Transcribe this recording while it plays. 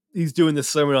he's doing the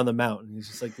Sermon on the Mount, and he's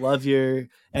just like, love your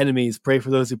enemies, pray for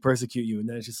those who persecute you. And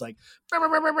then it's just like,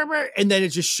 and then it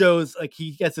just shows like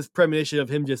he gets this premonition of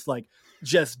him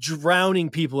just drowning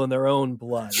people in their own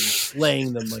blood and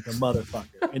slaying them like a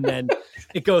motherfucker. And then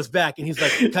it goes back and he's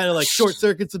like kind of like short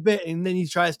circuits a bit. And then he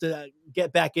tries to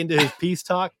get back into his peace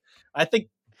talk. I think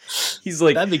he's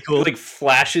like, that'd be cool. Like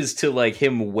flashes to like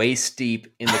him waist deep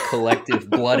in the collective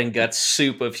blood and guts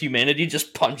soup of humanity,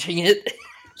 just punching it.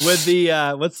 With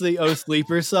the what's the Oh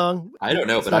Sleeper song? I don't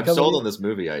know, but I'm sold on this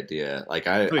movie idea. Like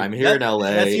I'm here in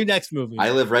LA. That's your next movie.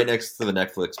 I live right next to the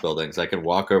Netflix buildings. I can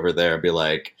walk over there and be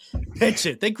like, pitch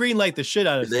it. They greenlight the shit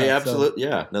out of it. They absolutely,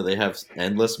 yeah. No, they have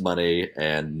endless money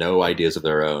and no ideas of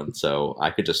their own. So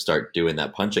I could just start doing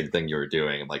that punching thing you were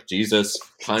doing. I'm like, Jesus,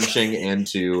 punching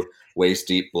into waist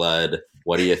deep blood.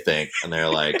 What do you think? And they're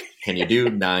like, can you do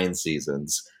 9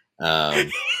 seasons?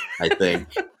 I think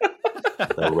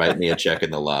they'll write me a check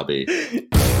in the lobby. Hey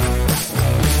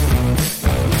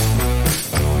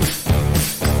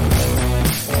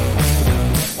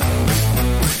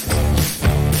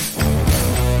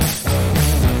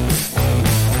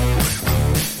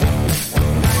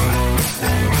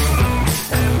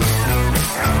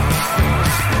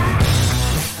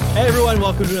everyone,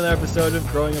 welcome to another episode of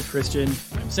Growing Up Christian.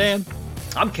 I'm Sam.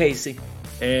 I'm Casey.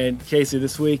 And Casey,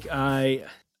 this week I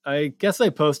guess I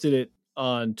posted it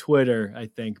on Twitter, I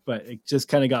think, but it just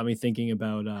kind of got me thinking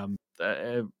about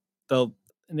an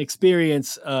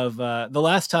experience of the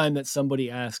last time that somebody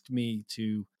asked me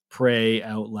to pray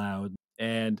out loud.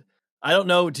 And I don't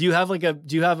know,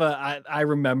 I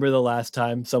remember the last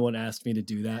time someone asked me to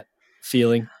do that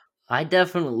feeling? I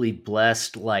definitely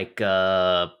blessed like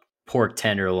pork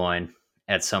tenderloin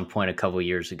at some point a couple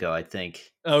years ago, I think.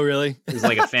 Oh, really? It was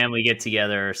like a family get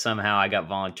together. Somehow I got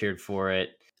volunteered for it.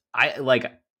 I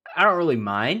don't really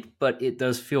mind, but it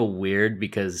does feel weird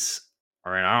because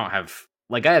I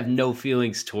have no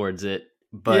feelings towards it,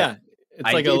 but yeah,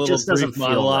 it's like a little just doesn't brief feel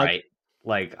monologue. right.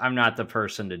 Like I'm not the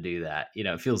person to do that.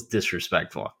 It feels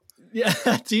disrespectful. Yeah.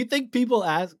 Do you think people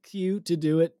ask you to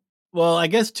do it? Well, I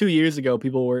guess 2 years ago,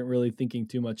 people weren't really thinking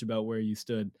too much about where you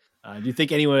stood. Do you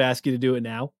think anyone would ask you to do it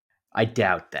now? I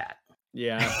doubt that.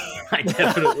 Yeah. I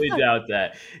definitely doubt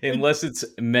that, unless it's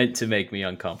meant to make me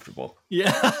uncomfortable.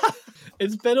 Yeah.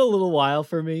 It's been a little while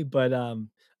for me, but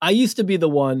I used to be the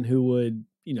one who would,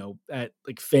 at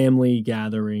like family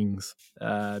gatherings,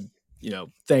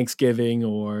 Thanksgiving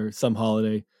or some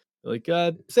holiday, like,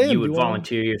 Sam, you would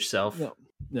volunteer yourself?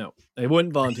 No, I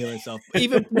wouldn't volunteer myself. But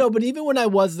even when I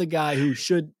was the guy who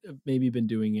should have maybe been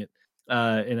doing it,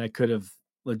 and I could have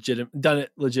done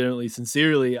it legitimately,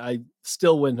 sincerely, I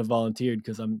still wouldn't have volunteered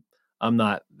because I'm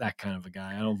not that kind of a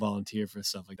guy. I don't volunteer for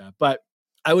stuff like that. But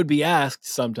I would be asked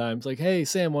sometimes, like, "Hey,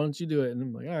 Sam, why don't you do it?" And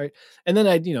I'm like, "All right." And then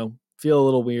I'd feel a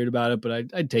little weird about it,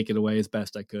 but I'd take it away as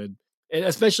best I could, and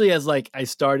especially as like I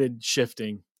started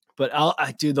shifting. But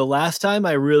the last time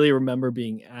I really remember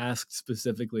being asked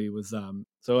specifically was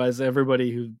so as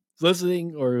everybody who's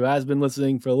listening or who has been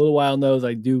listening for a little while knows,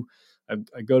 I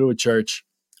go to a church.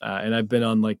 And I've been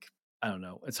on I don't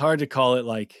know. It's hard to call it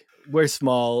we're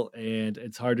small, and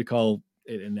it's hard to call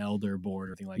it an elder board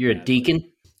or anything like that. You're a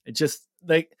deacon? It's just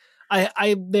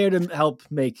I'm there to help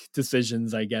make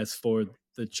decisions, I guess, for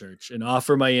the church and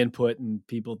offer my input, and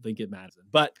people think it matters.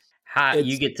 But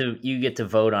you get to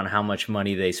vote on how much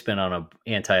money they spend on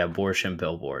anti-abortion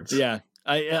billboards. Yeah.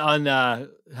 On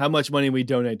how much money we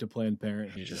donate to Planned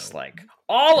Parenthood. You're just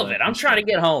all of it. I'm trying to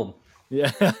get home.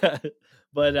 Yeah.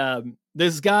 But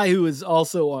this guy who is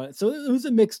also on, so it was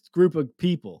a mixed group of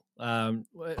people,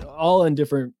 all in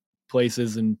different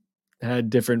places and had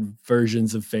different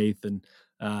versions of faith. And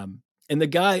the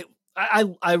guy,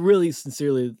 I really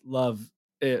sincerely love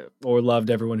it, or loved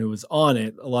everyone who was on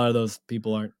it. A lot of those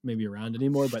people aren't maybe around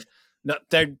anymore, but no,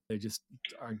 they just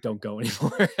don't go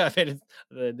anymore. I mean,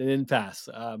 they didn't pass.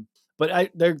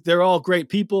 But they're all great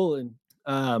people. And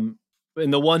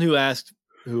the one who asked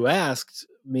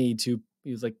me to,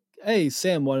 he was like, "Hey,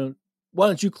 Sam, why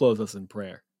don't you close us in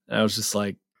prayer?" And I was just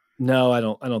like, "No, I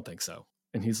don't think so."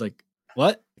 And he's like,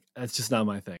 "What? That's just not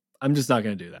my thing. I'm just not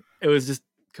going to do that." It was just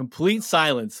complete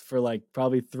silence for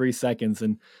probably 3 seconds.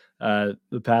 And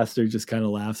the pastor just kind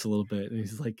of laughs a little bit. And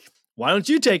he's like, "Why don't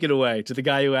you take it away?" to the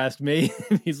guy who asked me.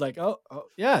 And he's like, oh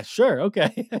yeah, sure.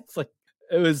 Okay. It's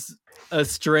it was a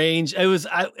strange, it was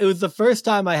the first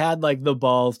time I had the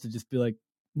balls to just be like,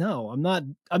 "No, I'm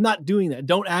not doing that.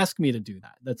 Don't ask me to do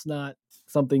that. That's not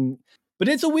something." But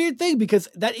it's a weird thing because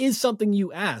that is something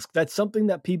you ask. That's something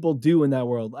that people do in that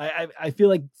world. I feel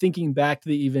like thinking back to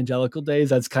the evangelical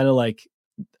days, that's kind of like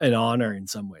an honor in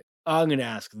some way. I'm going to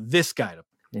ask this guy to,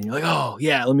 and you're like, "Oh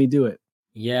yeah, let me do it."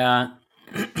 Yeah.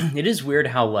 it is weird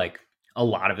how like a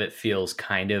lot of it feels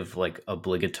kind of like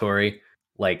obligatory,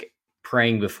 like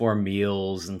praying before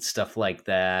meals and stuff like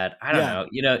that. I don't know,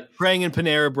 you know. Praying in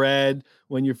Panera Bread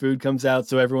when your food comes out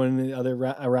so everyone in the other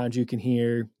around you can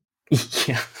hear.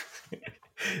 Yeah.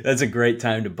 That's a great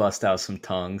time to bust out some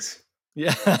tongues.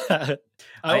 Yeah.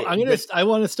 I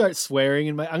want to start swearing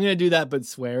I'm gonna do that, but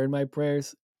swear in my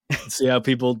prayers. See how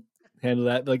people handle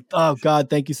that. Like, oh God,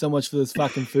 thank you so much for this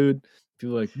fucking food.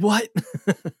 People are like, what?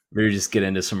 Maybe just get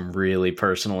into some really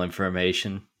personal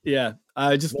information. Yeah.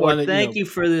 I just Lord, want to thank you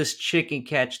for this chicken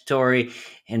cacciatore,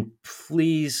 and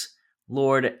please,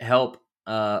 Lord, help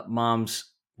Mom's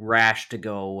rash to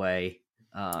go away.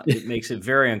 It makes it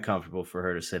very uncomfortable for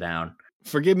her to sit down.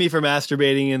 Forgive me for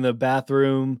masturbating in the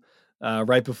bathroom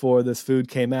right before this food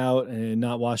came out and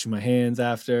not washing my hands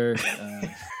after.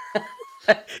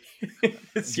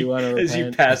 As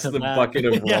you pass the bucket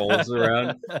of rolls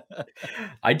around.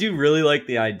 I do really like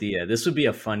the idea. This would be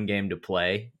a fun game to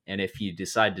play. And if you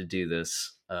decide to do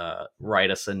this,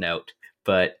 write us a note.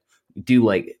 But do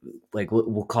like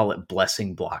we'll call it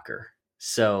blessing blocker.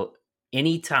 So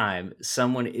anytime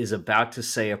someone is about to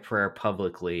say a prayer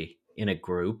publicly in a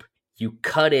group, you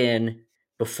cut in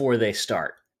before they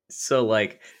start. So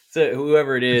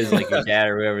whoever it is, like your dad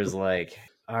or whoever's like,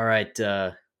 all right,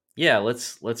 yeah,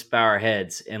 let's bow our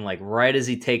heads. And like right as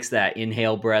he takes that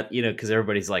inhale breath, you know, because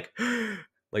everybody's like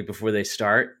before they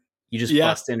start, you just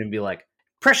bust in and be like,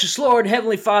 precious Lord,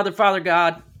 Heavenly Father, Father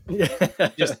God.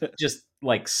 just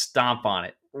like stomp on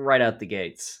it right out the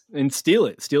gates and steal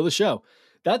the show.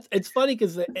 It's funny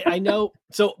because I know.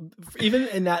 So even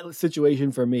in that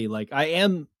situation for me, like I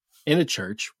am in a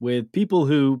church with people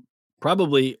who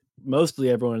probably mostly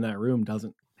everyone in that room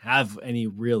doesn't have any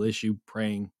real issue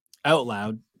praying out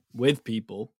loud with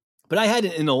people, but I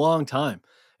hadn't in a long time.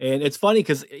 And it's funny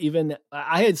because even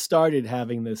I had started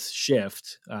having this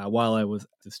shift while I was at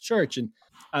this church. And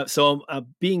so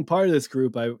being part of this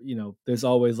group, there's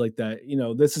always like that,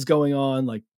 this is going on,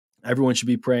 like everyone should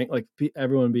be praying, like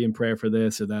everyone be in prayer for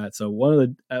this or that. So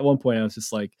at one point I was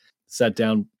just like sat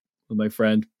down with my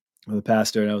friend, with the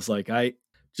pastor, and I was like,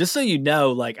 just so you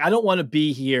know, like, I don't want to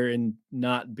be here and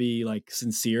not be like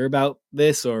sincere about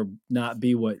this or not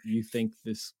be what you think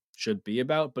this should be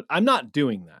about, but I'm not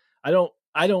doing that.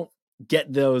 I don't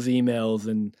get those emails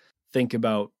and think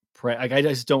about pray. Like, I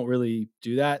just don't really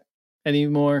do that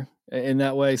anymore in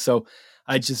that way. So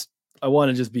I want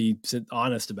to just be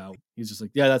honest about. He's just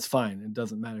like, yeah, that's fine. It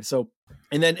doesn't matter. So,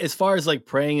 and then as far as like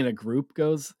praying in a group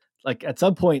goes, like at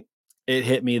some point it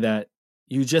hit me that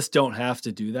you just don't have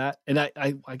to do that. And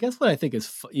I guess what I think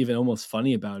is even almost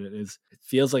funny about it is it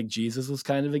feels like Jesus was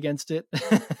kind of against it.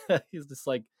 He's just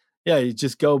like, yeah, you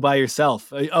just go by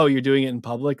yourself. Oh, you're doing it in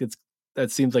public.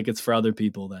 That seems like it's for other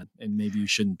people then, and maybe you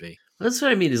shouldn't be. That's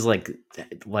what I mean is like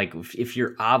if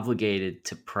you're obligated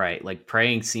to pray, like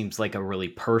praying seems like a really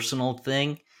personal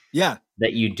thing. Yeah.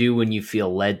 That you do when you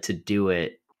feel led to do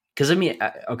it. Because I mean,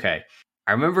 okay.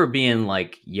 I remember being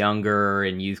like younger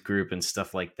in youth group and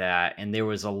stuff like that. And there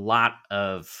was a lot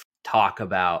of talk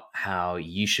about how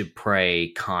you should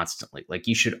pray constantly. Like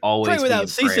you should always pray without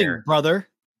ceasing, prayer. Brother.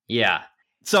 Yeah.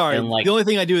 Sorry. The only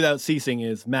thing I do without ceasing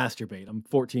is masturbate. I'm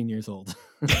 14 years old.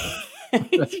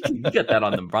 You got that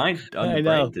on the brain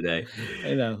today.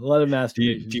 I know. A lot of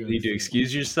masturbation. Do you need to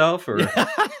excuse yourself or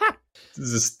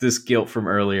is this guilt from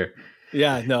earlier?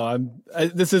 Yeah, no,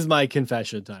 this is my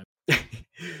confession time.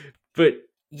 But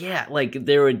yeah, like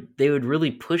they would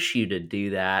really push you to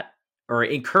do that or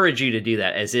encourage you to do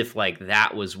that as if like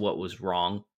that was what was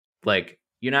wrong. Like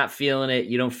you're not feeling it,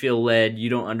 you don't feel led, you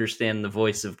don't understand the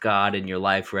voice of God in your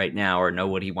life right now or know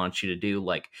what he wants you to do.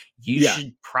 Like you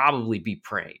should probably be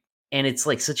praying. And it's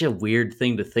like such a weird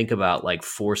thing to think about, like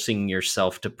forcing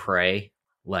yourself to pray.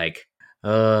 Like,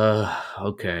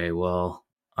 okay, well,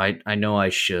 I know I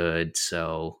should.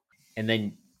 So, and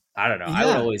then I don't know. I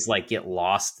would always like get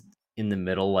lost in the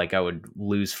middle. Like I would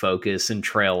lose focus and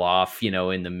trail off,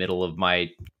 in the middle of my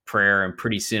prayer. And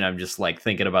pretty soon I'm just like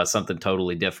thinking about something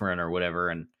totally different or whatever.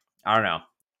 And I don't know.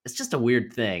 It's just a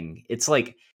weird thing. It's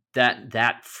like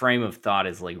that frame of thought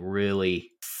is like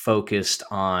really focused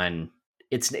on,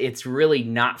 it's really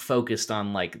not focused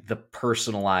on like the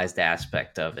personalized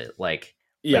aspect of it. Like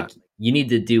you need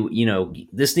to do,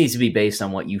 this needs to be based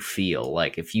on what you feel.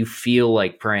 Like if you feel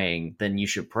like praying, then you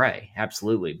should pray.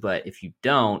 Absolutely. But if you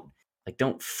don't, like,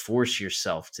 don't force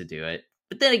yourself to do it.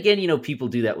 But then again, people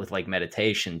do that with like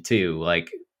meditation too. Like,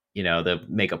 they'll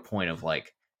make a point of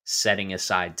like setting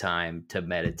aside time to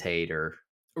meditate or.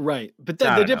 Right. But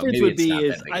then the difference would be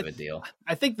is deal.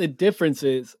 I think the difference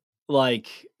is like,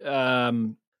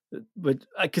 but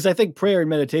because I think prayer and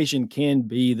meditation can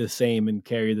be the same and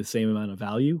carry the same amount of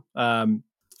value.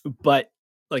 But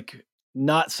like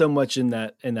not so much in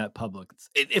that public.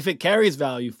 If it carries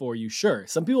value for you, sure.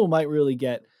 Some people might really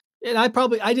get, and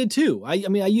I did too. I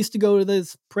mean, I used to go to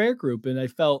this prayer group and I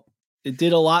felt it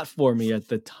did a lot for me at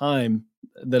the time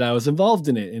that I was involved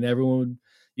in it, and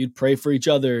you'd pray for each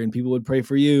other and people would pray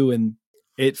for you. And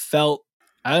it felt,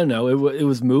 I don't know, it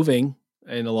was moving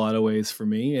in a lot of ways for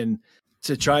me. And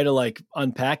to try to like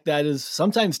unpack that is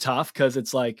sometimes tough because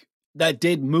it's like that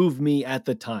did move me at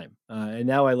the time. And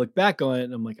now I look back on it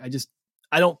and I'm like,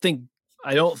 I don't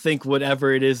think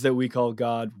whatever it is that we call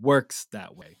God works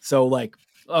that way. So like,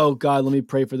 oh God, let me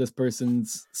pray for this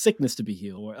person's sickness to be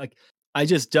healed. Or like, I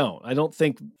just don't. I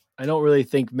don't really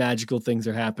think magical things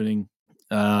are happening.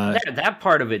 That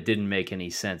part of it didn't make any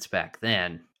sense back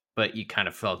then, but you kind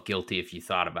of felt guilty if you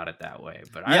thought about it that way.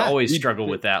 But I always struggle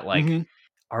with that. Like,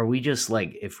 are we just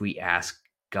like, if we ask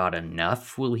God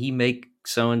enough, will he make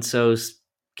so-and-so's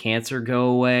cancer go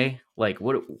away? Like,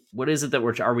 what is it that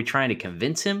are we trying to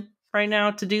convince him right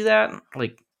now to do that?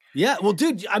 Like, yeah, well,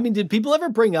 dude, I mean, did people ever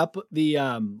bring up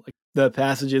the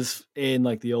passages in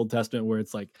like the Old Testament where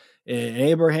it's like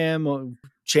Abraham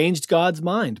changed God's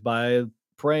mind by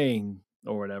praying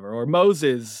or whatever, or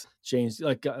Moses changed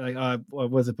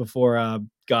what was it before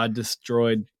God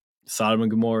destroyed Sodom and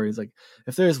Gomorrah? He's like,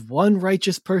 if there's one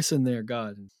righteous person there,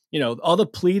 God, all the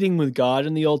pleading with God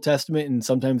in the Old Testament, and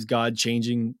sometimes God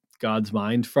changing God's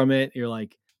mind from it. You're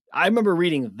like, I remember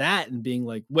reading that and being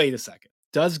like, wait a second,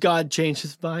 does God change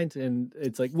his mind? And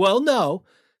it's like, well, no,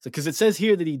 because it says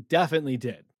here that he definitely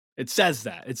did. It says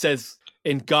that. It says,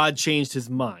 and God changed his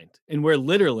mind. And we're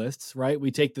literalists, right? We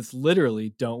take this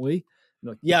literally, don't we?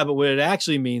 Like, yeah, but what it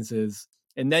actually means is,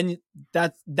 and then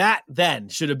that then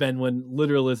should have been when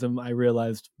literalism, I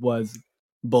realized, was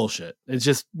bullshit. It's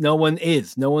just no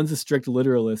one's a strict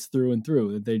literalist through and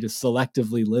through. They just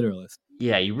selectively literalist.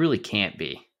 Yeah, you really can't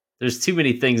be. There's too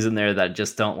many things in there that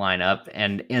just don't line up,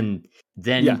 and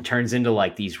then turns into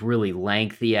like these really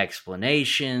lengthy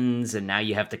explanations, and now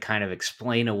you have to kind of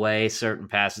explain away certain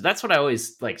passages. That's what I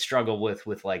always like struggle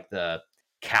with like the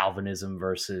Calvinism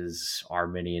versus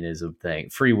Arminianism thing,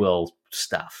 free will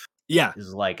stuff. Yeah,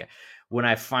 is like when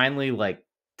I finally like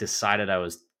decided I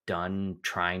was done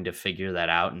trying to figure that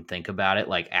out and think about it,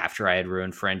 like after I had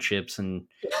ruined friendships and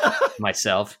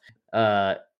myself,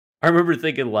 I remember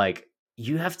thinking like,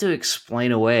 you have to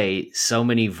explain away so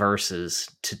many verses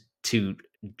to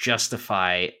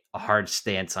justify a hard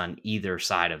stance on either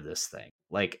side of this thing.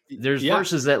 Like there's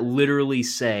verses that literally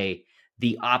say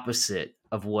the opposite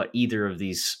of what either of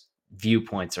these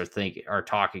viewpoints are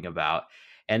talking about.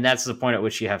 And that's the point at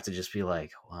which you have to just be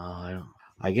like, well,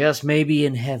 I guess maybe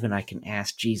in heaven I can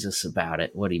ask Jesus about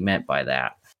it, what he meant by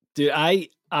that. Dude, I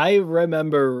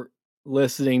remember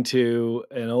listening to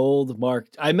an old Mark.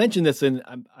 I mentioned this in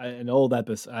an old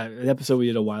episode, an episode we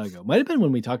did a while ago. Might have been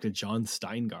when we talked to John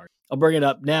Steingart. I'll bring it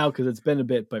up now because it's been a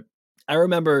bit, but I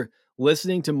remember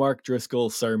listening to Mark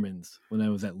Driscoll's sermons when I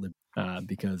was at Lib,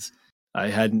 because I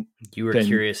hadn't. You were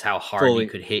curious how hard you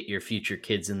could hit your future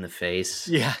kids in the face.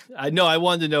 Yeah, I know. I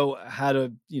wanted to know how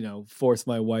to, force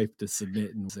my wife to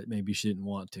submit, and that maybe she didn't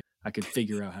want to. I could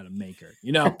figure out how to make her.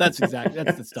 That's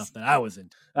that's the stuff that I was in.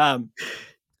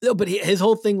 No, but his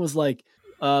whole thing was like,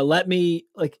 let me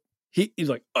like. He's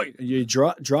like, oh, you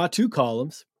draw two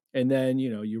columns, and then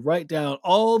you write down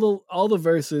all the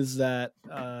verses that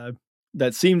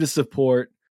seem to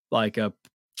support like a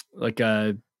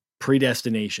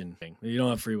predestination thing. You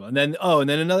don't have free will. And then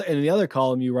in the other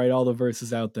column you write all the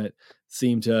verses out that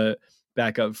seem to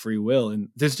back up free will. And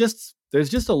there's just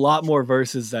a lot more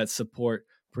verses that support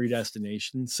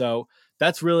predestination. So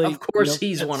that's really, of course,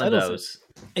 he's one of those.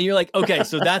 And you're like, okay,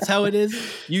 so that's how it is.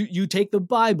 You take the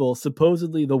Bible,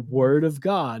 supposedly the word of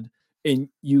God, and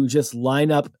you just line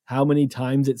up how many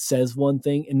times it says one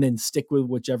thing and then stick with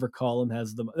whichever column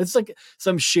has them. It's like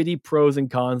some shitty pros and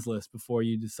cons list before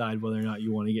you decide whether or not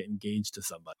you want to get engaged to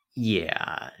somebody.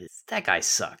 Yeah, that guy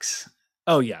sucks.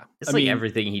 Oh, yeah. It's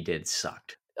everything he did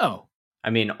sucked. Oh.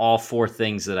 I mean, all four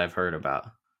things that I've heard about.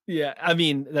 Yeah, I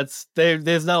mean,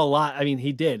 there's not a lot. I mean,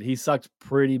 he sucked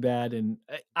pretty bad. And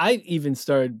I even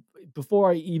started, before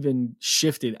I even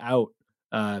shifted out,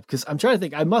 because I'm trying to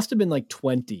think, I must have been like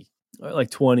 20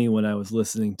 when I was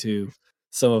listening to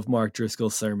some of Mark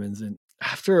Driscoll's sermons. And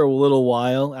after a little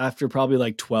while, after probably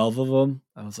like 12 of them,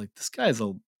 I was like, this guy's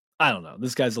a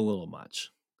little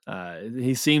much.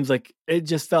 He seems like, it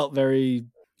just felt very,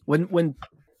 when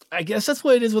I guess that's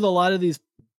what it is with a lot of these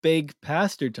big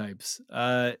pastor types.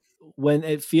 When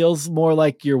it feels more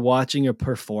like you're watching a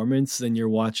performance than you're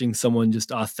watching someone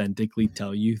just authentically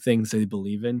tell you things they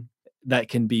believe in that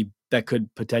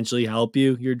could potentially help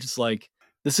you. You're just like,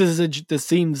 this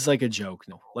seems like a joke.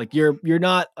 No, like you're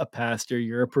not a pastor,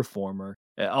 you're a performer.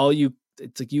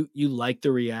 It's like you like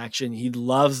the reaction. He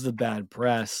loves the bad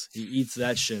press. He eats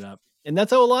that shit up. And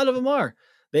that's how a lot of them are.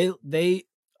 They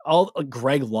all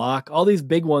Greg Locke, all these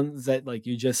big ones that like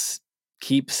you just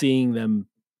keep seeing them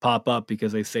pop up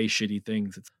because they say shitty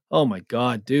things. It's, oh my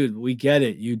God, dude, we get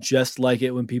it. You just like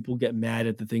it when people get mad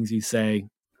at the things you say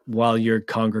while your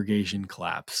congregation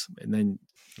claps. And then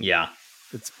Yeah.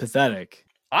 it's pathetic.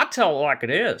 I tell it like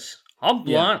it is. I'm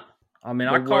blunt. I mean,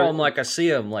 I call them like I see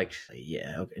them. Like,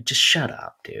 yeah, okay, just shut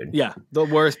up, dude. Yeah, the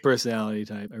worst personality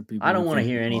type are people. I don't want to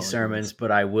hear any sermons, but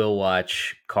I will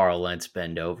watch Carl Lentz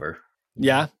bend over.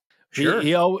 Yeah, sure.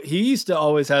 He used to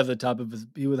always have the top of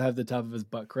his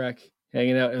butt crack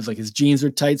hanging out. It was like his jeans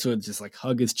were tight, so it'd just like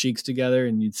hug his cheeks together,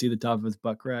 and you'd see the top of his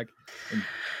butt crack. And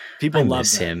people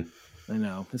love him. I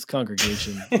know, his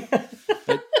congregation.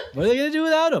 But what are they going to do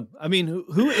without him? I mean,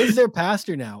 who is their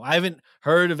pastor now? I haven't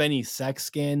heard of any sex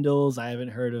scandals. I haven't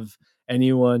heard of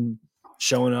anyone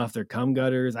showing off their cum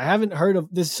gutters. I haven't heard of,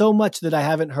 there's so much that I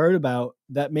haven't heard about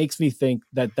that makes me think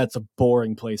that that's a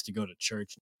boring place to go to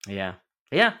church. Yeah.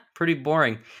 Yeah. Pretty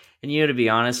boring. And to be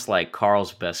honest, like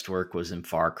Carl's best work was in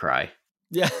Far Cry.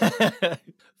 Yeah.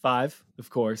 5, of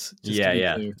course.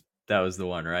 Yeah. Clear. That was the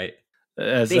one, right?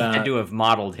 They had to have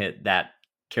modeled that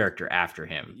character after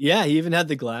him. Yeah, he even had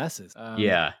the glasses.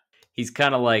 Yeah, he's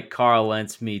kind of like Carl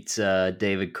Lentz meets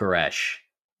David Koresh.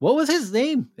 What was his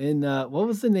name? What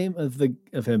was the name of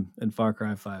him in Far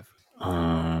Cry 5?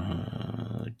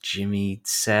 Jimmy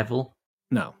Savile?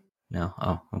 No.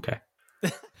 Oh, okay.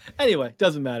 Anyway,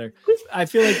 doesn't matter. I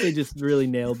feel like they just really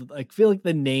nailed it. I feel like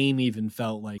the name even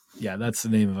felt like, yeah, that's the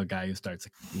name of a guy who starts.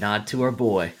 Nod to our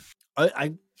boy.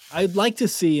 I'd like to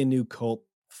see a new cult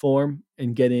form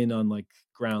and get in on like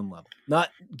ground level. Not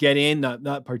get in,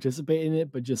 not participate in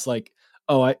it, but just like,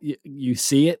 you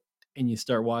see it and you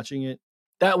start watching it.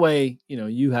 That way,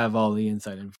 you have all the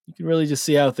insight and you can really just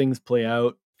see how things play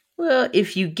out. Well,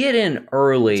 if you get in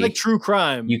early, it's like true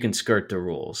crime. You can skirt the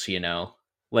rules,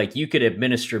 Like you could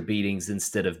administer beatings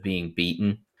instead of being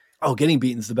beaten. Oh, getting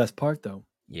beaten is the best part though.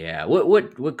 Yeah.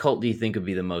 What cult do you think would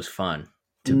be the most fun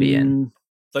to be in?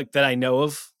 Like that I know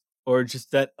of, or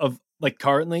just that of like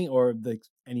currently, or like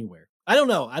anywhere. I don't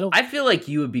know. I feel like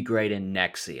you would be great in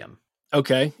Nexium.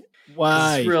 Okay.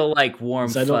 Why? It's real like warm,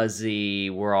 fuzzy.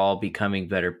 We're all becoming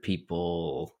better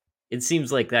people. It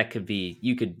seems like that could be,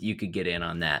 you could get in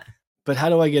on that. But how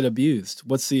do I get abused?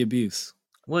 What's the abuse?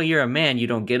 Well, you're a man. You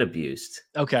don't get abused.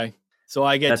 Okay. So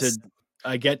I get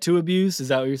to abuse. Is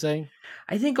that what you're saying?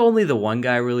 I think only the one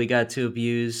guy really got to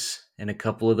abuse, and a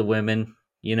couple of the women,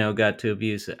 got to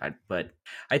abuse it. But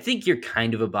I think you're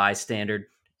kind of a bystander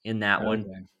in that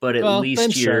one. But at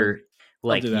least you're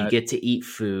like, you get to eat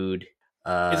food.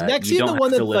 Is Nexium the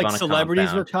one that like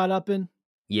celebrities were caught up in?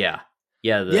 Yeah.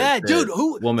 Dude,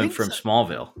 who woman from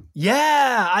Smallville?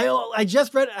 Yeah, I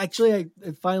just read. Actually,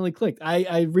 it finally clicked.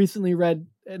 I recently read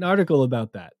an article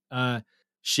about that.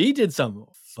 She did some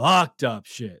fucked up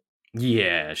shit.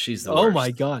 Yeah, she's the worst. Oh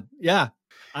my God. Yeah,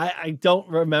 I don't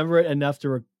remember it enough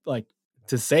to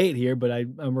to say it here, but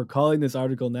I'm recalling this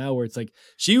article now where it's like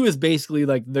she was basically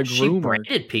like the groomer. She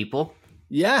branded people.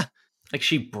 Yeah. Like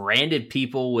she branded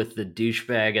people with the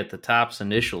douchebag at the top's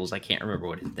initials. I can't remember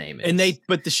what his name is. And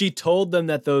she told them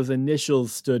that those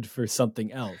initials stood for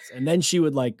something else. And then she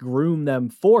would like groom them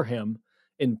for him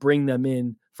and bring them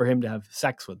in for him to have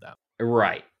sex with them.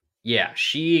 Right. Yeah.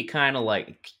 She kind of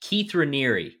like Keith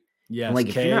Raniere. Yes. Like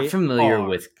if you're not familiar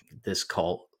with this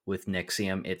cult with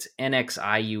Nexium, it's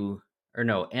NXIVM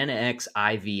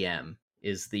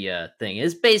is the thing.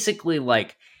 It's basically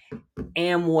like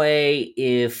Amway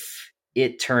if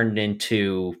it turned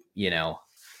into, an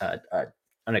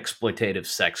exploitative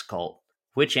sex cult,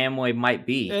 which Amway might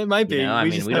be. It might be.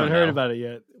 We just haven't heard about it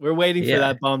yet. We're waiting for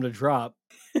that bomb to drop.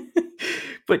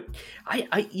 But I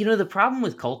the problem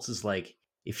with cults is like,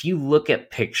 if you look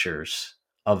at pictures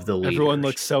of the leaders, everyone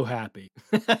looks so happy.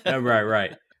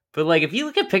 Right. But like, if you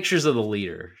look at pictures of the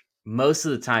leader, most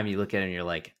of the time you look at it and you're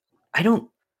like, I don't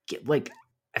get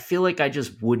I feel like I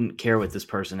just wouldn't care what this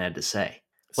person had to say.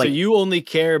 So you only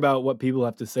care about what people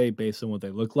have to say based on what they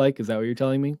look like? Is that what you're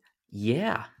telling me?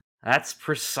 Yeah, that's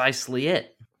precisely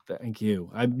it. Thank you.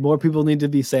 More people need to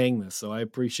be saying this, so I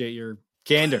appreciate your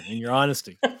candor and your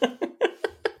honesty.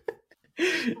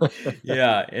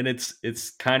 Yeah, and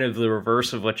it's kind of the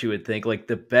reverse of what you would think. Like,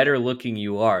 the better looking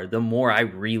you are, the more I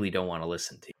really don't want to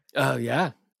listen to you. Oh,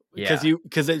 yeah. Yeah.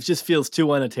 because it just feels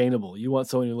too unattainable. You want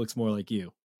someone who looks more like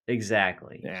you.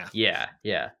 Exactly. Yeah.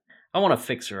 Yeah. I want a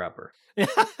fixer-upper.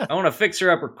 I want a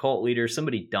fixer-upper cult leader,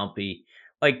 somebody dumpy.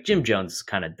 Like, Jim Jones is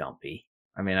kind of dumpy.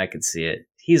 I mean, I could see it.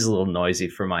 He's a little noisy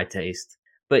for my taste.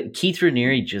 But Keith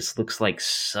Raniere just looks like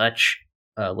such,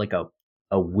 like a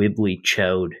wibbly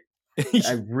chode.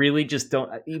 I really just don't,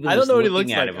 even I don't just know what he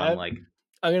looking looks at like. him, I'm like...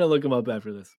 I'm gonna look him up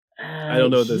after this. I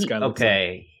don't know what this guy looks like.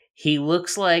 Okay. He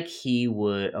looks like he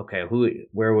would... Okay,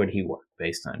 where would he work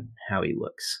based on how he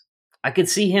looks? I could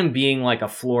see him being like a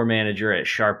floor manager at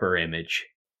Sharper Image.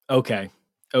 Okay.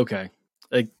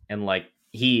 Like, And like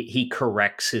he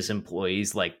corrects his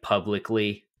employees like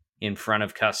publicly in front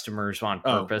of customers on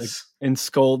purpose. and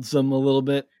scolds them a little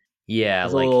bit. Yeah,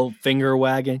 There's like a little finger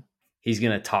wagging. he's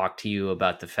gonna talk to you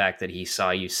about the fact that he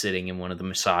saw you sitting in one of the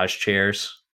massage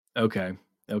chairs. Okay.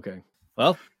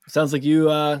 Well, sounds like you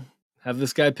have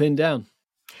this guy pinned down.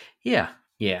 Yeah,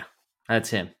 that's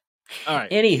him. All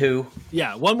right. Anywho,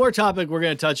 yeah, one more topic we're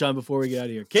going to touch on before we get out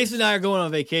of here. Casey and I are going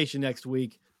on vacation next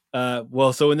week.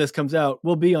 Well, so when this comes out,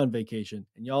 we'll be on vacation,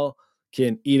 and y'all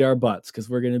can eat our butts because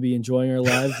we're going to be enjoying our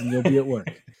lives, and you'll be at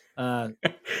work.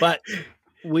 But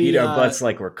we eat our butts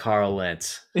like we're Carl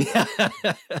Lentz.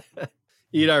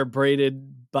 Eat our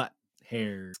braided butt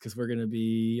hairs because we're going to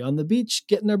be on the beach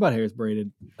getting our butt hairs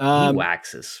braided. He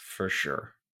waxes for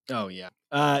sure. Oh yeah.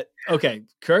 Okay,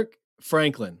 Kirk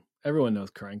Franklin. Everyone knows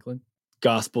Franklin,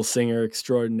 gospel singer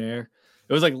extraordinaire.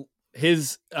 It was like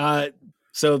his.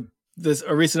 So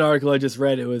a recent article I just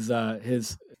read. It was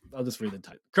his. I'll just read the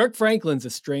title. Kirk Franklin's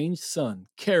estranged son,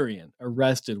 Carrion,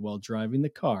 arrested while driving the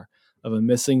car of a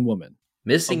missing woman.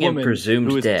 Missing and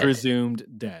presumed who is dead. Presumed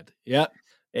dead. Yep.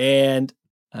 And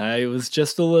I was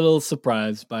just a little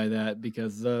surprised by that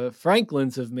because the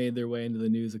Franklins have made their way into the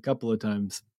news a couple of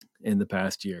times in the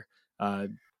past year.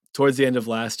 Towards the end of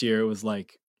last year, it was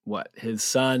like, what, his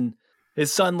son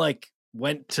like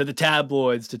went to the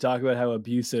tabloids to talk about how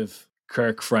abusive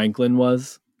Kirk Franklin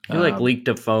was. He like leaked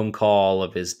a phone call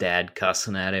of his dad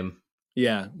cussing at him.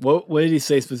 Yeah. What did he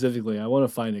say specifically? I want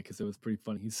to find it because it was pretty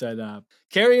funny. He said,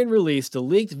 Carrion released a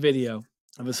leaked video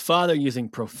of his father using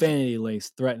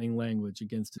profanity-laced threatening language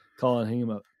against him,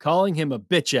 calling him a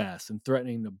bitch ass and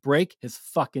threatening to break his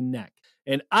fucking neck.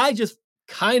 And I just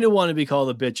kind of want to be called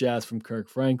a bitch ass from Kirk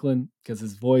Franklin because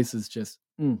his voice is just,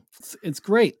 it's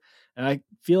great. And I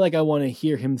feel like I want to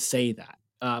hear him say that.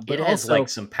 But it has also like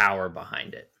some power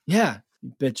behind it. Yeah,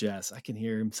 bitch ass. I can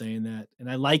hear him saying that. And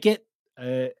I like it.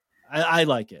 I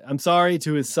like it. I'm sorry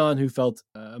to his son who felt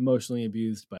emotionally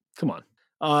abused, but come on.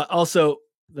 Also,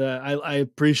 I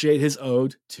appreciate his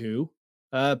ode to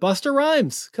Busta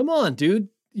Rhymes. Come on, dude.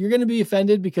 You're going to be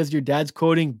offended because your dad's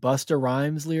quoting Busta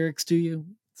Rhymes lyrics to you?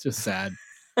 It's just sad.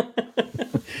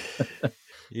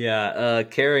 Yeah,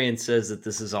 Carrion says that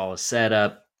this is all a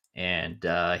setup and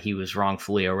he was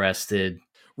wrongfully arrested.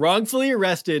 Wrongfully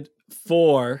arrested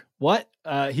for what?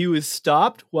 He was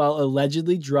stopped while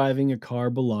allegedly driving a car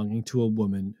belonging to a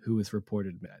woman who was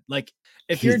reported mad. Like,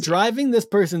 if you're driving this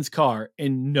person's car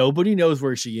and nobody knows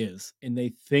where she is and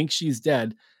they think she's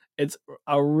dead, it's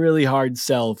a really hard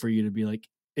sell for you to be like,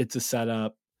 it's a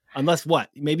setup. Unless what?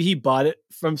 Maybe he bought it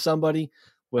from somebody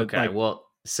with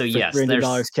so yes,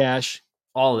 there's cash.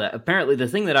 All of that. Apparently, the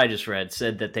thing that I just read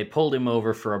said that they pulled him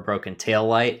over for a broken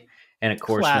taillight. And of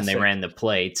course, when they ran the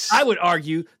plates, I would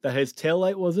argue that his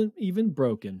taillight wasn't even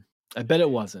broken. I bet it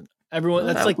wasn't. Everyone,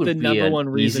 that's like the number one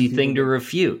reason. Easy thing to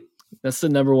refute. That's the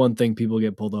number one thing people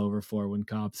get pulled over for when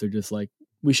cops are just like,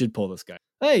 we should pull this guy.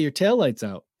 Hey, your taillight's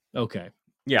out. Okay.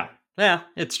 Yeah,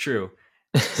 it's true.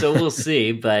 So we'll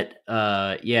see. But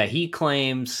he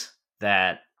claims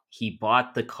that he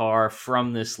bought the car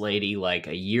from this lady like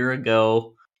a year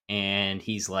ago. And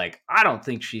he's like, I don't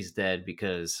think she's dead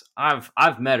because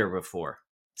I've met her before.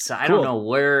 So I don't know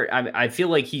where. I feel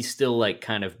like he's still like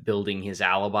kind of building his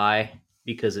alibi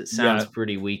because it sounds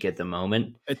pretty weak at the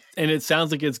moment. And it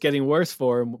sounds like it's getting worse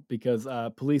for him because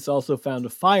police also found a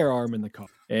firearm in the car.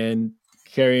 And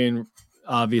Carrion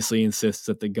obviously insists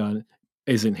that the gun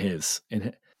isn't his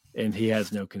and he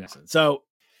has no connection. So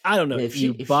I don't know. If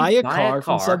you buy a car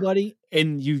from somebody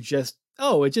and you just,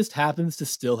 it just happens to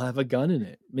still have a gun in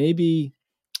it. Maybe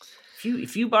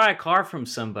if you buy a car from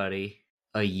somebody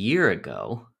a year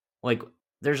ago, like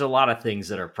there's a lot of things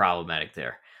that are problematic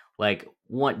there. Like,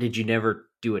 did you never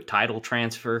do a title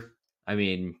transfer? I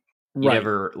mean, you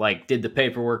never like did the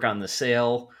paperwork on the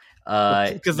sale.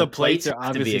 Because the plates are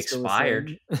have to be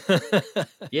expired.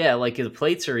 Yeah, like the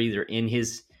plates are either in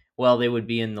they would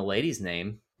be in the lady's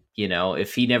name. You know,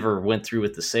 if he never went through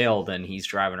with the sale, then he's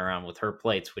driving around with her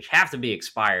plates, which have to be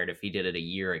expired if he did it a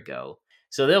year ago.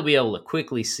 So they'll be able to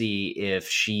quickly see if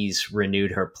she's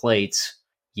renewed her plates,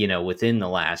 within the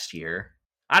last year.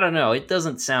 I don't know. It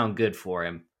doesn't sound good for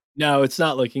him. No, it's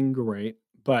not looking great,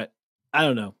 but I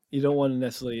don't know. You don't want to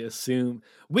necessarily assume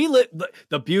we live.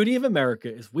 The beauty of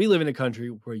America is we live in a country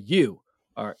where you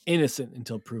are innocent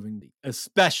until proven guilty,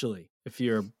 especially if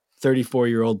you're a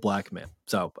 34-year-old black man.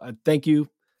 So thank you,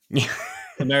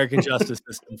 American justice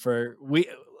system, for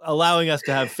allowing us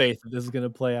to have faith that this is going to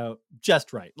play out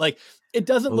just right. Like, it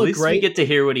doesn't look great. At least great. we get to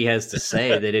hear what he has to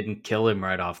say. They didn't kill him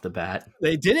right off the bat.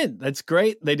 They didn't. That's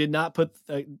great. They did not put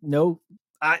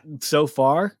so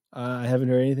far. I haven't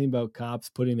heard anything about cops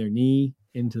putting their knee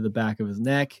into the back of his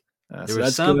neck. There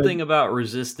was something about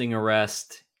resisting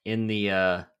arrest in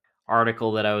the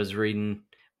article that I was reading,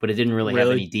 but it didn't really have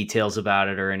any details about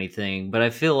it or anything. But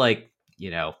I feel like,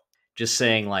 just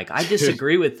saying like, I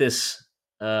disagree with this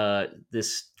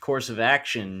course of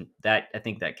action, that I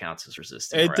think that counts as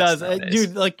resisting arrest. It does.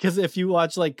 Dude, like, because if you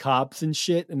watch like Cops and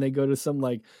shit and they go to some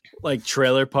like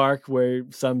trailer park where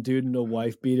some dude in a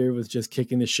wife beater was just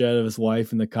kicking the shit out of his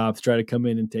wife and the cops try to come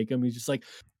in and take him, he's just like,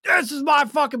 this is my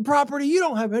fucking property. You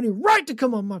don't have any right to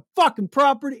come on my fucking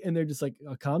property. And they're just like,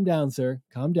 oh, calm down, sir.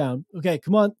 Calm down. Okay,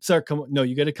 come on, sir. Come on. No,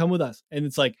 you got to come with us. And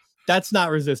it's like, that's not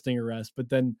resisting arrest. But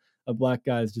then a black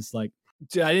guy is just like,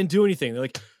 I didn't do anything. They're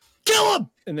like, kill him.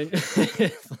 And then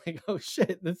it's like, oh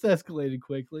shit, this escalated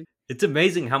quickly. It's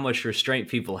amazing how much restraint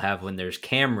people have when there's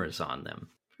cameras on them.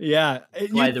 Yeah.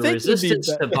 Why the resistance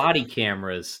to body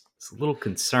cameras is a little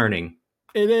concerning.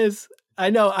 It is. I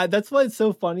know. That's why it's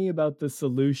so funny about the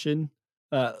solution.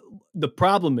 The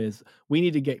problem is we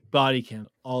need to get body cam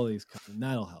all these cars, and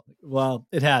that'll help. Well,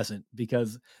 it hasn't,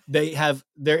 because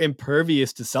they're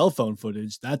impervious to cell phone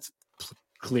footage. That's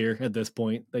clear at this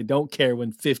point. They don't care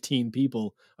when 15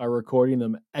 people are recording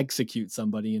them execute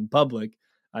somebody in public.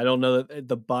 I don't know that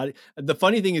the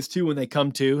funny thing is too, when they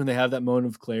come to and they have that moment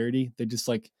of clarity, they just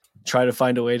like try to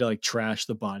find a way to like trash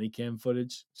the body cam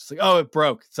footage. Just like, oh, it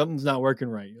broke. Something's not working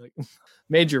right. You're like,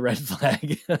 major red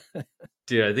flag.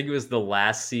 Dude, I think it was the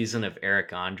last season of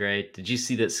Eric Andre. Did you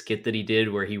see that skit that he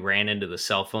did where he ran into the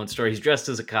cell phone store? He's dressed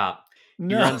as a cop.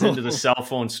 He runs into the cell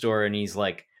phone store and he's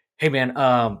like, hey man,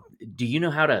 do you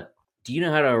know how to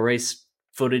erase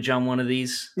footage on one of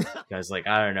these? The guy's like,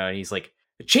 I don't know. And he's like,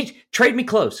 trade me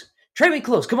clothes.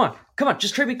 Come on,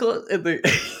 just trade me clothes. And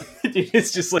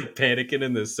it's just like panicking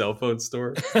in the cell phone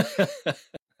store. That's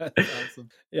awesome.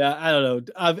 Yeah, I don't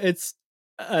know. It's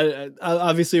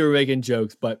obviously we're making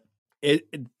jokes, but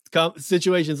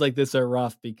situations like this are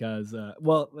rough because,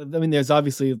 there's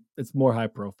obviously it's more high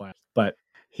profile, but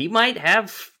he might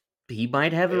have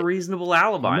a reasonable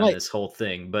alibi on this whole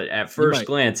thing, but at first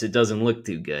glance, it doesn't look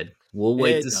too good. We'll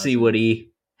wait to see what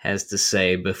he has to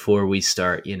say before we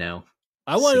start,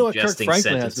 I want to know what Kirk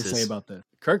Franklin has to say about this.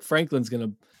 Kirk Franklin's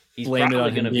going to blame it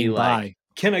on him being bi.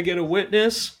 Can I get a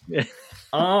witness? Yeah.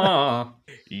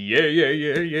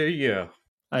 Yeah.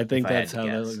 I think that's how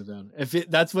that looks down.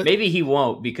 That's what, maybe he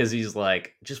won't, because he's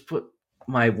like, just put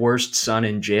my worst son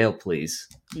in jail, please.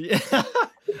 Yeah.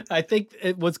 I think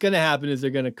what's going to happen is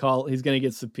he's going to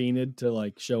get subpoenaed to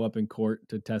like show up in court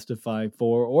to testify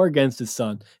for or against his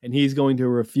son. And he's going to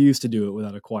refuse to do it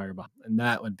without a choir behind. And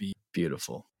that would be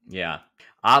beautiful. Yeah.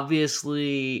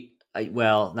 Obviously,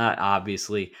 not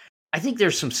obviously. I think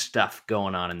there's some stuff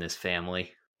going on in this family.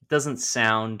 It doesn't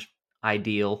sound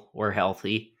ideal or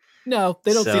healthy. No,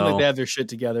 they don't seem like they have their shit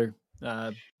together.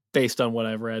 Based on what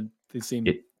I've read, they seem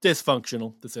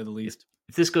dysfunctional, to say the least.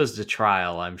 If this goes to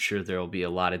trial, I'm sure there will be a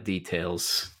lot of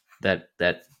details that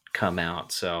come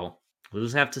out. So we'll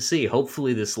just have to see.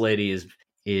 Hopefully, this lady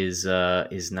is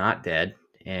not dead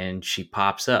and she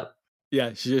pops up.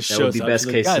 Yeah, she just that shows would be up. Best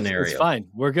case scenario. It's fine.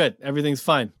 We're good. Everything's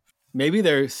fine. Maybe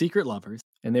they're secret lovers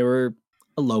and they were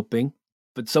eloping,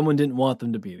 but someone didn't want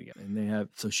them to be together. And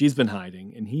so she's been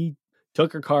hiding, and he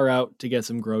took her car out to get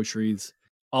some groceries.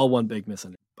 All one big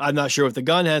misunderstanding. I'm not sure what the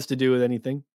gun has to do with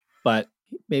anything, but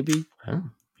maybe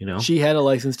she had a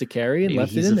license to carry and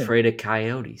left it in there. He's afraid of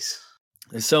coyotes.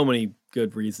 There's so many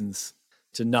good reasons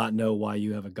to not know why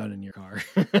you have a gun in your car.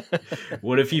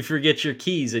 What if you forget your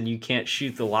keys and you can't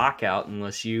shoot the lockout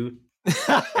unless you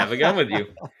have a gun with you?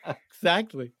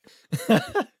 Exactly.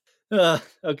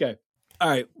 Okay. All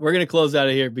right. We're going to close out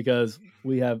of here because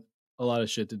we have a lot of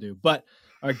shit to do. But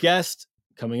our guest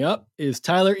coming up is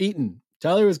Tyler Eaton.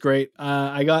 Tyler was great.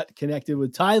 I got connected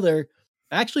with Tyler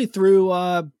actually through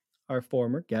our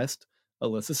former guest,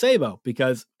 Alyssa Sabo,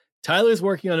 because Tyler's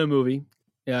working on a movie.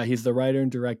 He's the writer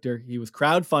and director. He was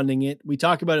crowdfunding it. We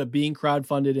talk about it being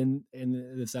crowdfunded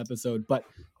in this episode, but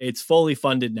it's fully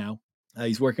funded now.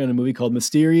 He's working on a movie called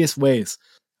Mysterious Ways.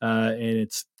 and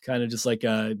it's kind of just like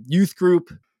a youth group.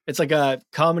 It's like a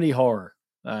comedy horror,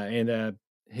 and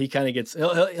he kind of gets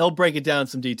he'll break it down in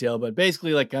some detail, but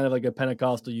basically like kind of like a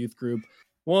Pentecostal youth group.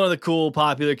 One of the cool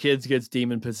popular kids gets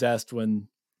demon possessed when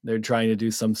they're trying to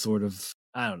do some sort of,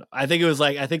 I don't know. I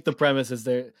think the premise is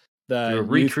they're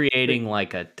recreating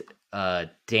like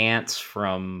a dance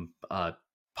from a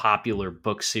popular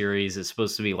book series. It's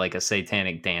supposed to be like a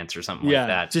satanic dance or something like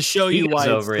that. To show you why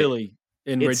it's silly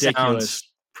and ridiculous. Sounds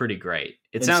pretty great.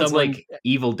 It sounds like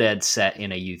Evil Dead set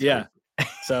in a youth group.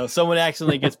 So someone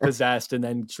accidentally gets possessed and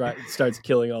then starts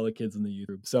killing all the kids in the youth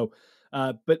group. So,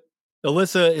 but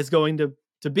Alyssa is going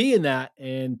to be in that,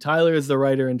 and Tyler is the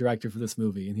writer and director for this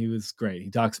movie, and he was great.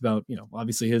 He talks about,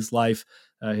 obviously his life,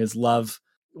 his love,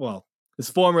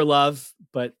 his former love,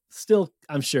 but still,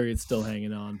 I'm sure it's still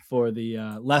hanging on for the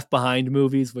Left Behind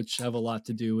movies, which have a lot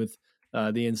to do with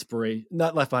the inspiration.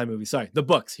 Not Left Behind movies, sorry, the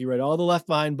books. He read all the Left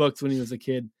Behind books when he was a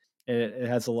kid, and it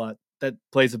has a lot that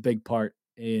plays a big part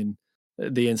in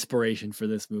the inspiration for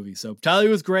this movie. So Tyler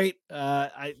was great.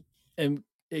 I am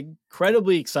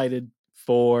incredibly excited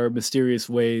for Mysterious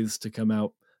Ways to come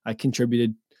out. I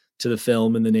contributed to the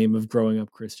film in the name of Growing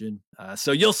Up Christian.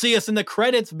 So you'll see us in the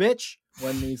credits, bitch,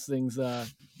 when these things,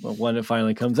 when it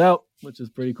finally comes out, which is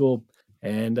pretty cool.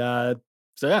 And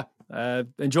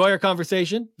enjoy our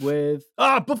conversation with,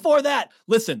 before that,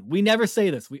 listen, we never say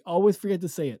this. We always forget to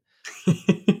say it.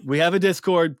 We have a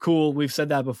Discord. Cool. We've said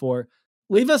that before.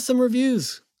 Leave us some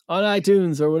reviews on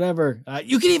iTunes or whatever.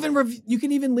 You can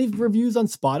even leave reviews on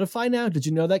Spotify now. Did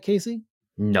you know that, Casey?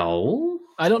 No,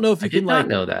 I don't know if you can not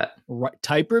know that.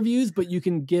 Type reviews, but you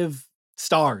can give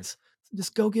stars.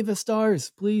 Just go give us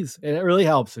stars, please. And it really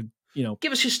helps.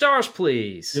 Give us your stars,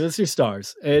 please. Give us your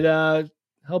stars. It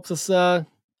helps us. I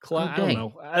don't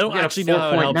know. I don't actually know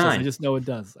how it helps us. I just know it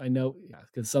does. I know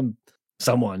because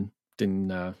someone didn't.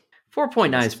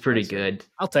 4.9 is pretty good.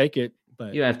 I'll take it,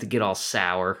 but you don't have to get all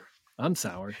sour. I'm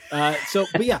sour. But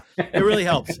yeah, it really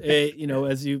helps.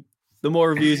 The more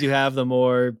reviews you have, the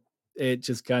more it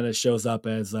just kind of shows up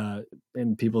as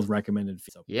in people's recommended.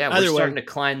 So, we're starting to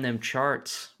climb them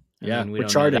charts. We we're don't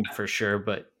charting know that for sure,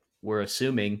 but we're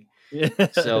assuming.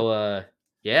 So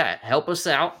help us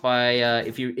out by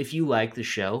if you like the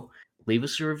show, leave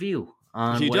us a review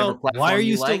on if you whatever don't, platform why are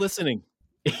you still like. Listening?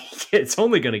 It's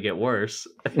only going to get worse.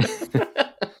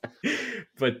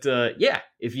 But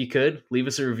if you could leave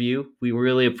us a review, we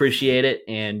really appreciate it.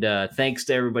 And thanks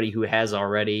to everybody who has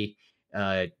already.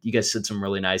 You guys said some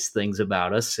really nice things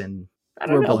about us, and I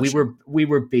don't know, we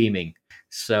were beaming.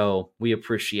 So we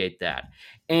appreciate that.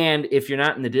 And if you're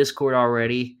not in the Discord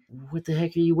already, what the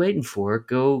heck are you waiting for?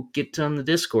 Go get on the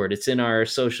Discord. It's in our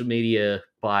social media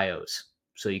bios.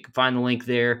 So you can find the link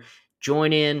there.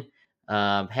 Join in.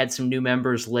 Had some new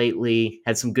members lately.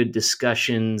 Had some good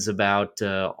discussions about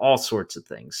all sorts of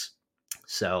things.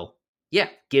 So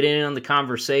get in on the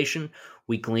conversation.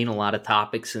 We glean a lot of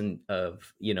topics to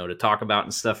talk about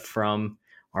and stuff from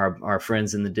our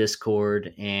friends in the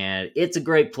Discord. And it's a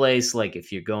great place. Like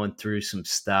if you're going through some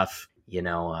stuff,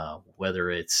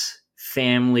 whether it's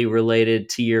family related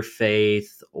to your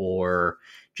faith or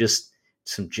just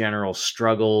some general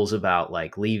struggles about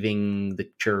like leaving the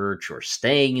church or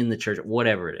staying in the church,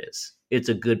 whatever it is, it's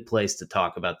a good place to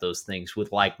talk about those things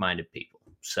with like-minded people.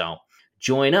 So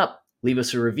join up, leave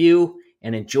us a review,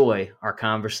 and enjoy our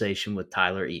conversation with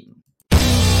Tyler Eaton.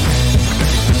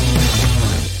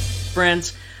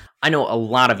 Friends, I know a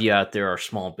lot of you out there are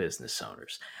small business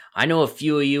owners. I know a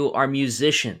few of you are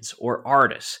musicians or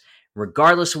artists.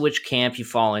 Regardless of which camp you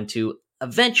fall into,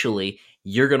 eventually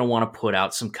you're going to want to put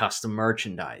out some custom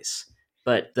merchandise.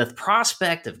 But the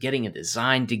prospect of getting a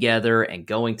design together and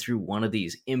going through one of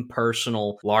these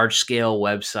impersonal, large-scale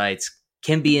websites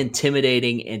can be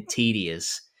intimidating and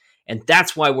tedious. And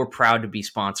that's why we're proud to be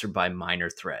sponsored by Minor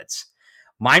Threads.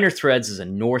 Minor Threads is a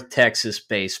North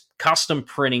Texas-based custom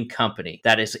printing company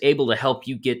that is able to help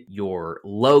you get your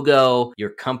logo, your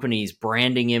company's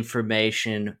branding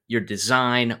information, your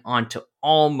design onto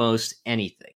almost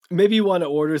anything. Maybe you want to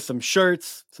order some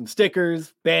shirts, some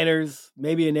stickers, banners,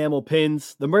 maybe enamel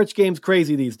pins. The merch game's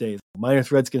crazy these days. Minor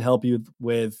Threads can help you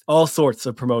with all sorts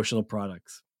of promotional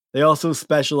products. They also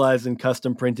specialize in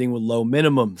custom printing with low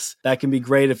minimums. That can be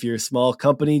great if you're a small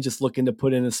company just looking to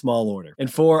put in a small order. And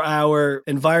for our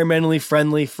environmentally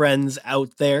friendly friends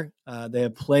out there, they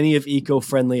have plenty of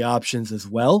eco-friendly options as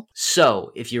well.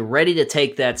 So if you're ready to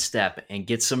take that step and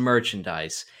get some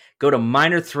merchandise, go to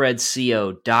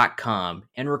minorthreadsco.com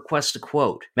and request a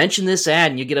quote. Mention this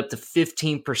ad and you get up to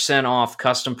 15% off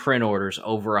custom print orders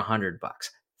over $100.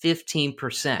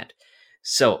 15%.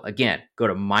 So again, go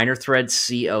to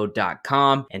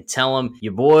minorthreadsco.com and tell them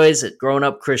your boys at Grown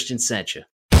Up Christian sent you.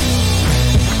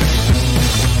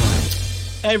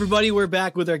 Hey everybody, we're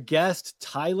back with our guest,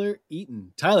 Tyler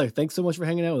Eaton. Tyler, thanks so much for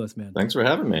hanging out with us, man. Thanks for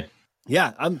having me.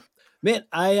 Yeah, I'm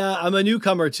a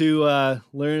newcomer to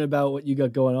learn about what you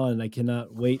got going on, and I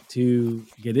cannot wait to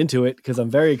get into it because I'm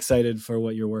very excited for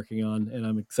what you're working on, and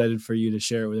I'm excited for you to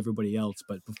share it with everybody else.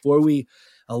 But before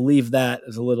I'll leave that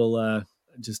as a little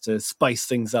just to spice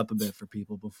things up a bit for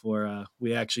people before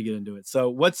we actually get into it. So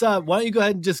why don't you go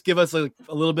ahead and just give us a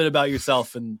little bit about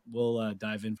yourself, and we'll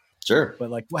dive in. Sure. But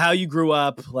like how you grew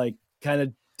up, like kind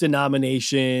of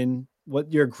denomination,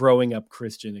 what your growing up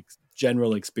Christian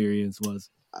general experience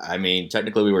was. I mean,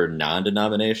 technically we were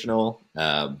non-denominational.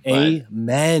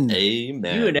 Amen.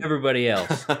 Amen. You and everybody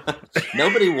else.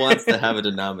 Nobody wants to have a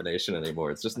denomination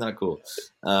anymore. It's just not cool.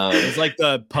 It's like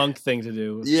the punk thing to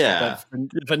do. Yeah.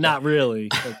 But not really.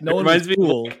 Like, no one reminds was me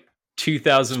cool. of like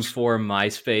 2004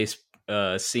 MySpace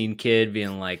scene kid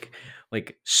being like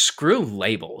screw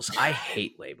labels. I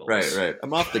hate labels. Right.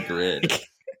 I'm off the grid.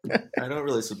 I don't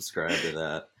really subscribe to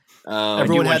that.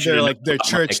 Everyone had their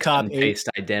church top 8 based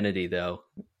identity though.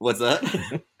 What's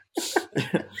that?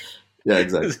 Yeah,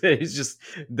 exactly. It's just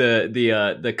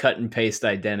the cut and paste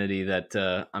identity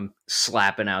that I'm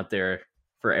slapping out there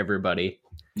for everybody.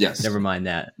 Yes. Never mind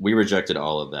that. We rejected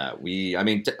all of that.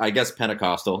 I guess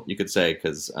Pentecostal, you could say,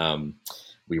 because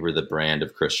we were the brand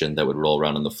of Christian that would roll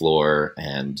around on the floor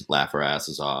and laugh our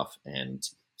asses off. And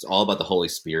it's all about the Holy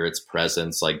Spirit's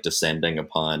presence, like descending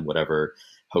upon whatever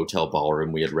hotel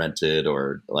ballroom we had rented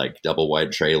or like double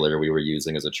wide trailer we were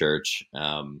using as a church.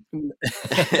 And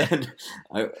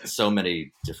so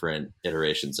many different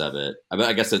iterations of it.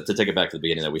 I guess to take it back to the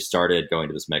beginning, that we started going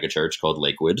to this mega church called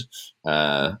Lakewood,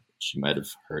 which you might have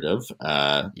heard of.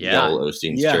 Joel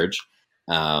Osteen's church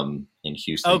in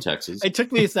Houston, Texas. It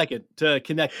took me a second to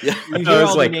connect. Yeah. You hear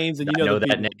all the names and you know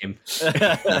that name.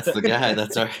 That's the guy.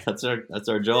 That's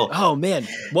our Joel. Oh man,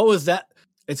 what was that?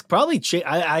 It's probably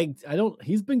I don't.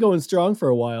 He's been going strong for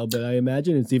a while, but I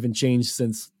imagine it's even changed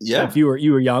since. Yeah, if you were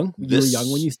young. You were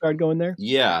young when you started going there.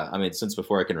 Yeah, I mean, since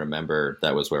before I can remember,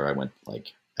 that was where I went,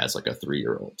 like as like a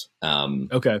 3-year-old.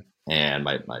 Okay. And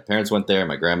my parents went there.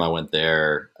 My grandma went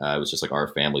there. It was just like our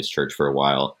family's church for a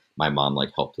while. My mom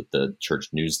like helped with the church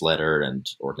newsletter and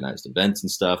organized events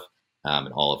and stuff.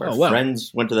 And all of our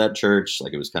friends went to that church.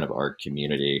 Like it was kind of our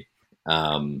community.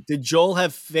 Did Joel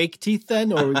have fake teeth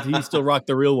then, or did he still rock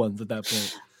the real ones at that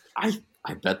point? I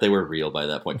bet they were real by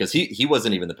that point, because he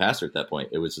wasn't even the pastor at that point.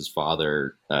 It was his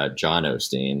father, John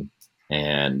Osteen,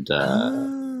 and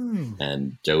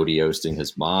Dodie Osteen,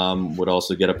 his mom, would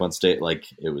also get up on stage. Like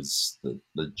it was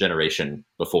the generation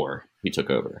before he took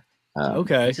over.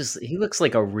 Okay, he looks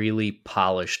like a really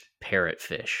polished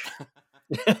parrotfish.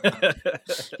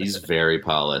 He's very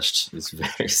polished. He's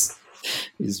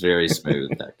very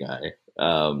smooth, that guy.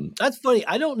 That's funny.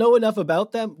 I don't know enough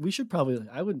about them. We should probably.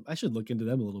 I should look into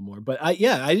them a little more. But I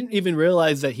didn't even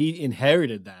realize that he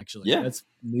inherited that. Actually, that's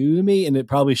new to me, and it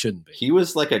probably shouldn't be. He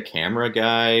was like a camera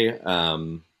guy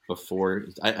before.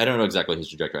 I don't know exactly his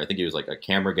trajectory. I think he was like a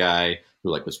camera guy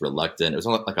who like was reluctant. It was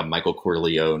like a Michael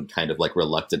Corleone kind of like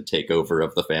reluctant takeover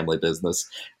of the family business.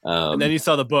 And then he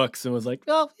saw the books and was like,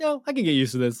 "Oh, I can get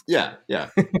used to this." Yeah.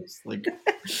 It's like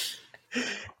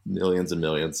millions and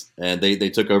millions. And they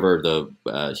took over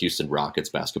the Houston Rockets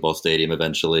basketball stadium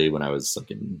eventually when I was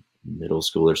like in middle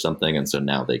school or something. And so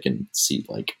now they can seat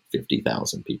like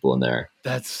 50,000 people in there.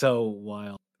 That's so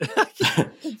wild.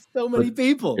 So many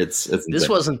people. It's this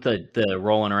wasn't the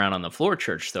rolling around on the floor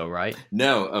church though, right?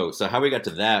 No. Oh, so how we got to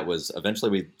that was eventually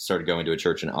we started going to a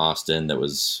church in Austin that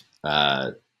was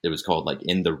it was called like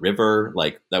In the River.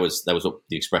 Like that was what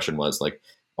the expression was, like,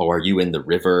 oh, are you in the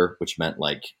river? Which meant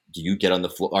like, do you get on the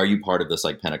floor? Are you part of this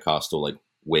like Pentecostal like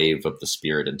wave of the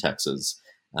Spirit in Texas?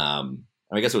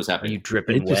 I guess it was happening. Are you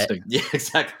dripping wet? Yeah,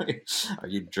 exactly. Are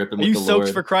you dripping with the Lord? Are you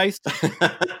soaked for Christ?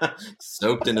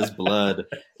 Soaked in his blood.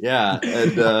 Yeah.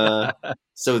 And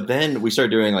so then we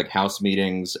started doing like house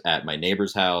meetings at my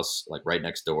neighbor's house, like right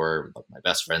next door, with my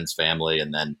best friend's family.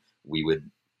 And then we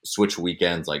would switch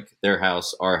weekends, like their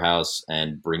house, our house,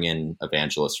 and bring in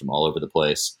evangelists from all over the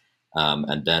place.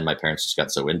 And then my parents just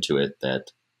got so into it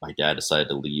that my dad decided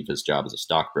to leave his job as a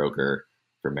stockbroker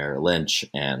for Merrill Lynch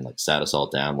and like sat us all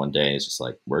down one day. It's just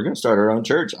like, we're going to start our own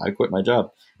church. I quit my job.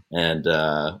 And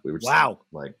we were just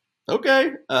like,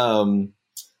 okay.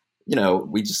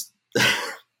 We just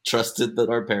trusted that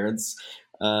our parents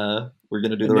were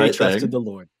going to do the right thing. They trusted the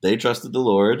Lord. They trusted the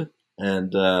Lord.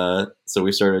 And so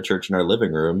we started a church in our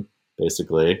living room,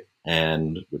 basically.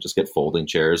 And we just get folding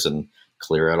chairs and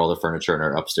clear out all the furniture in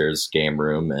our upstairs game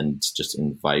room and just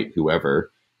invite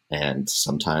whoever. And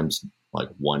sometimes like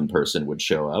one person would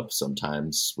show up.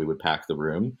 Sometimes we would pack the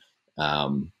room.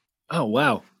 Oh,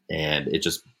 wow. And it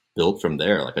just built from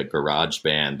there, like a garage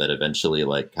band that eventually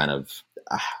like kind of,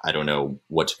 I don't know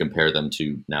what to compare them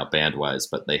to now band wise,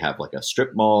 but they have like a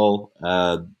strip mall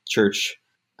church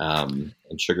in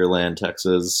Sugar Land,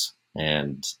 Texas.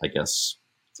 And I guess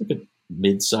it's like a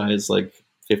mid-size, like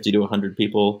 50 to 100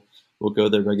 people will go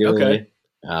there regularly.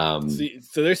 Okay.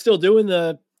 So they're still doing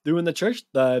the church,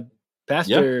 the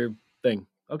pastor thing.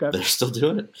 Okay. They're still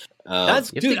doing it.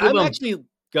 That's dude. I'm actually.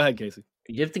 Go ahead, Casey.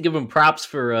 You have to give them props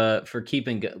for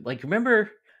keeping like,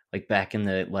 remember like back in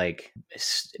the like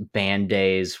band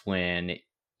days when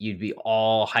you'd be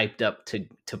all hyped up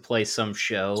to play some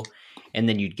show, and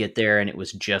then you'd get there and it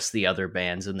was just the other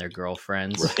bands and their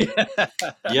girlfriends. Right.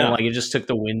 Yeah, and, like it just took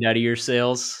the wind out of your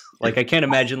sails. Like I can't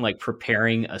imagine like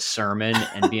preparing a sermon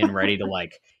and being ready to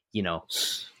like, you know,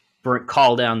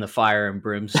 call down the fire and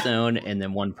brimstone, and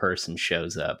then one person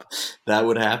shows up. That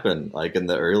would happen. Like in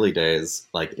the early days,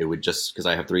 like it would just, because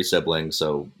I have 3 siblings,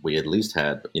 so we at least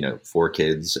had 4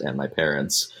 kids and my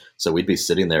parents. So we'd be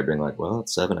sitting there being like, well,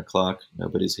 it's 7:00,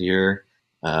 nobody's here,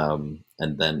 and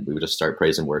then we would just start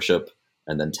praise and worship.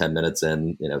 And then 10 minutes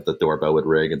in, the doorbell would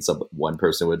ring and one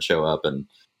person would show up. And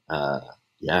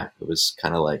it was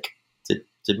kind of like,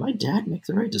 did my dad make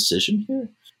the right decision here?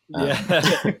 Yeah.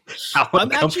 How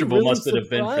uncomfortable must it have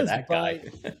been for that guy?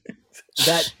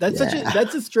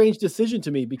 That's a strange decision to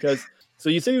me, because so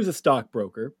you said he was a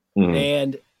stockbroker,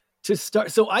 and to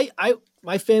start, so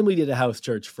my family did a house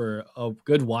church for a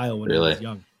good while when I was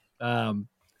young.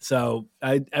 So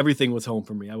everything was home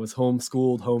for me. I was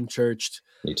homeschooled, home churched.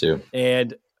 Me too.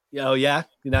 And yeah,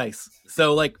 nice.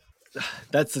 So like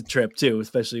that's a trip too,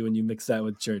 especially when you mix that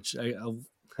with church. I'll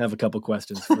have a couple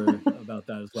questions about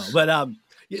that as well. But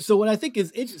so what I think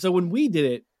is so when we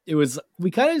did it was we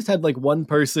kind of just had like one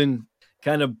person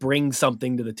kind of bring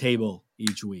something to the table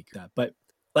each week. But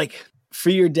like for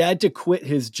your dad to quit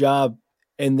his job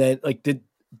and then like did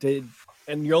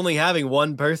and you're only having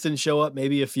one person show up,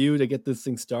 maybe a few, to get this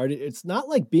thing started. It's not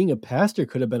like being a pastor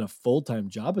could have been a full-time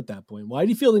job at that point. Why do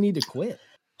you feel the need to quit?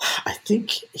 I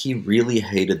think he really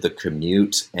hated the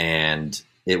commute, and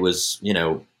it was,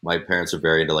 my parents are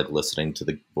very into like listening to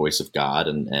the voice of God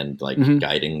and like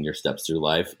guiding your steps through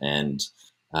life. And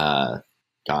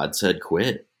God said,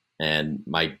 quit. And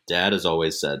my dad has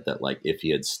always said that like, if he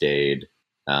had stayed,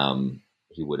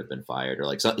 he would have been fired, or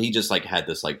like, so he just like had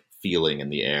this like feeling in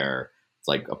the air. It's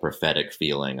like a prophetic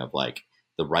feeling of like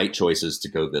the right choice is to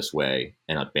go this way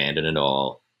and abandon it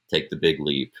all, take the big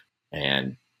leap,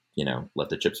 and, let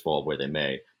the chips fall where they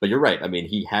may. But you're right. I mean,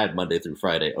 he had Monday through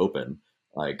Friday open.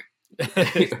 Like,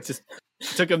 it just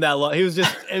took him that long.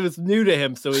 It was new to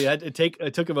him. So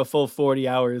it took him a full 40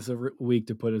 hours a week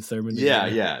to put a sermon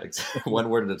together. Yeah. One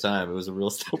word at a time. It was a real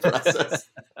slow process.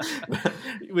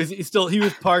 He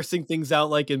was parsing things out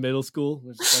like in middle school.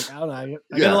 Which is like, I don't know.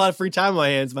 I got a lot of free time on my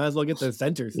hands. Might as well get the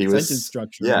sentence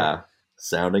structure. Yeah.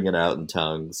 Sounding it out in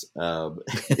tongues. But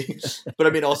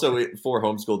I mean, also 4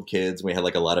 homeschooled kids, we had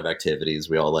like a lot of activities.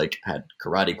 We all like had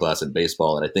karate class and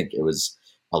baseball. And I think it was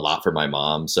a lot for my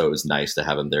mom. So it was nice to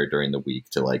have him there during the week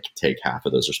to like take half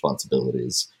of those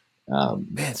responsibilities.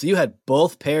 Man, so you had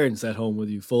both parents at home with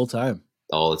you full time.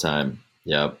 All the time.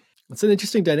 Yeah. It's an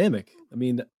interesting dynamic. I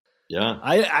mean, yeah,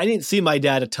 I didn't see my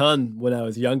dad a ton when I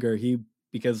was younger.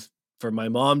 Because for my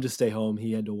mom to stay home,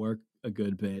 he had to work a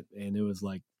good bit. And it was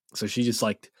like, so she just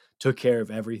like took care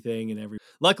of everything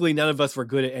luckily none of us were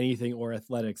good at anything or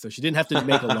athletic. So she didn't have to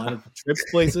make a lot of trips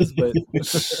places, but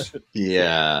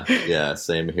yeah.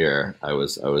 Same here. I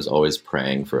was always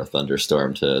praying for a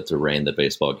thunderstorm to rain the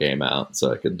baseball game out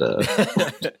so I could,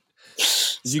 Did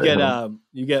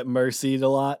you get mercied a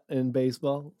lot in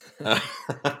baseball? Yeah,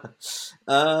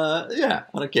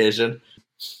 on occasion.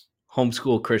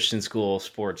 Homeschool Christian school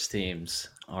sports teams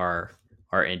are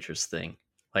interesting.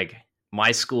 Like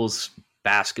my school's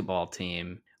basketball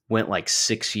team went like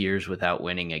 6 years without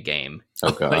winning a game.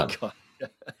 Oh God. My God.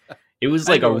 It was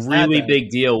like a really big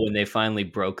deal when they finally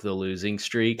broke the losing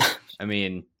streak. I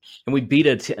mean, and we beat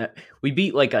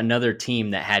like another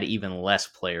team that had even less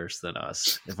players than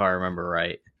us, if I remember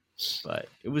right. But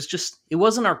it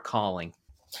wasn't our calling.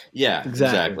 Yeah,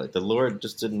 exactly. The Lord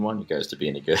just didn't want you guys to be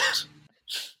any good.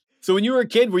 So when you were a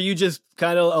kid, were you just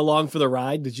kind of along for the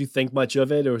ride? Did you think much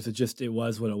of it, or was it just it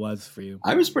was what it was for you?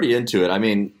 I was pretty into it. I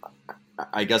mean,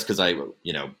 I guess because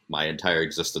my entire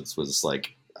existence was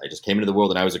like, I just came into the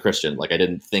world and I was a Christian. Like I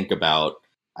didn't think about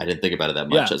it that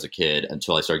much as a kid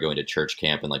until I started going to church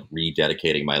camp and like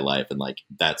rededicating my life. And like,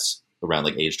 that's around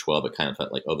like age 12, it kind of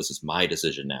felt like, oh, this is my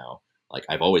decision now. Like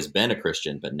I've always been a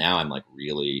Christian, but now I'm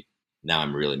really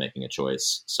making a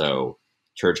choice. So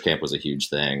church camp was a huge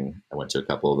thing. I went to a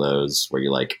couple of those where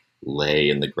you like lay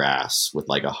in the grass with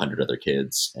like 100 other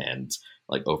kids, and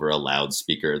like over a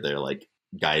loudspeaker, they're like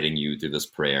guiding you through this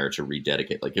prayer to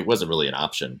rededicate. Like it wasn't really an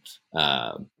option.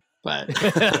 But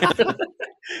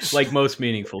like most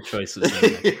meaningful choices.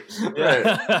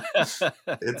 Right.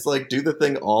 It's like, do the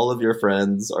thing all of your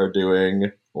friends are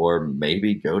doing, or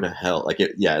maybe go to hell. Like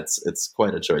it's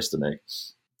quite a choice to make.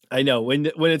 I know when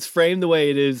it's framed the way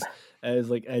it is, as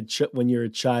like when you're a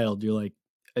child, you're like,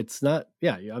 it's not.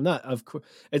 Yeah, I'm not. Of course,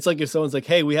 it's like if someone's like,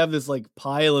 "Hey, we have this like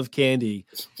pile of candy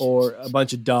or a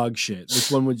bunch of dog shit.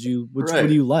 Which one would you? What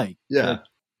do you like?" Yeah, like,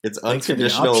 it's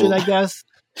unconditional option, I guess.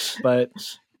 But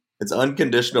it's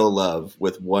unconditional love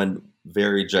with one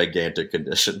very gigantic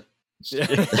condition.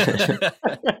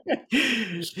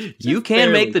 You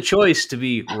can make the choice to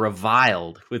be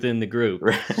reviled within the group.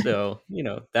 Right. So,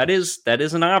 that is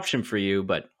an option for you,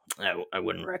 but I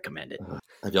wouldn't recommend it.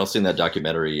 Have y'all seen that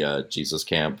documentary, Jesus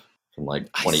Camp, from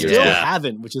like 20 years ago? ago? I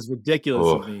haven't, which is ridiculous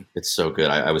of me. It's so good.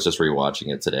 I was just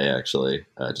rewatching it today, actually,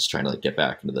 just trying to like get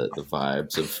back into the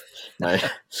vibes of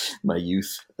my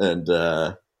youth. And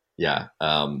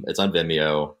it's on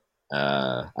Vimeo.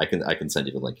 I can send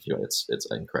you the link if you want. It's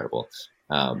incredible.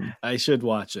 I should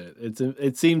watch it.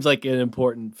 It seems like an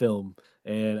important film,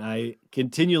 and I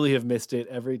continually have missed it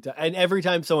every time. And every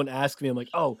time someone asks me, I'm like,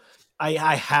 oh,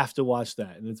 I have to watch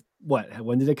that. And it's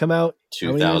when did it come out?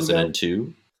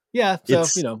 2002. Yeah,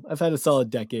 so I've had a solid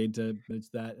decade to manage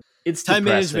that. It's time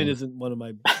depressing. management isn't one of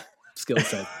my skill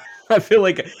sets. I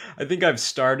think I've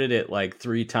started it like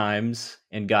 3 times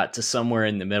and got to somewhere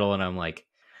in the middle, and I'm like,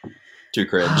 too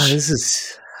cringe. This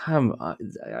is. I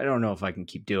don't know if I can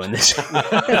keep doing this.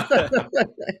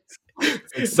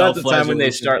 It's about the time when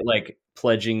they start like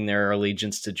pledging their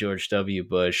allegiance to George W.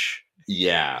 Bush.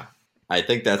 Yeah, I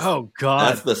think that's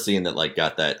that's the scene that like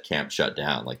got that camp shut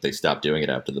down. Like they stopped doing it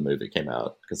after the movie came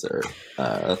out because it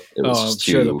was I'm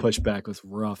sure the pushback was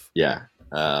rough. Yeah,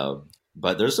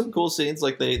 but there's some cool scenes.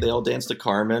 Like they all dance to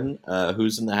Carmen,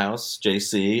 Who's in the House,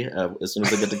 JC. As soon as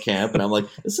they get to camp, and I'm like,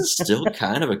 this is still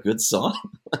kind of a good song.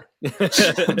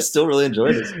 I'm still really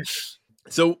enjoying it.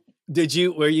 So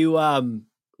were you I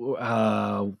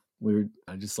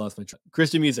just lost my track.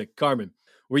 Christian music, Carmen.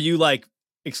 Were you like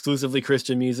exclusively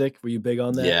Christian music? Were you big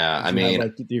on that? Yeah, I mean,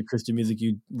 like your Christian music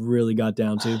you really got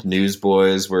down to?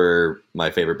 Newsboys were my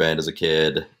favorite band as a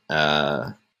kid.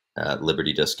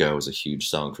 Liberty Disco was a huge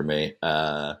song for me.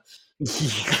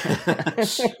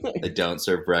 They Don't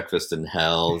Serve Breakfast in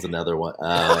Hell is another one.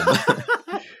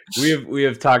 We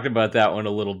have talked about that one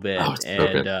a little bit,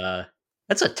 and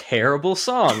that's a terrible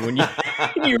song when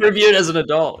you review it as an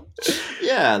adult.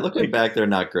 Yeah, looking back, they're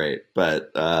not great,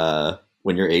 but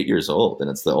when you're 8 years old and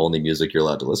it's the only music you're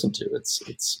allowed to listen to, it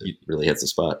really hits the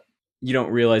spot. You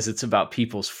don't realize it's about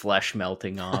people's flesh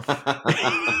melting off.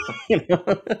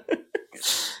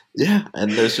 Yeah,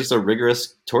 and there's just a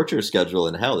rigorous torture schedule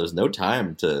in hell. There's no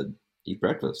time to eat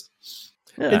breakfast.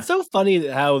 Yeah. It's so funny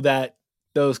how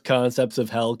those concepts of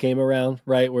hell came around,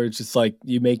 right? Where it's just like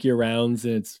you make your rounds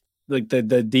and it's like the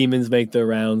demons make their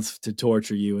rounds to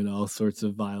torture you in all sorts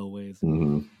of vile ways.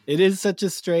 Mm-hmm. It is such a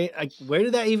strange, like, where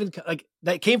did that even, like,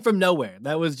 that came from nowhere.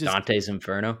 That was just Dante's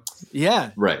Inferno.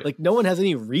 Yeah. Right. Like no one has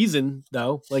any reason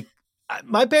though. Like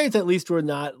my parents at least were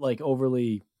not like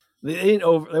overly, they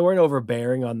weren't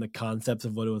overbearing on the concepts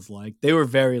of what it was like. They were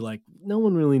very like, no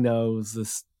one really knows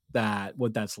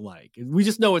what that's like. We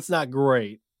just know it's not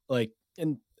great. Like,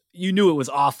 and you knew it was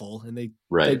awful, and they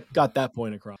got that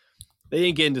point across. They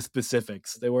didn't get into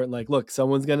specifics. They weren't like, look,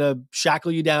 someone's going to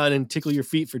shackle you down and tickle your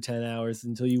feet for 10 hours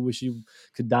until you wish you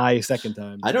could die a second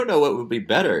time. I don't know what would be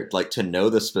better, like to know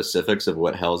the specifics of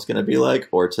what hell's going to be like,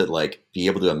 or to like be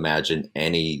able to imagine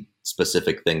any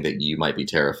specific thing that you might be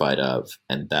terrified of,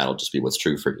 and that'll just be what's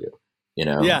true for you. You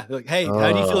know? Yeah. Like, hey,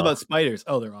 how do you feel about spiders?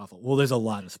 Oh, they're awful. Well, there's a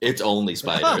lot of spiders. It's only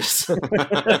spiders.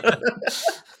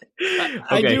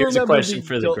 Okay, here's a question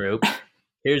for the group.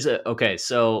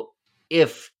 So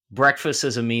if breakfast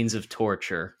is a means of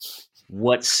torture,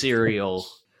 what cereal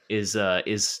is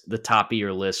the top of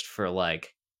your list for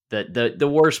like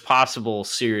the worst possible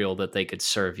cereal that they could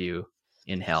serve you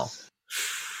in hell?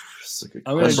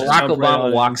 Barack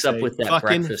Obama walks up with that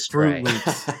breakfast tray.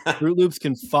 Fruit Loops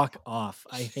can fuck off.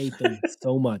 I hate them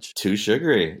so much. Too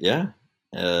sugary, yeah.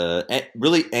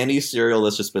 Really, any cereal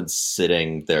that's just been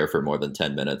sitting there for more than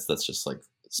 10 minutes, that's just like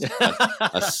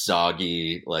a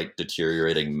soggy, like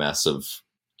deteriorating mess of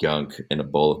gunk in a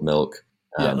bowl of milk.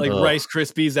 Like Rice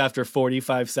Krispies after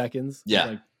 45 seconds. Yeah.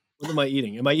 Like, What am I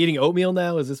eating? Am I eating oatmeal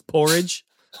now? Is this porridge?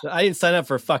 I didn't sign up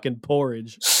for fucking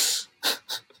porridge.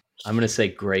 I'm gonna say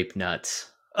grape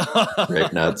nuts.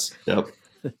 Grape nuts. Yep.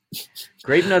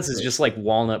 Grape nuts is just like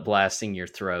walnut blasting your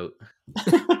throat.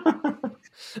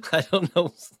 I don't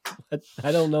know.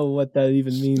 I don't know what that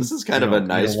even means. This is kind of a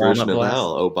nice walnut version of blast?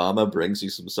 hell. Obama brings you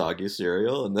some soggy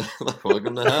cereal, and then like,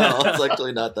 welcome to hell. It's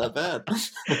actually not that bad.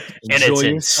 And it's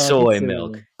in soy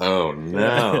milk. Oh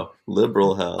no,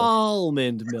 liberal hell.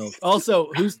 Almond milk.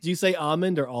 Also, do you say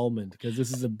almond or almond? Because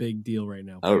this is a big deal right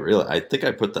now. Oh really? I think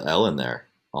I put the L in there.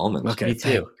 Almond. Okay, Me too.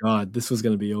 thank God, this was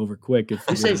going to be over quick.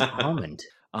 Who says almond?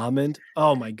 Almond?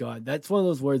 Oh my God, that's one of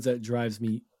those words that drives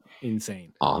me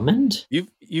insane. Almond?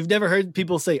 You've never heard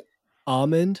people say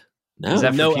almond? No. Is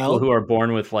that for No people L? who are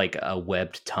born with like a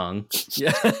webbed tongue?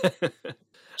 Yeah.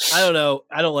 I don't know.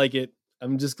 I don't like it.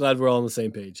 I'm just glad we're all on the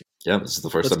same page. Yeah, this is the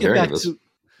 1st Let's I'm get hearing back of this. to.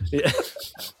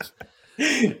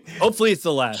 Yeah. Hopefully, it's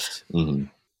the last.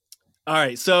 Mhm. All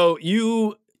right. So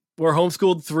you were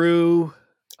homeschooled through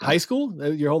high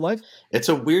school your whole life? It's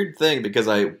a weird thing because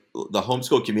the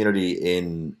homeschool community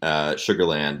in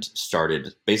Sugarland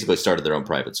started their own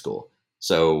private school.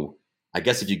 So I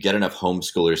guess if you get enough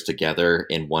homeschoolers together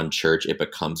in one church, it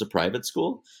becomes a private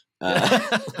school.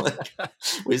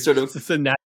 We sort of It's a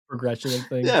natural progression of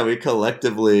things. Yeah, we're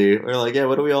like, yeah,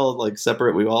 what do we all like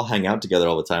separate? We all hang out together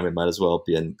all the time. We might as well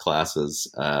be in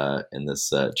classes in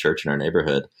this church in our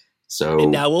neighborhood. So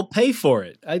And now we'll pay for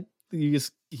it. You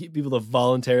just get people to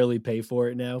voluntarily pay for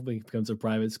it now when it becomes a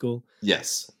private school.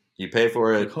 yes, you pay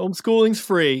for it. Homeschooling's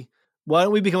free. Why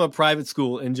don't we become a private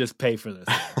school and just pay for this?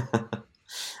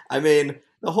 I mean,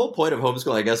 the whole point of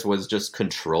homeschool, I guess, was just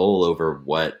control over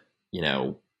what,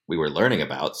 we were learning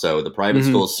about. So the private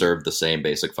schools served the same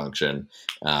basic function,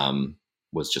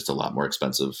 was just a lot more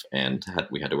expensive, and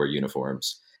we had to wear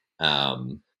uniforms.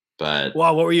 But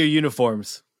Wow, what were your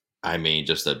uniforms? I mean,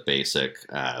 just a basic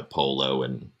polo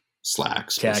and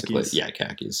slacks. Khakis. Basically. Yeah,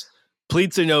 khakis.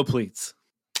 Pleats or no pleats?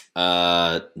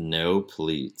 No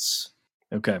pleats.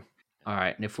 Okay. All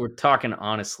right. And if we're talking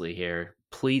honestly here,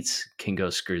 pleats can go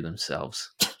screw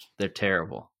themselves. They're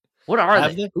terrible. What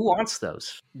are they? Who wants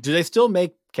those? Do they still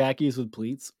make khakis with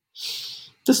pleats?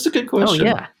 This is a good question. Oh,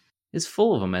 yeah. It's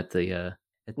full of them at the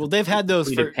Well, they've had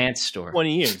those for pants store.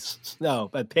 20 years. No,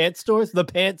 at pants stores? The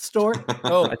pants store?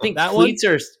 Oh, I think that pleats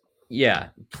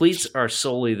pleats are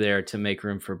solely there to make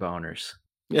room for boners.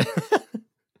 one?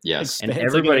 Yes. And It's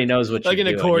everybody knows what like you're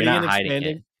an doing. You're accordion not hiding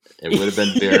expanding. it. It would have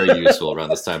been very useful around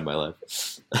this time in my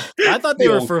life. I thought they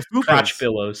were for crotch fupas.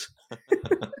 pillows.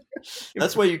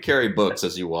 That's why you carry books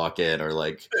as you walk in, or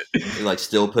you're like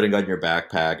still putting on your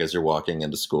backpack as you're walking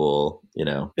into school.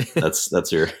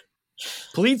 That's your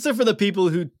Pleats are for the people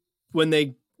who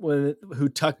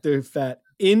tuck their fat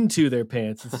into their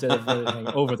pants instead of letting it hang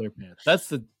over their pants. That's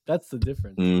the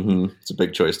difference. It's a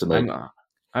big choice to make.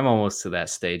 I'm almost to that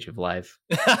stage of life.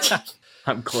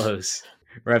 I'm close.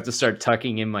 Where I have to start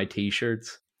tucking in my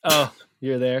t-shirts. Oh,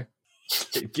 you're there.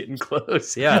 Getting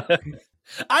close, yeah.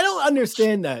 I don't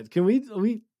understand that. Can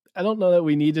we? I don't know that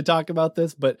we need to talk about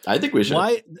this, but I think we should.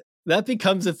 Why that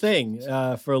becomes a thing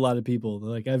for a lot of people?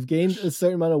 Like, I've gained a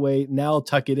certain amount of weight, now I'll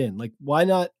tuck it in. Like, why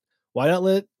not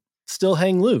let it still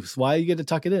hang loose? Why you get to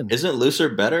tuck it in? Isn't looser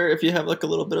better if you have like a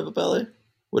little bit of a belly?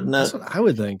 Wouldn't that? That's what I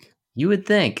would think. You would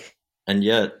think. And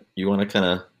yet you want to kind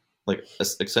of like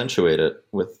accentuate it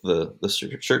with the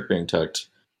shirt being tucked.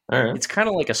 All right. It's kind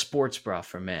of like a sports bra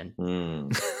for men.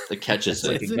 It catches It's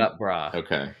like it. a gut bra.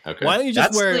 Okay. Why don't you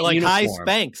just That's wear the like high uniform.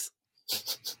 Spanx?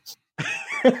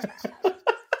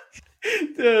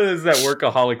 There's that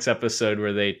Workaholics episode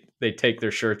where they take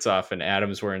their shirts off and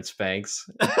Adam's wearing Spanx.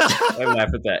 I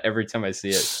laugh at that every time I see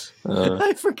it.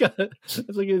 I forgot. It's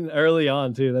like early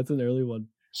on too. That's an early one.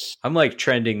 I'm like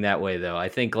trending that way though. I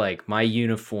think like my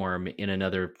uniform in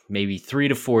another maybe 3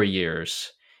 to 4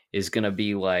 years is going to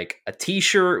be like a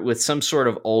t-shirt with some sort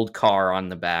of old car on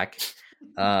the back,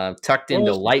 tucked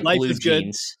into light Life blue is Good.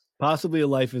 jeans. Possibly a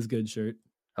Life is Good shirt.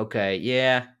 Okay.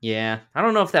 Yeah. I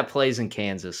don't know if that plays in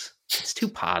Kansas. It's too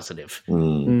positive.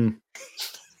 Mm.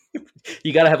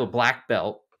 You got to have a black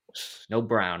belt, no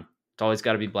brown. It's always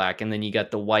got to be black. And then you got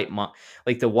the white,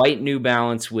 like the white New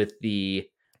Balance with the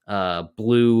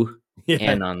blue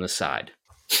N on the side.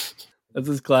 That's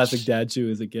as classic dad shoe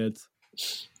as it gets.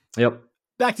 Yep.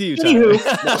 Back to you, Tyler.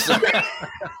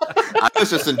 I was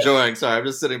just enjoying. Sorry, I'm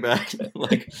just sitting back.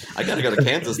 Like, I gotta go to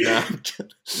Kansas now.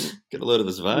 Get a load of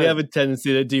this vibe. We have a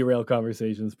tendency to derail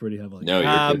conversations pretty heavily. No,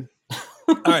 you're good.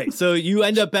 All right, so you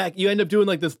end up doing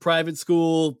like this private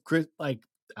school, like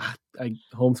I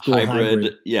homeschool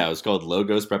hybrid. Yeah, it was called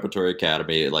Logos Preparatory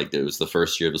Academy. Like, it was the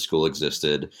first year the school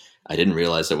existed. I didn't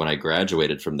realize that when I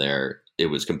graduated from there, it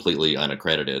was completely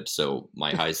unaccredited. So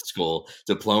my high school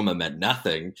diploma meant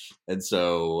nothing. And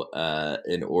so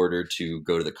in order to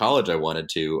go to the college I wanted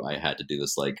to, I had to do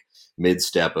this like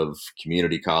mid-step of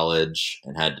community college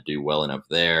and had to do well enough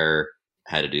there.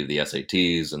 Had to do the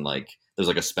SATs, and like there's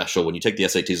like a special, when you take the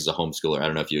SATs as a homeschooler, I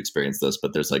don't know if you experienced this,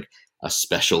 but there's like a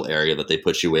special area that they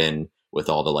put you in with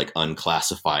all the like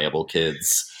unclassifiable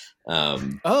kids.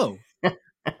 Oh,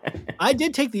 I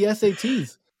did take the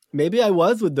SATs. Maybe I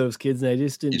was with those kids and I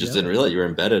just didn't. You just didn't realize you were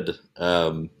embedded.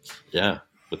 Yeah,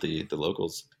 with the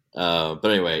locals. But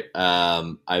anyway,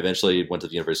 I eventually went to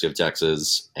the University of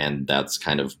Texas, and that's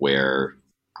kind of where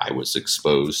I was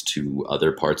exposed to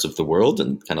other parts of the world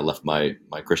and kind of left my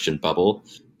Christian bubble,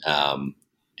 and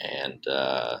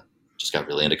just got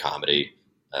really into comedy,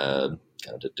 kind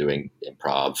of doing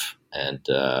improv, and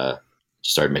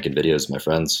started making videos with my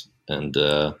friends, and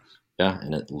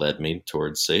and it led me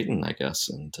towards Satan, I guess,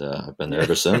 and I've been there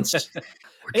ever since.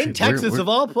 In Texas, of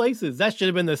all places, that should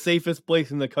have been the safest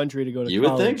place in the country to go to college. You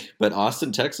would think, but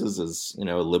Austin, Texas is, a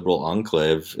liberal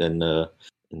enclave in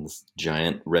this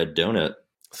giant red donut.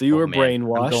 So you were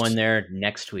brainwashed. I'm going there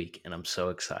next week, and I'm so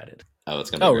excited. Oh, it's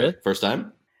gonna be great. Really? First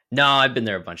time? No, I've been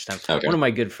there a bunch of times. Okay. One of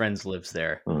my good friends lives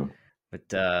there,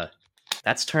 but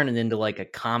that's turning into like a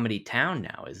comedy town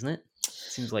now, isn't it?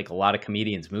 Seems like a lot of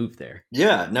comedians moved there.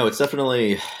 Yeah, no, it's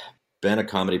definitely been a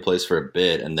comedy place for a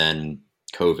bit, and then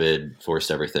COVID forced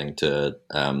everything to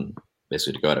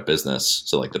basically to go out of business.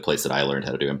 So like the place that I learned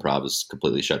how to do improv is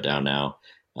completely shut down now.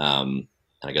 And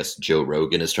I guess Joe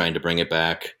Rogan is trying to bring it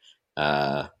back.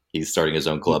 He's starting his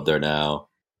own club there now.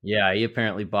 Yeah, he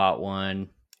apparently bought one.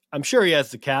 I'm sure he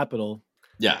has the capital.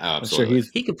 Yeah, absolutely. I'm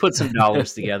sure he could put some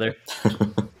dollars together.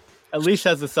 At least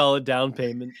has a solid down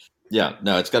payment. Yeah,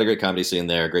 no, it's got a great comedy scene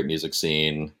there, great music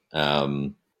scene,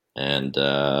 and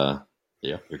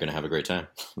yeah, you're gonna have a great time.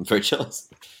 I'm very jealous.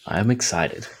 I'm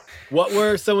excited. What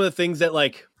were some of the things that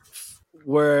like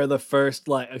were the first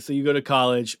so you go to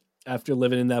college after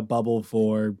living in that bubble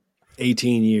for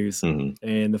 18 years,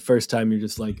 and the first time you're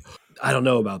just like, I don't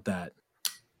know about that.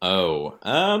 Oh,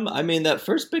 I mean, that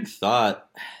first big thought,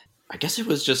 I guess it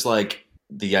was just like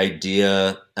the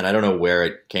idea, and I don't know where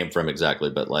it came from exactly,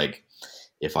 but like,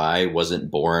 if I wasn't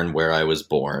born where I was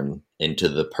born into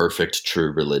the perfect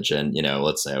true religion,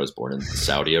 let's say I was born in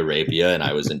Saudi Arabia and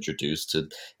I was introduced to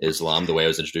Islam the way I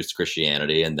was introduced to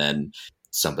Christianity, and then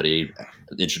somebody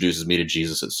introduces me to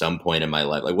Jesus at some point in my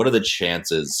life. Like, what are the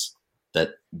chances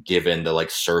that, given the like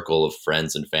circle of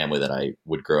friends and family that I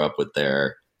would grow up with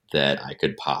there, that I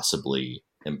could possibly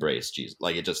embrace Jesus?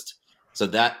 Like, it just, so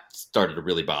that started to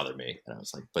really bother me. And I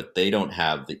was like, but they don't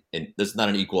have there's not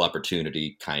an equal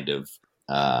opportunity kind of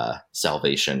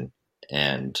salvation,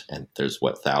 and there's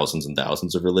thousands and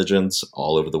thousands of religions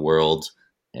all over the world,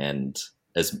 and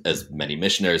as many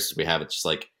missionaries as we have, it's just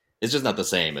like, it's just not the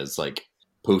same as like,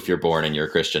 poof, you're born and you're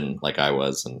a Christian like I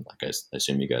was, and like I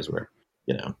assume you guys were,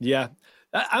 Yeah,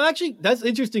 I'm actually, that's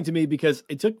interesting to me because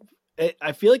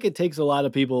I feel like it takes a lot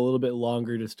of people a little bit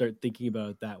longer to start thinking about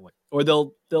it that way, or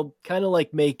they'll kind of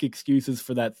like make excuses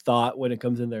for that thought when it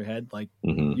comes in their head. Like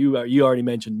you already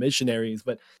mentioned missionaries,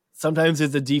 but sometimes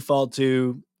it's a default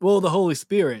to, well, the Holy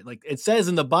Spirit. Like it says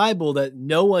in the Bible that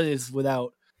no one is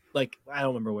without, like, I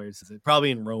don't remember where it says it,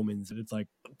 probably in Romans. And it's like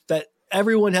that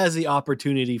everyone has the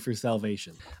opportunity for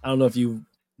salvation. I don't know if you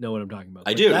know what I'm talking about.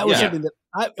 I do. That was something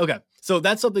that okay. So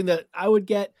that's something that I would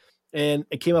get. And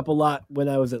it came up a lot when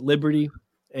I was at Liberty,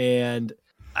 and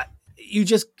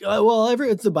it's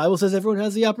the Bible says everyone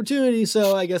has the opportunity.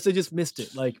 So I guess I just missed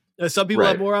it. Like some people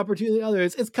have more opportunity than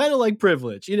others. It's kind of like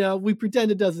privilege, we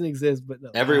pretend it doesn't exist, but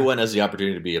no. Everyone has the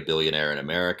opportunity to be a billionaire in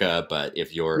America. But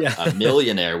if you're a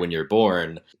millionaire when you're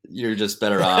born, you're just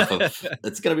better off.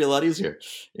 It's going to be a lot easier,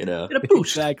 Get a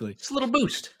boost. Exactly. It's a little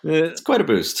boost. It's quite a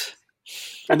boost.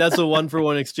 And that's a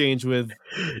 1-for-1 exchange with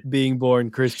being born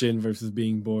Christian versus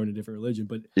being born a different religion.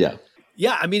 But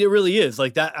yeah, I mean, it really is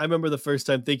like that. I remember the first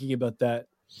time thinking about that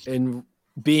and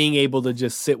being able to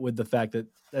just sit with the fact that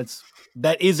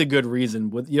that is a good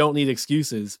reason. You don't need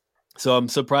excuses. So I'm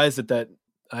surprised that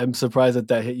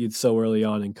hit you so early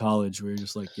on in college, where you're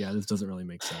just like, yeah, this doesn't really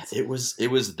make sense. It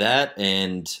was that,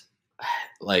 and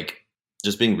like,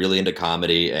 just being really into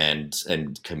comedy and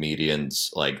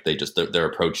comedians, like their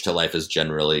approach to life is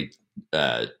generally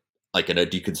like in a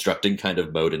deconstructing kind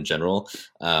of mode in general.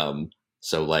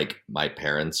 So like my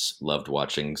parents loved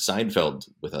watching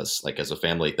Seinfeld with us, like as a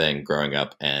family thing growing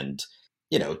up, and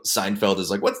Seinfeld is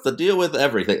like, what's the deal with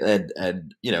everything?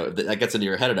 And that gets into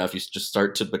your head enough, you just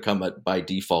start to become by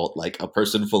default like a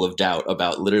person full of doubt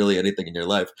about literally anything in your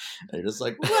life. And you're just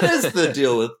like, what is the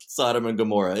deal with Sodom and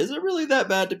Gomorrah? Is it really that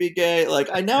bad to be gay? Like,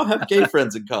 I now have gay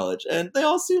friends in college and they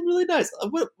all seem really nice.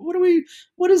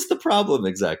 What is the problem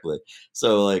exactly?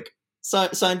 So like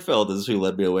Seinfeld is who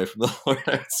led me away from the Lord,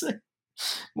 I would say,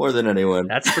 more than anyone.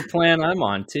 That's the plan I'm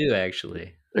on too,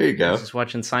 actually. There you I go. was just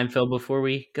watching Seinfeld before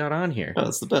we got on here. Oh,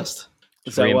 that's the best.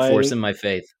 Just reinforcing my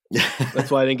faith. That's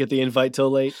why I didn't get the invite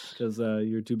till late, because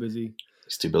you're too busy.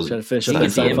 He's too busy. Trying to finish You up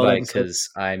didn't the get the Seinfeld invite episode. because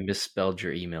I misspelled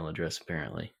your email address,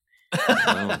 apparently.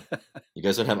 Oh. You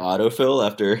guys don't have autofill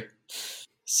after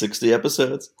 60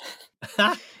 episodes?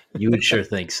 You would sure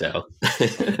think so.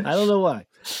 I don't know why.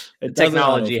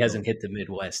 Technology hasn't hit the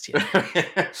Midwest yet.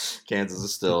 Kansas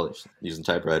is still using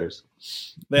typewriters.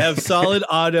 They have solid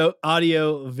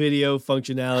audio, video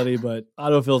functionality, but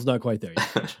autofill's not quite there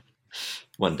yet.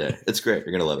 One day. It's great.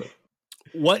 You're going to love it.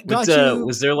 What got you?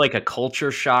 Was there like a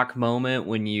culture shock moment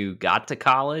when you got to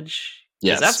college?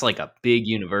 Yes. That's like a big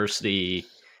university.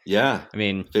 Yeah. I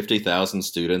mean, 50,000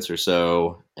 students or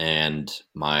so. And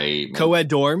my co-ed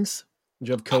dorms? Did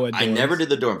you have co-ed dorms? I never did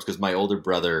the dorms because my older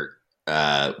brother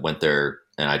went there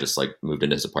and I just like moved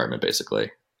into his apartment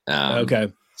basically.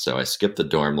 Okay. So I skipped the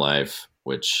dorm life,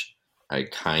 which I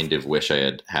kind of wish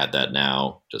I had that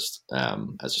now, just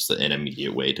as just an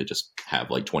immediate way to just have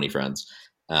like 20 friends.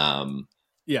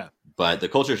 Yeah. But the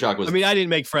culture shock was... I mean, I didn't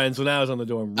make friends when I was on the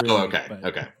dorm. Really, okay.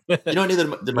 Okay.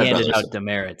 Neither did my handed brothers. out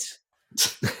demerits.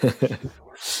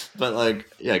 But like,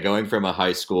 yeah, going from a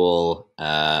high school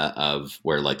of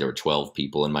where like there were 12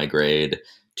 people in my grade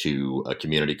to a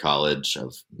community college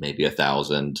of maybe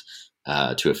 1,000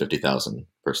 to a 50,000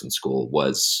 person school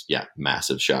was,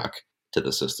 massive shock to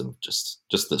the system. Just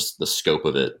the scope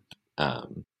of it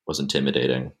was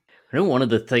intimidating. I know one of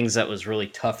the things that was really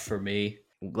tough for me,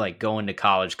 like going to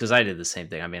college, because I did the same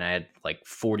thing. I mean, I had like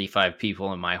 45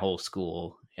 people in my whole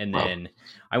school. And then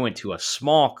I went to a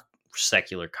small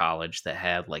secular college that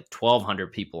had like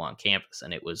 1,200 people on campus,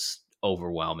 and it was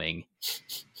overwhelming.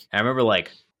 And I remember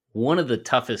like one of the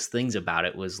toughest things about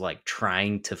it was like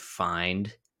trying to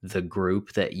find the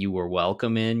group that you were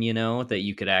welcome in, that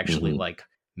you could actually like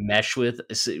mesh with.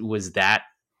 Was that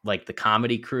like the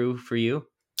comedy crew for you?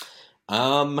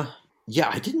 Yeah,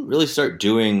 I didn't really start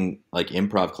doing like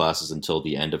improv classes until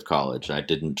the end of college. I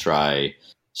didn't try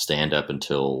stand up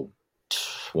until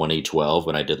 2012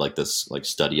 when I did like this like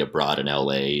study abroad in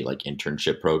LA like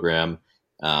internship program.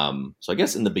 So I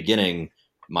guess in the beginning,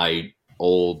 my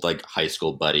old like high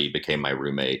school buddy became my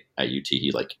roommate at UT.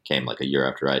 He like came like a year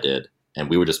after I did, and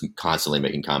we were just constantly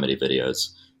making comedy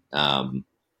videos.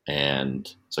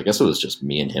 And so I guess it was just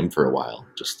me and him for a while.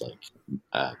 Just like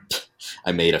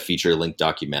I made a feature length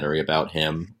documentary about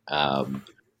him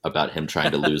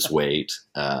trying to lose weight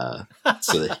so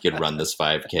that he could run this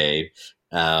 5K.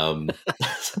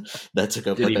 That took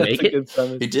up. Did he make it?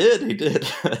 He did.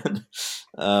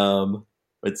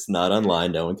 It's not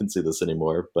online. No one can see this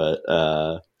anymore. But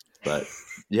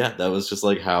yeah, that was just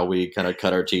like how we kind of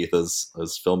cut our teeth as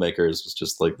filmmakers. Was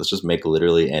just like, let's just make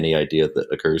literally any idea that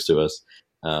occurs to us.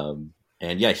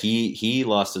 And yeah, he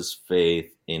lost his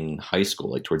faith in high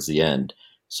school, like towards the end.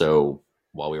 So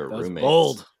while we were roommates,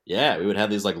 bold. Yeah, we would have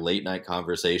these like late night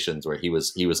conversations where he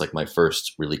was like my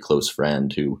first really close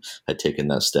friend who had taken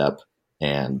that step,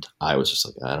 and I was just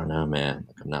like, I don't know, man,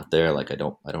 like I'm not there. Like I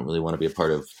don't really want to be a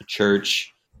part of a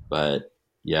church, but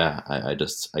yeah, I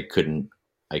couldn't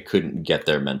get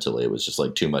there mentally. It was just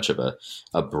like too much of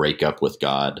a breakup with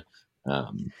God.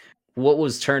 What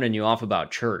was turning you off about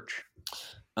church?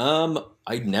 Once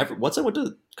I went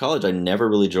to college, I never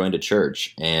really joined a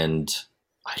church, and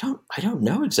I don't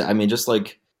know exactly. I mean, just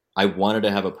like I wanted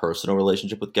to have a personal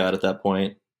relationship with God at that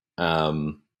point.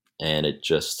 And it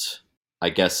just, I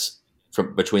guess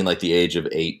from between like the age of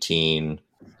 18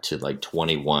 to like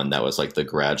 21, that was like the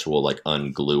gradual like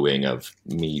ungluing of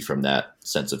me from that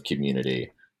sense of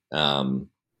community.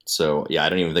 So yeah, I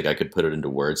don't even think I could put it into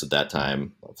words at that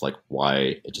time of like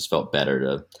why it just felt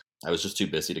better I was just too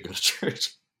busy to go to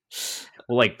church.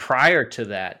 Well, like prior to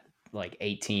that, like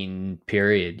 18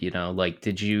 period, like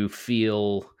did you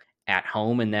feel at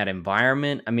home in that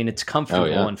environment? I mean, it's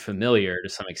comfortable and familiar to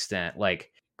some extent,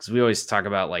 like, because we always talk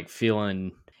about like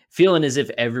feeling as if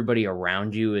everybody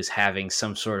around you is having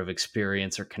some sort of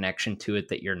experience or connection to it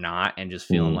that you're not, and just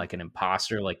feeling like an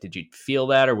imposter. Like, did you feel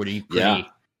that, or were you pretty...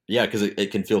 Yeah, because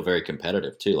it can feel very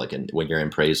competitive too. Like when you're in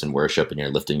praise and worship and you're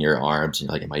lifting your arms and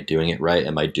you're like, am I doing it right?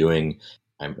 Am I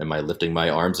lifting my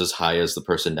arms as high as the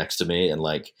person next to me? And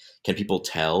like, can people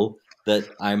tell that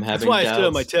I'm That's having why I doubts. stood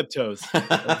on my tiptoes.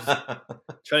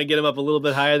 Trying to get them up a little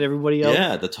bit higher than everybody else.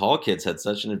 Yeah, the tall kids had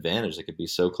such an advantage. They could be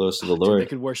so close to the Dude, Lord. they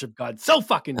could worship God so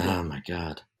fucking good. Oh my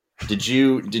God. Did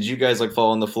you guys like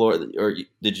fall on the floor, or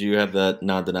did you have that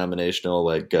non-denominational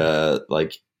like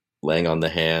laying on the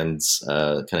hands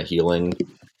kind of healing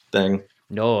thing?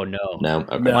 No. Okay. No.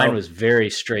 Mine was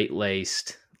very straight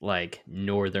laced, like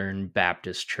Northern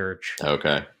Baptist church.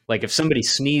 Okay. Like if somebody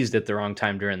sneezed at the wrong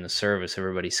time during the service,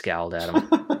 everybody scowled at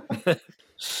them.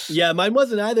 Yeah, mine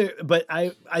wasn't either, but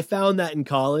I found that in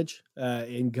college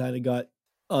and kind of got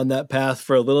on that path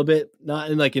for a little bit, not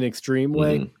in like an extreme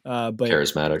way, but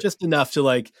Charismatic. just enough to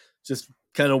like just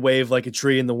kind of wave like a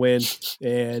tree in the wind.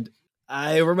 And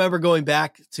I remember going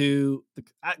back to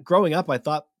growing up, I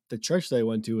thought the church that I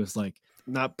went to was like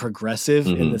not progressive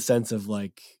in the sense of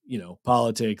like,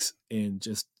 politics and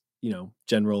just,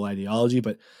 general ideology,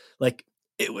 but like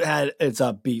it had its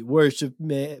upbeat worship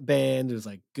band. It was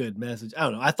like good message. I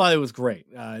don't know. I thought it was great.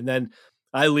 And then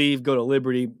I leave, go to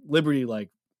Liberty. Liberty, like,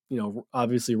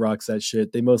 obviously rocks that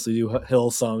shit. They mostly do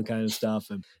Hillsong kind of stuff,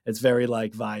 and it's very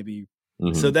like vibey.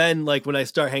 So then, like when I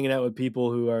start hanging out with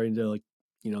people who are into like,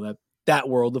 that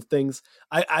world of things,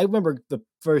 I remember the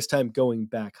first time going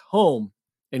back home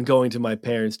and going to my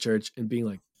parents' church and being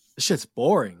like, this shit's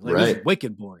boring. Like this is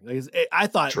wicked boring. Like I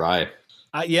thought dry.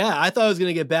 I thought I was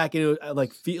gonna get back into it,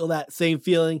 like feel that same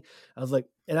feeling. I was like,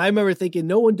 and I remember thinking,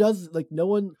 no one does. Like no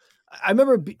one. I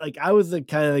remember like I was the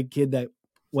kind of the kid that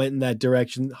went in that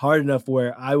direction hard enough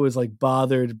where I was like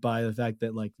bothered by the fact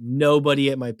that like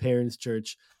nobody at my parents'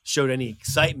 church showed any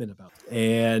excitement about it.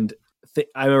 And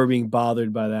I remember being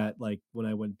bothered by that, like when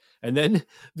I went, and then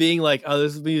being like, oh,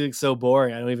 this music's so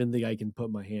boring. I don't even think I can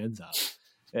put my hands up.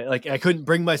 Like I couldn't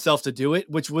bring myself to do it,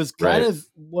 which was kind of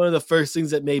one of the first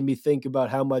things that made me think about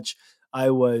how much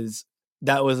that was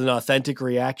an authentic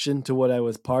reaction to what I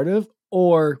was part of,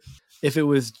 or if it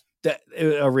was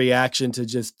a reaction to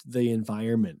just the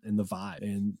environment and the vibe.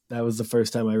 And that was the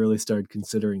first time I really started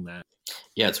considering that.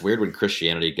 Yeah, it's weird when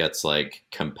Christianity gets like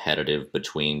competitive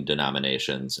between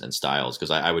denominations and styles.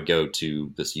 Because I would go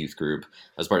to this youth group.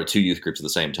 I was part of 2 youth groups at the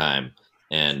same time,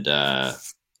 and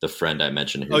the friend I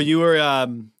mentioned. You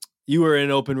were in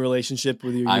an open relationship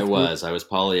with your youth group? I was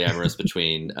polyamorous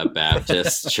between a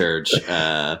Baptist church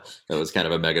that was kind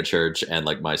of a mega church and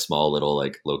like my small little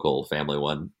like local family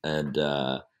one. And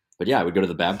but yeah, I would go to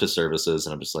the Baptist services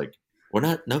and I'm just like,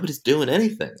 nobody's doing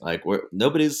anything. Like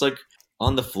nobody's like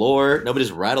on the floor,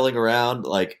 nobody's rattling around.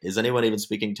 Like, is anyone even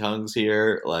speaking tongues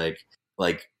here? Like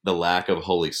the lack of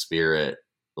Holy Spirit,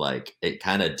 like it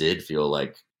kind of did feel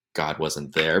like God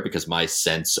wasn't there, because my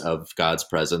sense of God's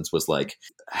presence was like,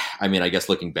 I mean, I guess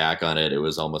looking back on it, it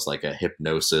was almost like a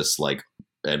hypnosis, like,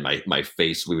 and my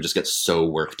face, we would just get so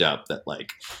worked up that like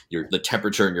the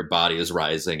temperature in your body is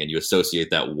rising and you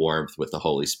associate that warmth with the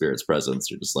Holy Spirit's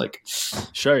presence. You're just like,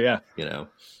 sure. Yeah.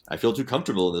 I feel too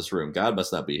comfortable in this room. God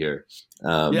must not be here.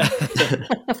 Yeah.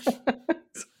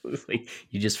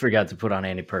 You just forgot to put on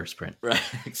antiperspirant. Right.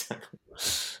 Exactly.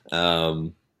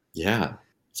 Yeah.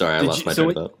 Sorry, I lost my train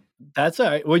of thought. That's all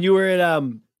right. When you were at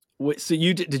so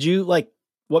did you like,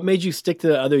 what made you stick to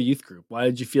the other youth group? Why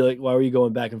were you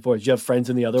going back and forth? Did you have friends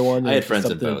in the other one? I had friends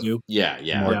in both.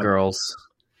 Yeah. More girls.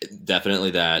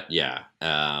 Definitely that. Yeah.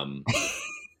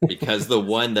 Because the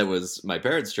one that was my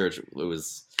parents' church,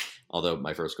 although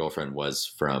my first girlfriend was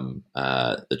from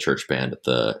the church band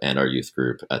and our youth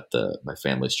group at my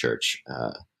family's church.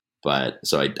 But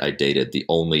so I dated the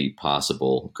only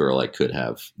possible girl I could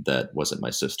have that wasn't my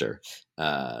sister.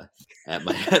 At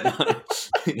my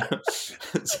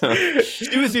so,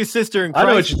 she was your sister in Christ. I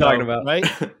know what you're talking about, right?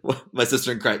 My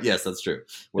sister in Christ. Yes, that's true.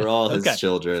 We're all his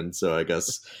children, so I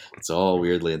guess it's all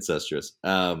weirdly incestuous.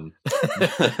 But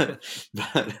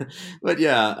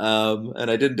yeah, and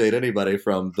I didn't date anybody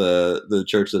from the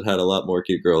church that had a lot more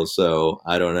cute girls. So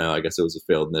I don't know. I guess it was a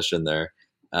failed mission there.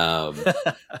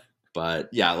 But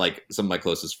yeah, like some of my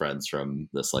closest friends from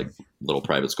this like little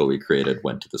private school we created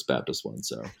went to this Baptist one.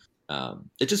 So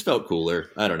it just felt cooler.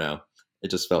 I don't know.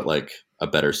 It just felt like a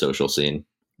better social scene.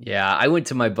 Yeah, I went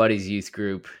to my buddy's youth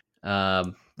group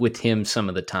with him some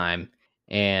of the time,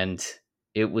 and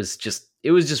it was just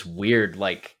weird.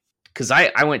 Like, because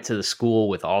I went to the school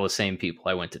with all the same people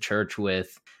I went to church with.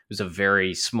 It was a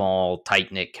very small,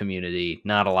 tight-knit community,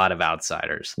 not a lot of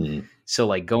outsiders. Mm. So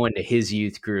like going to his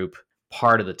youth group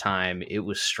part of the time, it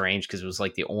was strange because it was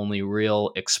like the only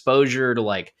real exposure to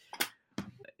like,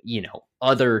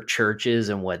 other churches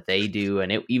and what they do.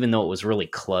 And even though it was really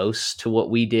close to what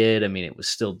we did, I mean, it was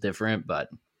still different. But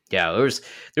yeah, there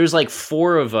was like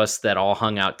 4 of us that all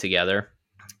hung out together.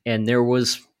 And there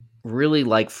was really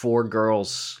like 4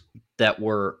 girls that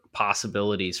were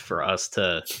possibilities for us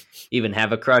to even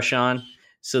have a crush on.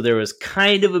 So there was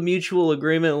kind of a mutual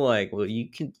agreement, like, well, you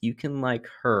can like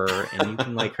her and you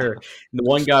can like her. And the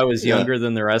one guy was younger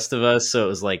than the rest of us, so it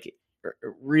was like,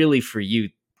 really for you,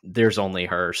 there's only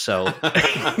her. So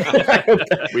I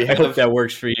hope that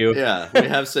works for you. Yeah, we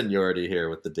have seniority here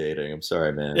with the dating. I'm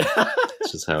sorry, man.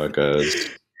 It's just how it goes.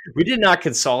 We did not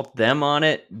consult them on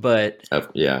it, but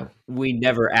we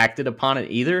never acted upon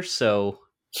it either. So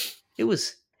it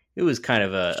was kind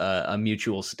of a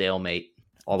mutual stalemate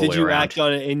all the way around. Did you act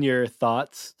on it in your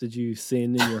thoughts? Did you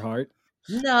sin in your heart?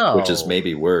 No. Which is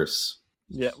maybe worse.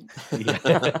 Yeah.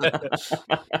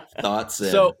 Thoughts in.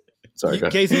 So, sorry,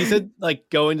 Casey, you said like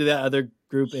going to that other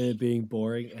group and it being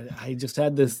boring. And I just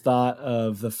had this thought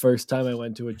of the first time I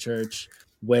went to a church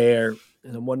where,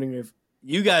 and I'm wondering if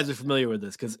you guys are familiar with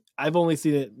this, because I've only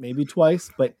seen it maybe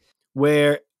twice, but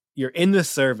where you're in the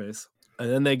service and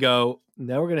then they go,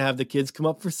 now we're going to have the kids come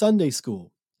up for Sunday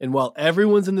school. And while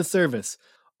everyone's in the service,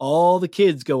 all the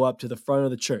kids go up to the front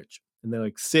of the church and they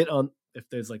like sit on, if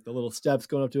there's like the little steps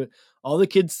going up to it, all the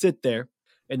kids sit there.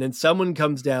 And then someone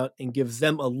comes down and gives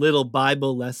them a little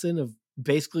Bible lesson of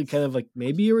basically kind of like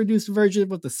maybe a reduced version of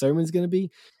what the sermon's going to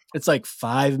be. It's like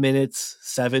 5 minutes,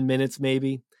 7 minutes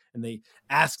maybe. And they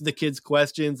ask the kids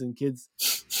questions and kids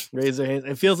raise their hands.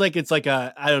 It feels like it's like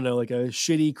a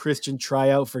shitty Christian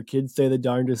tryout for kids say the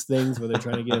darndest things where they're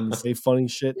trying to get them to say funny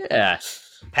shit. Yeah.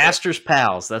 Pastor's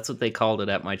pals. That's what they called it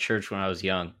at my church when I was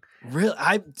young. Really?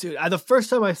 The first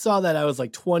time I saw that, I was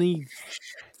like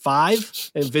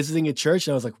 25 and visiting a church.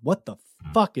 And I was like, what the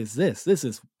fuck is this?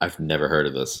 I've never heard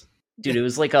of this. Dude, it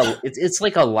was like it's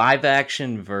like a live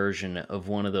action version of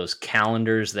one of those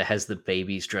calendars that has the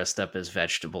babies dressed up as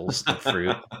vegetables and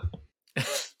fruit.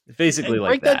 Basically, like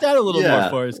break that down a little more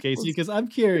for us, Casey, because I'm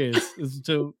curious as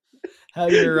to how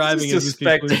you're arriving at this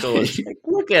spectacle. Like,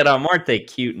 look at them, aren't they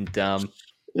cute and dumb?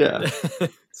 Yeah.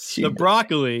 The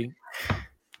broccoli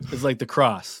is like the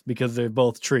cross because they're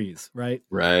both trees, right?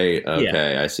 Right.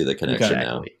 Okay, yeah. I see the connection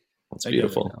now. That's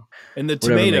beautiful. And the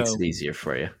tomato makes it easier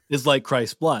for you is like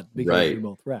Christ's blood because they're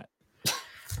both red.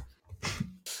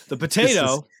 The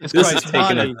potato is Christ's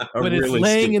body when it's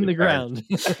laying in the ground.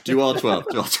 Do all 12.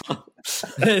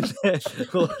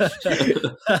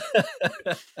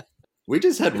 We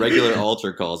just had regular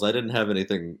altar calls. I didn't have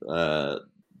anything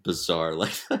bizarre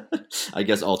like that. I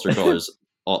guess altar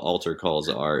calls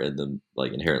are in them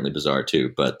like inherently bizarre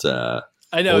too. But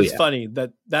I know it's funny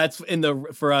that's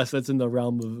for us that's in the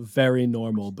realm of very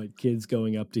normal. But kids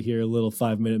going up to hear a little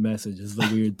 5-minute message is the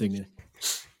weird thing.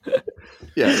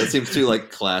 Yeah, that seems too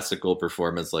like classical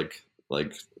performance, like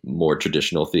more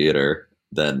traditional theater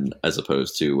than as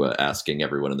opposed to asking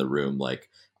everyone in the room, like,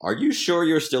 "Are you sure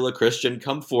you're still a Christian?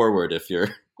 Come forward if you're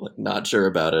like not sure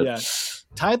about it." Yeah,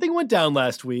 tithing went down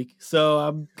last week, so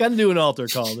I'm gonna do an altar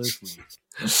call this week.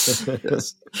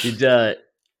 Yes. Did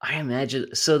I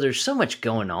imagine? So there's so much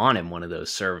going on in one of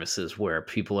those services where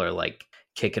people are like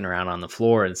kicking around on the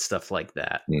floor and stuff like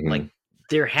that. Mm-hmm. Like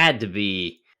there had to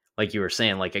be, like you were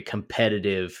saying, like a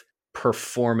competitive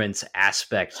performance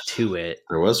aspect to it.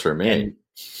 There was for me. And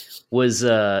what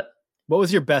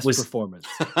was your best performance?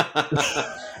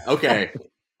 Okay.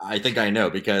 I think I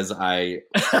know because I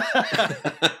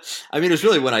mean, it was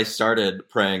really when I started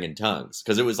praying in tongues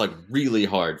because it was like really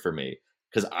hard for me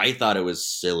because I thought it was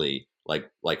silly.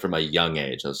 Like from a young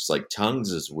age, I was just like,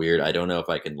 tongues is weird. I don't know if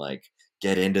I can like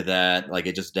get into that. Like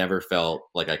it just never felt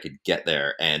like I could get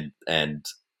there. And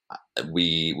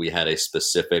we had a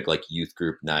specific like youth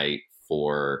group night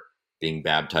for being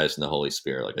baptized in the Holy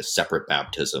Spirit, like a separate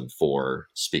baptism for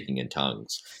speaking in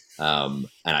tongues. And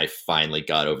I finally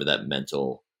got over that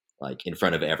mental, like in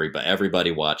front of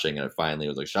everybody watching. And I finally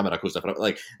was like, Shamarakusa,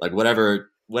 like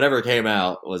whatever came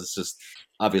out was just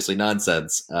obviously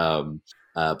nonsense.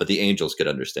 But the angels could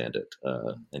understand it.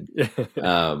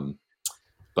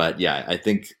 But yeah, I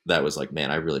think that was like,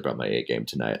 man, I really brought my A game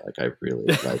tonight. Like I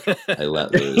really I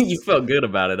let loose. You felt good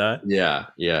about it, huh? Yeah.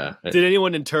 Did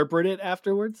anyone interpret it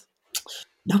afterwards?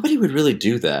 Nobody would really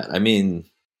do that. I mean,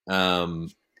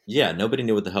 nobody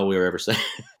knew what the hell we were ever saying.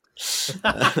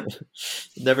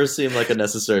 Never seemed like a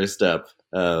necessary step.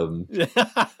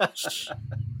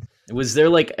 Was there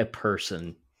like a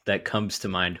person that comes to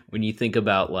mind when you think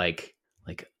about like,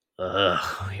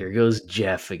 here goes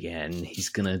Jeff again. He's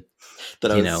gonna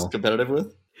that I was competitive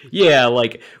with. Yeah,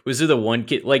 like was there the one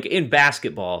kid like in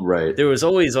basketball? Right. There was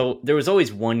always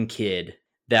one kid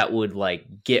that would like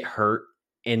get hurt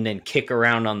and then kick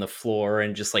around on the floor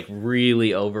and just like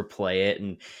really overplay it,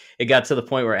 and it got to the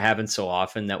point where it happened so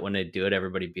often that when they do it,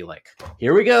 everybody'd be like,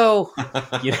 "Here we go,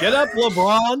 get up,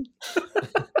 LeBron."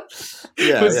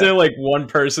 Was there like one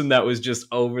person that was just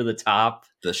over the top?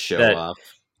 The show off.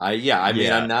 I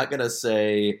mean, I'm not gonna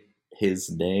say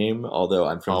his name, although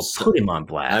I'm from. I'll put him on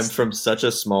blast. I'm from such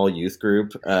a small youth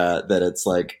group that it's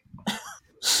like,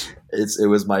 it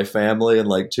was my family and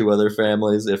like 2 other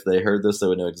families. If they heard this, they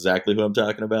would know exactly who I'm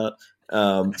talking about.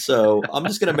 So I'm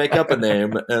just gonna make up a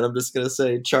name, and I'm just gonna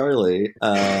say Charlie.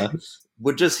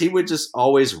 He would just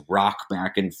always rock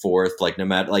back and forth, like no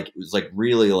matter, like it was like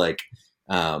really like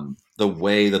the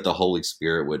way that the Holy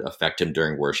Spirit would affect him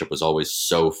during worship was always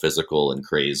so physical and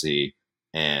crazy,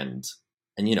 and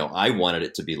I wanted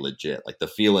it to be legit, like the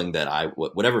feeling that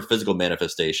whatever physical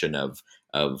manifestation of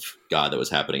God that was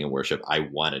happening in worship, I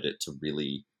wanted it to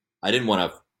really. I didn't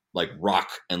want to like rock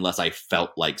unless I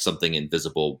felt like something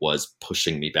invisible was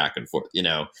pushing me back and forth,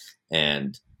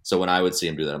 and so when I would see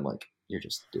him do that, I'm like, you're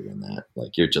just doing that,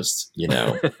 like you're just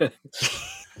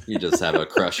you just have a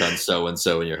crush on so and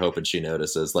so and you're hoping she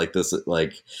notices, like this,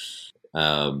 like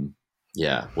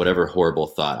whatever horrible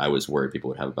thought I was worried people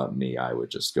would have about me, I would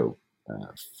just go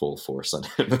full force on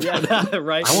him.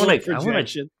 Right. I want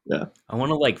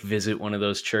to like visit one of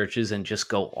those churches and just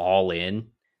go all in,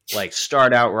 like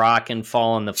start out rocking,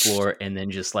 fall on the floor, and then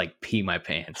just like pee my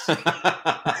pants. Well,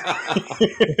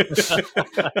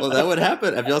 that would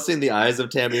happen. Have y'all seen The Eyes of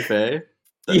Tammy Faye?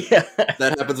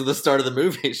 That happens at the start of the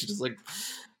movie. She just like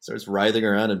starts writhing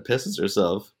around and pisses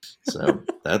herself. So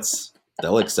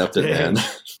they'll accept it, man.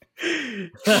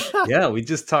 Yeah, we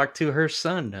just talked to her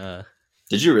son.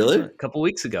 Did you really? A couple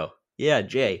weeks ago. Yeah,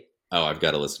 Jay. Oh, I've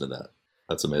got to listen to that.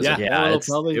 That's amazing. Yeah, it was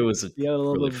a little really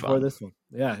bit before fun. this one.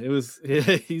 Yeah, it was.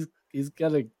 He's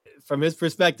got from his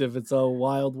perspective, it's a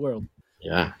wild world.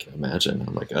 Yeah, I can imagine.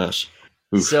 Oh my gosh.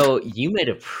 Oof. So you made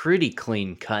a pretty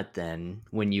clean cut then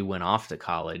when you went off to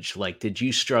college. Like, did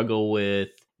you struggle with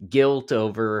guilt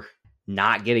over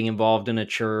not getting involved in a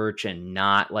church and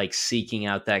not like seeking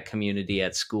out that community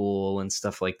at school and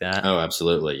stuff like that? Oh,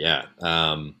 absolutely. Yeah.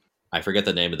 I forget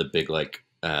the name of the big like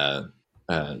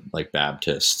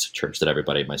Baptist church that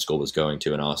everybody at my school was going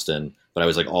to in Austin, but I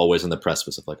was like always on the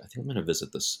precipice of like, I think I'm going to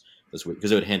visit this week,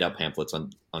 because they would hand out pamphlets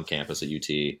on campus at UT,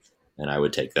 and I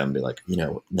would take them and be like,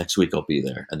 next week I'll be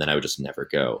there, and then I would just never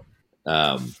go.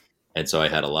 And so I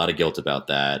had a lot of guilt about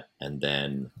that. And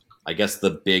then I guess the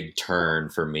big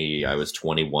turn for me, I was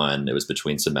 21. It was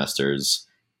between semesters,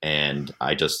 and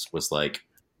I just was like,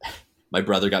 my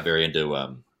brother got very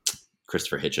into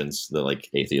Christopher Hitchens, the like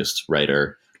atheist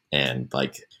writer, and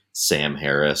like Sam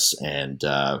Harris and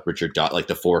Richard Dawkins, like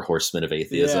the 4 horsemen of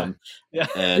atheism. Yeah.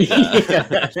 And I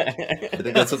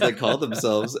think that's what they called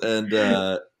themselves.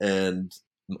 And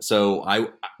so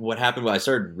what happened was I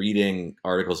started reading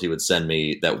articles he would send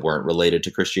me that weren't related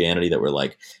to Christianity, that were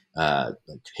like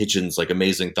Hitchens, like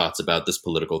amazing thoughts about this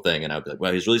political thing. And I would be like,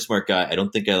 wow, he's a really smart guy. I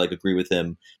don't think I like agree with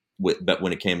him but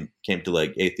when it came to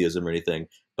like atheism or anything,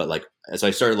 but like, as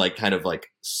I started like kind of like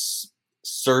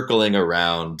circling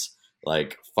around,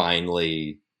 like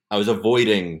finally I was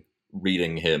avoiding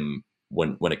reading him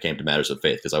when it came to matters of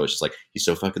faith, because I was just like, he's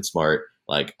so fucking smart,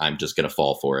 like I'm just gonna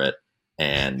fall for it.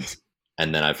 And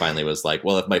then I finally was like,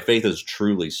 well, if my faith is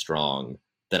truly strong,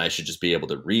 then I should just be able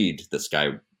to read this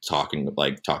guy talking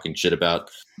shit about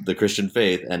the Christian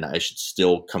faith, and I should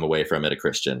still come away from it a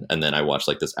Christian. And then I watched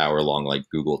like this hour-long like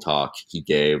Google talk he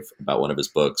gave about one of his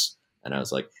books, and I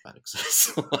was like, that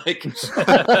exists. Like,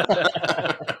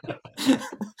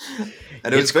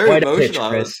 and it was very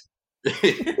emotional.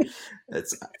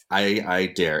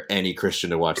 I dare any Christian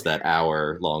to watch that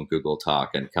hour-long Google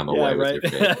talk and come away with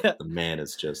your faith. The man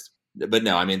is just. But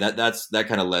no, I mean that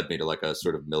kind of led me to like a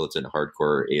sort of militant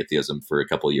hardcore atheism for a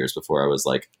couple of years before I was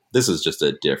like, this is just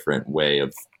a different way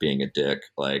of being a dick.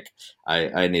 Like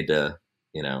I need to,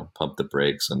 pump the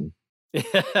brakes and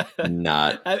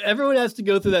not. Everyone has to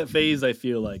go through that phase. I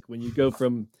feel like when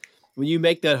you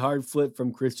make that hard flip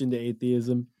from Christian to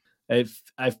atheism, I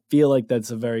feel like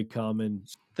that's a very common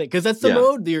thing, because that's the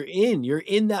mode that you're in. You're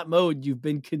in that mode. You've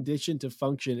been conditioned to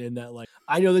function in that, like,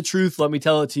 I know the truth, let me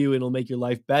tell it to you, and it'll make your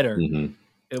life better. Mm-hmm.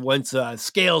 And once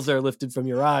scales are lifted from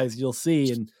your eyes, you'll see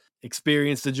and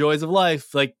experience the joys of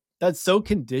life. Like, that's so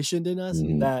conditioned in us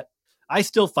that I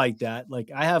still fight that. Like,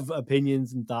 I have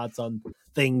opinions and thoughts on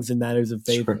things and matters of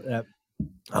faith. That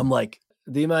I'm like,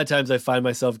 the amount of times I find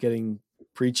myself getting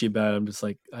preachy about it, I'm just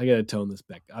like, I gotta tone this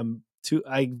back. I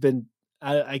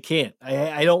can't.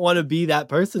 I don't want to be that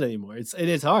person anymore.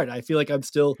 It's hard. I feel like I'm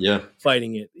still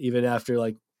fighting it, even after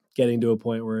like getting to a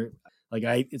point where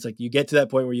it's like you get to that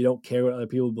point where you don't care what other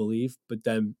people believe, but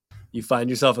then you find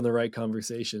yourself in the right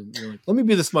conversation. You're like, let me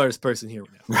be the smartest person here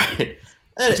right now. Right.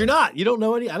 But you're not. You don't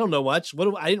know any. I don't know much.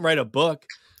 I didn't write a book.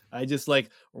 I just like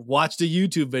watched a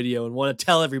YouTube video and want to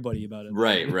tell everybody about it.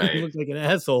 Right. You look like an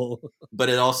asshole. But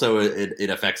it also it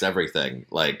affects everything.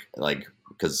 Like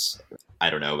because I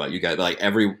don't know about you guys, but like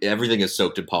everything is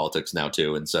soaked in politics now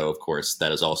too, and so of course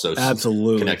that is also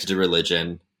absolutely connected to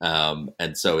religion.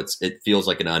 And so it feels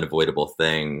like an unavoidable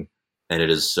thing, and it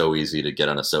is so easy to get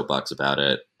on a soapbox about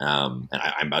it. And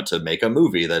I'm about to make a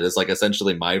movie that is like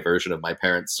essentially my version of my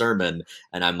parents' sermon,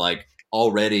 and I'm like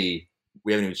already.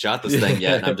 We haven't even shot this thing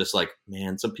yet, and I'm just like,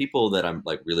 man, some people that I'm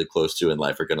like really close to in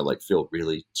life are gonna like feel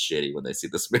really shitty when they see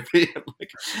this movie. I'm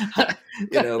like,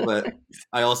 but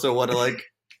I also want to like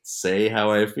say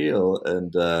how I feel,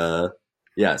 and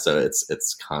so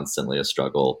it's constantly a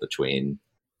struggle between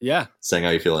saying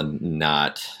how you feel and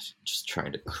not just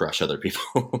trying to crush other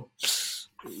people.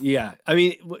 Yeah, I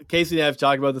mean, Casey and I have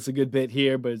talked about this a good bit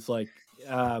here, but it's like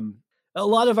a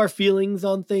lot of our feelings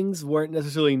on things weren't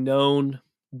necessarily known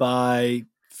by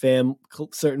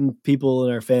certain people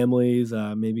in our families,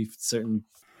 maybe certain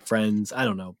friends. I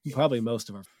don't know. Probably most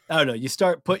of our. I don't know. You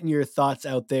start putting your thoughts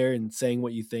out there and saying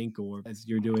what you think, or as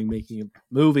you're doing, making a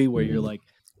movie where you're like,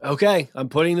 okay, I'm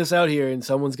putting this out here, and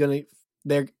someone's gonna.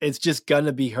 It's just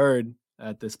gonna be heard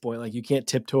at this point. Like you can't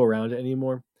tiptoe around it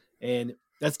anymore, and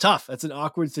that's tough. That's an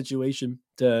awkward situation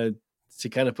to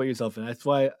kind of put yourself in. That's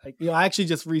why I actually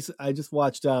just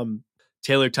watched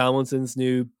Taylor Tomlinson's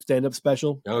new stand-up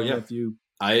special. Oh yeah,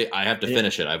 I have to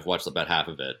finish it. I've watched about half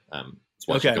of it.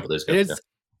 Watched a couple days ago.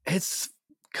 It's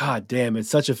God damn, it's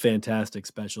such a fantastic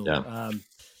special. Yeah.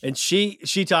 And she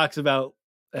talks about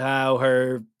how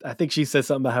I think she says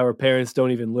something about how her parents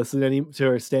don't even listen to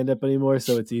her stand-up anymore,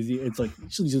 so it's easy. It's like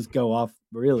she'll just go off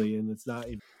really, and they're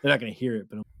not going to hear it.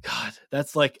 But God,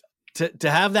 that's like to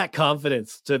have that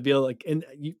confidence to be like, and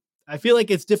I feel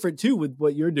like it's different too with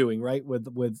what you're doing, right?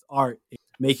 With art,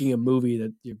 making a movie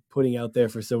that you're putting out there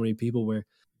for so many people, where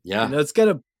that's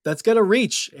gonna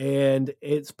reach, and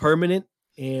it's permanent.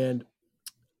 And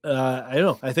I don't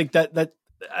know. I think that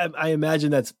I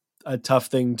imagine that's a tough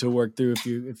thing to work through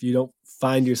if you don't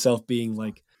find yourself being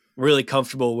like really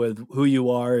comfortable with who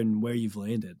you are and where you've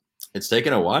landed. It's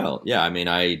taken a while. Yeah, I mean,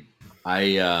 I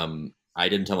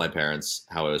didn't tell my parents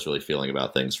how I was really feeling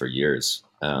about things for years.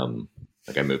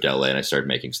 Like I moved to LA and I started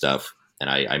making stuff, and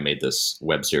I made this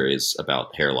web series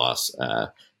about hair loss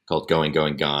called Going,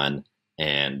 Going, Gone.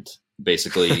 And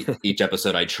basically each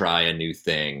episode I try a new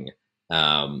thing.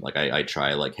 Like I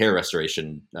try like hair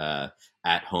restoration,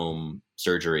 at home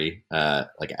surgery,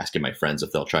 like asking my friends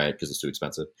if they'll try it because it's too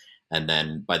expensive. And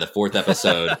then by the fourth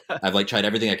episode, I've like tried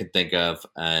everything I could think of.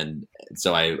 And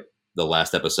so the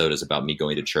last episode is about me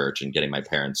going to church and getting my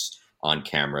parents on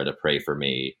camera to pray for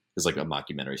me. It's like a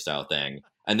mockumentary style thing.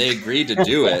 And they agreed to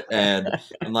do it. And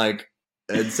I'm like,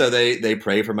 and so they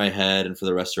pray for my head and for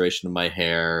the restoration of my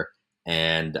hair.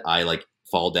 And I like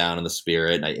fall down in the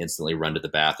spirit, and I instantly run to the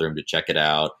bathroom to check it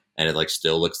out. And it like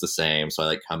still looks the same. So I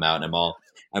like come out and I'm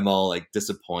all like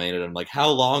disappointed. I'm like, how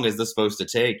long is this supposed to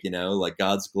take? Like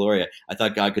God's glory. I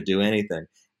thought God could do anything.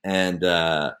 And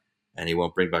he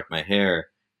won't bring back my hair.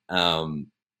 And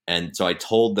so I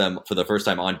told them for the first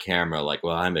time on camera, like,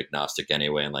 well, I'm agnostic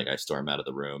anyway. And like, I storm out of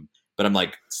the room, but I'm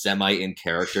like semi in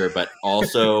character, but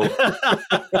also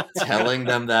telling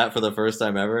them that for the first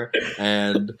time ever.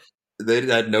 And they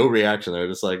had no reaction. They were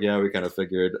just like, yeah, we kind of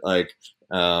figured like,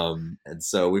 and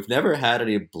so we've never had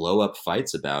any blow up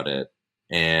fights about it.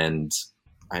 And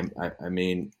I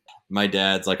mean, my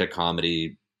dad's like a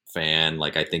comedy fan.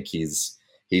 Like, I think he's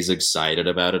excited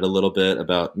about it a little bit,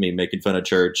 about me making fun of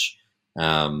church.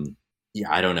 Yeah,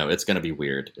 I don't know. It's going to be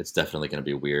weird. It's definitely going to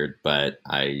be weird, but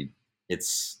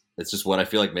it's just what I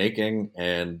feel like making.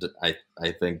 And I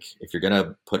think if you're going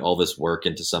to put all this work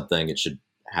into something, it should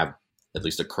have at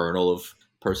least a kernel of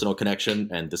personal connection.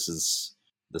 And this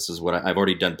is what I've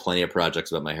already done plenty of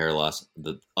projects about my hair loss.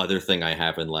 The other thing I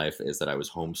have in life is that I was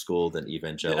homeschooled and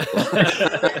evangelical.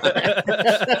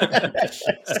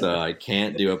 So I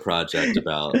can't do a project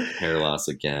about hair loss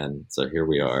again. So here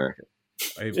we are.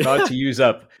 I'm about to use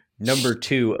up number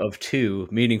 2 of 2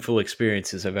 meaningful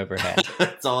experiences I've ever had.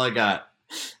 That's all I got.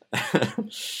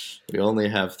 We only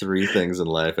have 3 things in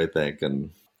life, I think. And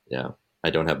yeah, I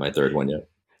don't have my third one yet.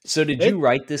 So did you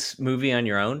write this movie on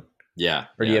your own? Yeah.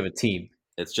 Or do you have a team?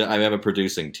 It's just, I have a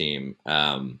producing team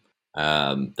that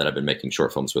I've been making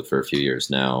short films with for a few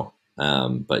years now.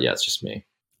 But yeah, it's just me.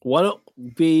 Why don't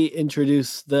we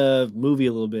introduce the movie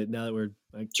a little bit now that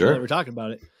we're talking about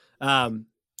it?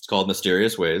 It's called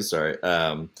Mysterious Ways. Sorry.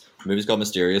 The movie's called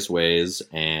Mysterious Ways,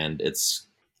 and it's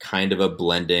kind of a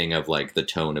blending of like the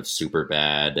tone of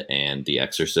Superbad and The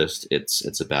Exorcist.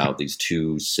 It's about these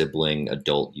 2 sibling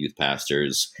adult youth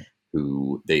pastors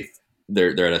who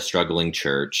they're at a struggling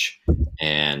church,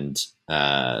 and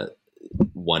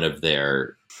one of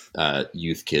their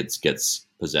youth kids gets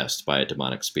possessed by a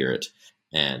demonic spirit,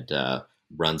 and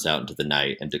runs out into the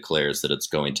night and declares that it's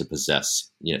going to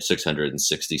possess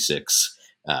 666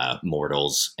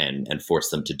 mortals and force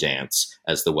them to dance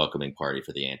as the welcoming party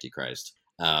for the Antichrist.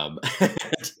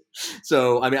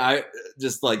 So, I mean, I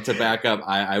just like to back up.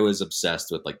 I was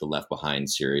obsessed with like the Left Behind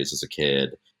series as a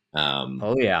kid.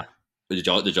 Oh yeah, did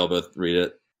y'all both read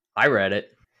it? I read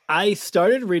it. I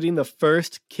started reading the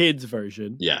first kids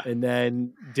version, Yeah, and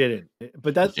then didn't.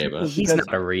 But that's he's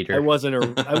not a reader. I wasn't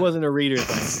a reader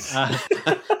then.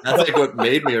 That's like what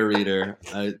made me a reader.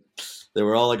 They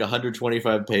were all like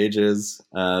 125 pages.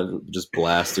 Just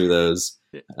blast through those.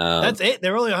 That's it. They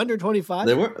were only 125.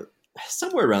 They were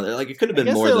somewhere around there. Like it could have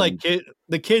been more they're than like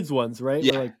the kids ones, right?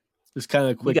 Yeah. They're like just kind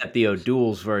of quick. You got the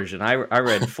O'Doul's version. I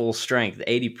read full strength,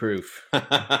 80 proof.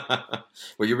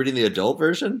 Were you reading the adult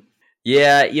version?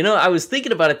 Yeah, I was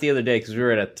thinking about it the other day because we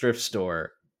were at a thrift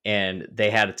store and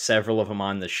they had several of them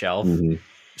on the shelf. Mm-hmm.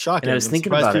 Shocking. And I was I'm thinking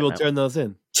surprised about people it. turn those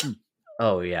in.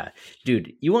 Oh yeah,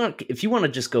 dude. If you want to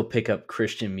just go pick up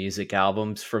Christian music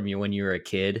albums from when you were a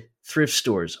kid, thrift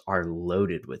stores are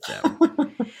loaded with them.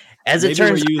 As it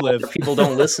turns out, people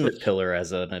don't listen to Pillar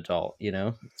as an adult.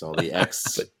 It's all the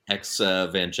ex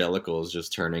evangelicals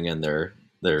just turning in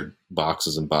their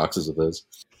boxes and boxes of those.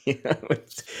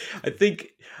 I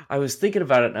think I was thinking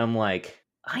about it, and I'm like,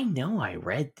 I know I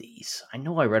read these. I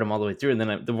know I read them all the way through, and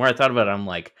then the more I thought about it, I'm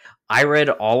like, I read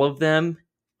all of them.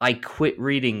 I quit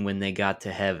reading when they got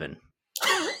to heaven.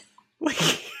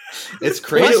 It's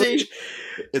crazy.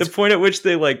 The point at which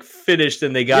they like finished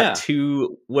and they got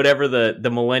to whatever the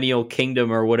millennial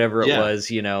kingdom or whatever it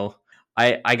was,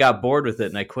 I got bored with it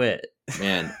and I quit.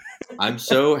 Man, I'm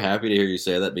so happy to hear you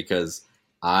say that because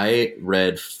I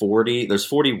read 40. There's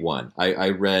 41.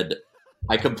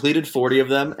 I completed 40 of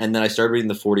them, and then I started reading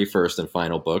the 41st and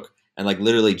final book, and like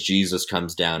literally Jesus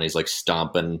comes down. He's like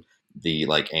stomping the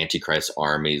like Antichrist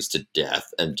armies to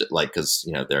death, and like because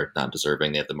they're not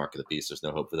deserving. They have the mark of the beast. There's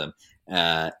no hope for them.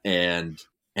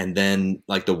 And then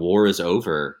like the war is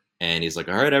over, and he's like,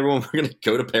 "All right, everyone, we're gonna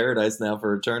go to paradise now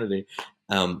for eternity."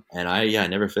 And I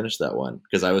never finished that one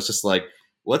because I was just like,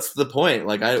 "What's the point?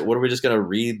 Like, what are we just gonna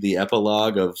read the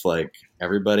epilogue of like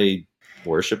everybody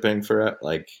worshiping for it?"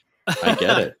 Like, I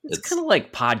get it. It's kind of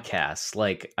like podcasts.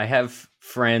 Like I have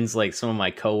friends, like some of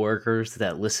my coworkers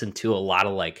that listen to a lot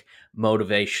of like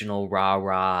motivational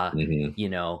rah-rah,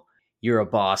 you're a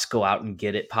boss, go out and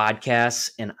get it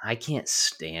podcasts, and I can't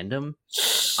stand them.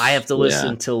 I have to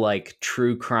listen to like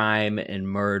true crime and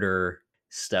murder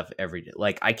stuff every day.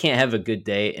 Like I can't have a good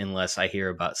day unless I hear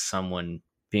about someone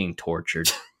being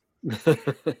tortured.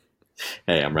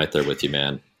 Hey, I'm right there with you,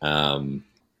 man.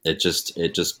 It just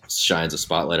shines a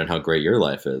spotlight on how great your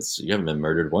life is. You haven't been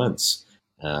murdered once.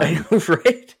 I know,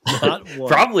 right?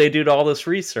 Probably due to all this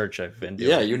research I've been doing.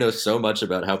 Yeah, you know so much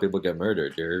about how people get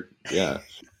murdered. You're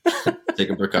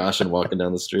taking precaution walking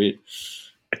down the street.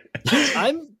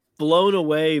 I'm blown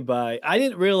away by. I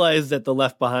didn't realize that the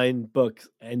Left Behind book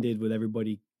ended with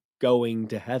everybody going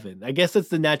to heaven. I guess that's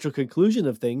the natural conclusion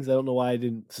of things. I don't know why I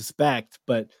didn't suspect,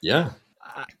 but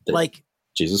like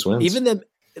Jesus wins. Even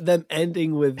them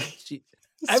ending with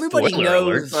everybody Spoiler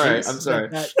knows. alert. All right, I'm sorry.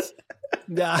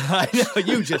 I know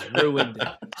you just ruined it.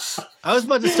 I was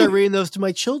about to start reading those to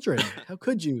my children. How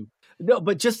could you? No,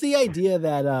 but just the idea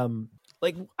that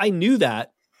like I knew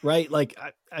that, right? Like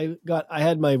I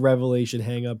had my Revelation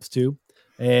hangups too,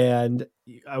 and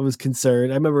I was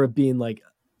concerned. I remember it being like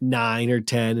 9 or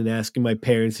 10 and asking my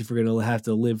parents if we're going to have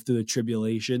to live through the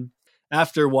tribulation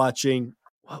after watching.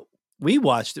 We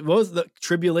watched it. What was the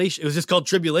Tribulation? It was just called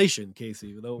Tribulation,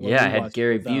 Casey. It had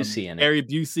Gary Busey in it. Gary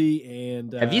Busey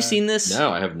and have you seen this? No,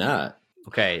 I have not.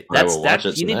 Okay, that's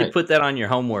you need to put that on your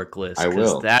homework list. I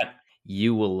will. That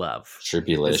you will love.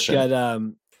 Tribulation. It's got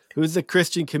who's a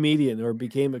Christian comedian or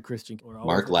became a Christian? Or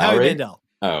Mark Lowry. Howie Mandel.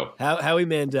 Oh, Howie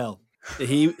Mandel.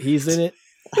 He's in it.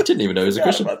 I didn't even know he was a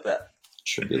Christian. About that.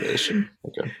 Tribulation.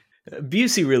 Okay.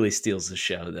 Busey really steals the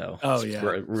show, though. Oh yeah,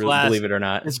 believe it or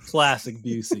not, it's classic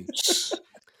Busey.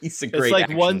 He's a great. It's like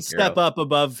one hero. step up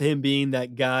above him being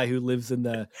that guy who lives in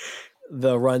the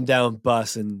rundown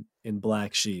bus in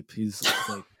Black Sheep. He's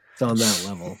like it's on that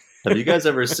level. Have you guys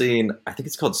ever seen? I think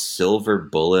it's called Silver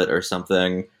Bullet or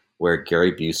something, where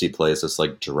Gary Busey plays this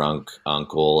like drunk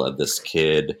uncle of this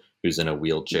kid who's in a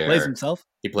wheelchair. He plays himself.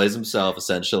 He plays himself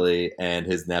essentially, and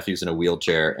his nephew's in a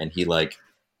wheelchair, and he like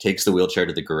takes the wheelchair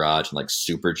to the garage and like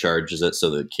supercharges it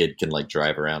so the kid can like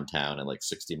drive around town at like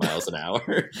 60 miles an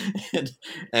hour.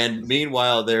 And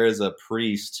meanwhile, there is a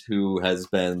priest who has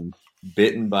been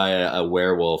bitten by a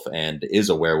werewolf and is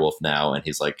a werewolf now, and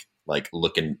he's like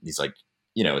looking. He's like,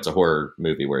 it's a horror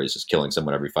movie where he's just killing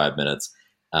someone every 5 minutes.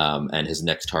 And his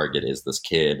next target is this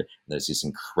kid. There's these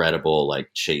incredible like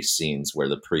chase scenes where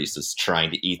the priest is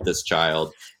trying to eat this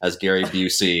child as Gary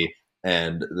Busey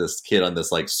and this kid on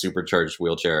this like supercharged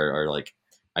wheelchair are like.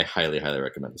 I highly, highly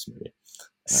recommend this movie.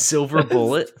 Silver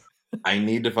Bullet. I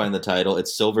need to find the title.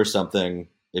 It's Silver something.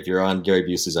 If you're on Gary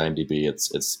Busey's IMDb,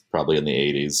 it's probably in the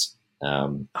 80s.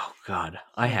 Oh God,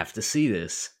 I have to see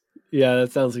this. Yeah,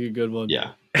 that sounds like a good one.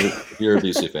 Yeah, if you're a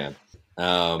Busey fan.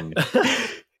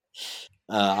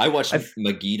 I watched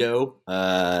Megiddo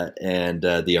and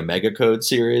the Omega Code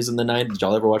series in the 90s. Did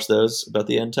y'all ever watch those about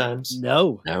the end times?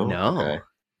 No. Okay.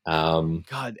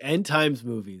 God, end times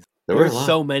movies. There were a lot.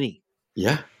 So many.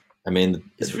 Yeah. I mean,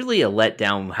 it's really a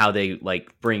letdown how they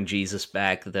like bring Jesus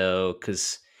back, though,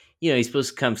 because he's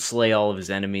supposed to come slay all of his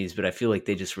enemies, but I feel like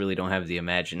they just really don't have the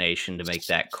imagination to make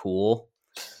that cool.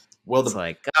 Well, it's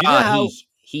like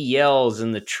he yells,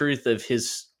 and the truth of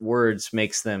his words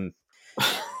makes them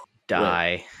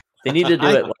die. They need to do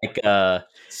it like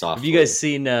softly. Have you guys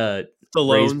seen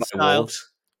Raised by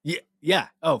Wolves? Yeah.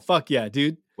 Oh fuck yeah,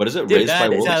 dude. What is it? Dude, Raised by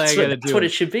Wolves. That's what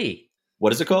it should be.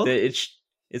 What is it called?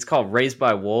 It's called Raised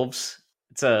by Wolves.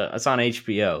 It's on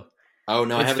HBO. Oh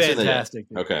no, I haven't seen that yet.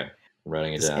 Okay, I'm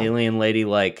writing it down. This alien lady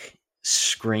like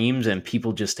screams and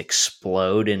people just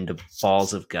explode into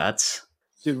balls of guts.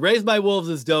 Dude, Raised by Wolves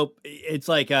is dope. It's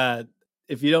like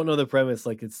if you don't know the premise,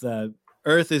 like it's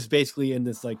Earth is basically in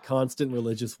this like constant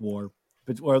religious war,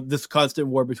 or this constant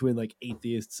war between like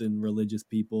atheists and religious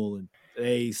people, and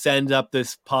they send up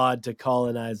this pod to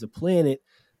colonize the planet,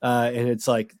 and it's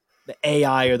like the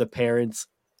AI are the parents.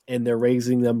 And they're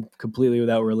raising them completely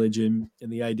without religion. And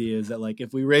the idea is that, like,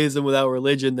 if we raise them without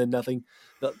religion,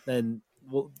 then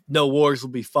no wars will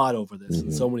be fought over this. Mm-hmm.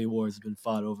 And so many wars have been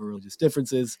fought over religious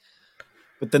differences.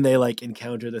 But then they like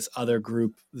encounter this other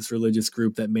group, this religious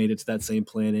group that made it to that same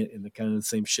planet, and the kind of the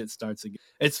same shit starts again.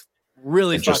 It's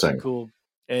really fucking cool.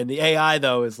 And the AI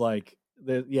though is like,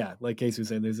 like Casey was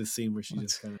saying, there's this scene where she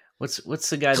just kind of what's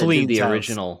the guy that did the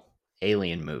original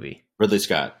Alien movie? Ridley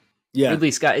Scott. Yeah,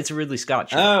 Ridley Scott. It's a Ridley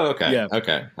Scott show. Oh, okay. Yeah.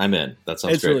 Okay, I'm in. That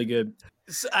sounds it's great. Really good.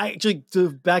 So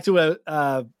back to what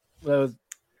I was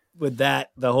with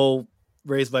that, the whole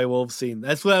Raised by Wolves scene.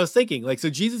 That's what I was thinking. Like, so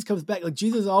Jesus comes back. Like,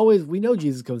 Jesus always, we know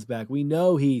Jesus comes back. We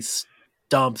know he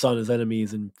stomps on his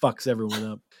enemies and fucks everyone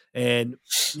up.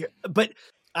 But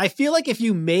I feel like if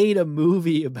you made a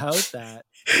movie about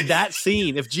that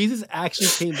scene, if Jesus actually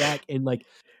came back and like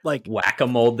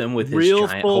whack-a-mole them with real his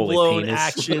giant full-blown penis.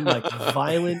 action, like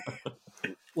violent,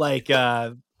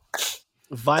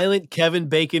 violent Kevin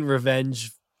Bacon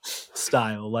revenge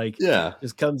style,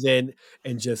 just comes in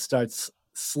and just starts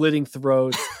slitting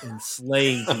throats and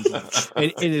slaying people,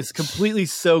 and is completely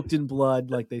soaked in blood,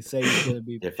 like they say he's gonna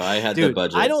be. If I had the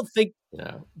budget, I don't think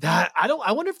that.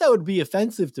 I wonder if that would be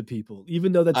offensive to people,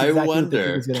 even though that's exactly what they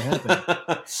think is gonna happen.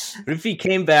 But if he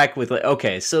came back with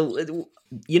so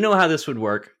you know how this would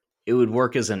work? It would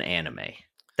work as an anime.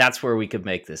 That's where we could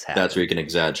make this happen. That's where you can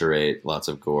exaggerate lots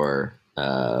of gore.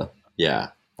 I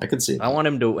could see that. I want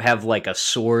him to have like a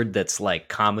sword that's like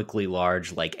comically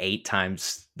large, like 8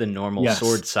 times the normal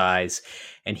sword size,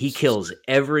 and he kills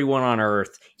everyone on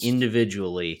Earth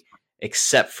individually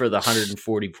except for the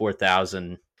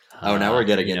 144,000. Oh, now we're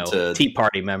getting into Tea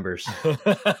Party members. Wait,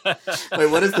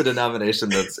 what is the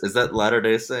denomination is that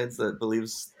Latter-day Saints that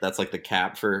believes that's like the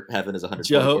cap for heaven is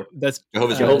 144? That's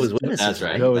Jehovah's Witnesses. That's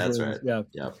right. Jehovah's That's right.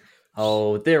 Yeah.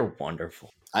 Oh, they're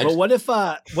wonderful. But what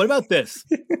about this?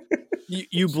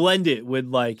 you blend it with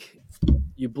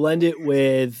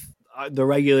the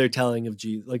regular telling of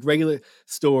Jesus, like regular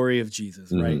story of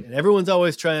Jesus, right? Mm-hmm. And everyone's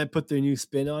always trying to put their new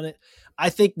spin on it. I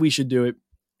think we should do it.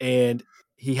 And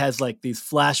he has like these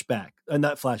not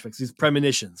flashbacks, these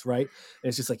premonitions, right? And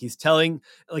it's just like he's telling,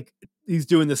 like he's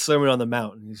doing the Sermon on the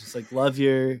Mount, and he's just like, love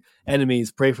your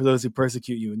enemies, pray for those who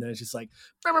persecute you. And then it's just like,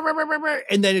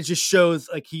 and then it just shows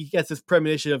like he gets this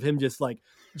premonition of him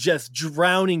just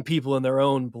drowning people in their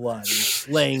own blood and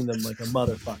slaying them like a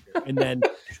motherfucker. And then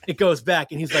it goes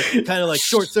back, and he's like kind of like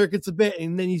short circuits a bit,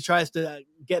 and then he tries to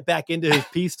get back into his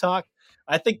peace talk.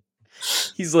 I think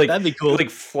he's like, that'd be cool. Like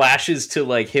flashes to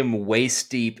like him waist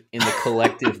deep in the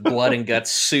collective blood and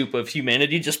guts soup of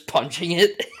humanity, just punching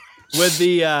it. With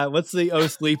the what's the Oh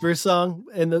Sleeper song?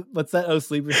 And what's that Oh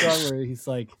Sleeper song where he's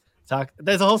like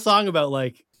there's a whole song about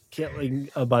like killing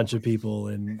a bunch of people,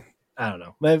 and I don't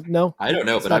know. No, I don't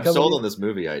know, it's but not I'm coming sold to on this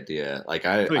movie idea. Like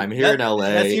you? I'm here in LA.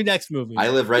 That's your next movie. I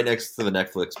live right next to the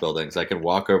Netflix buildings. I can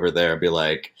walk over there and be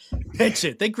like, pitch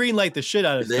it. They greenlight the shit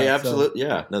out of they stuff. absolutely,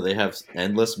 yeah. No, they have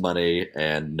endless money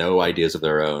and no ideas of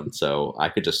their own. So I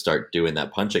could just start doing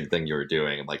that punching thing you were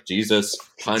doing. I'm like, Jesus,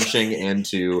 punching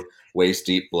into waist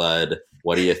deep blood.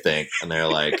 What do you think? And they're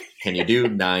like, can you do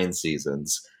 9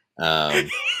 seasons? I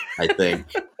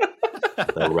think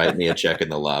they'll write me a check in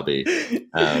the lobby.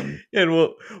 And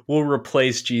we'll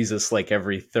replace Jesus like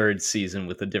every third season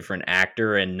with a different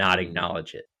actor and not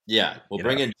acknowledge it. Yeah, we'll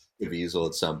bring in Caviezel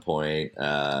at some point.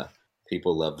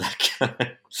 People love that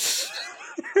guy.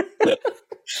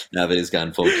 Now that he's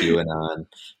gone full QAnon.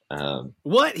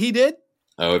 What he did?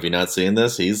 Oh, have you not seen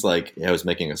this? He's like, I was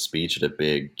making a speech at a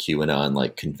big QAnon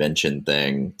like convention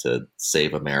thing to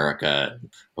save America,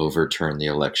 overturn the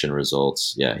election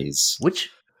results. Yeah, he's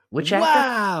which actor?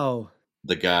 Wow.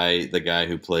 The guy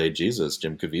who played Jesus,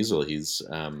 Jim Caviezel. He's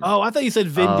Oh, I thought you said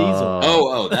Vin Diesel.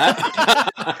 Oh,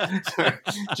 that Sorry.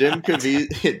 Jim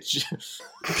Caviezel,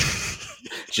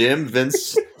 Jim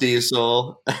Vince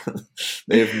Diesel.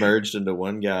 They've merged into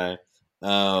one guy.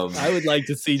 I would like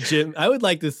to see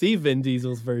Vin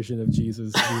Diesel's version of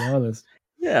Jesus, to be honest.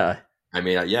 Yeah. I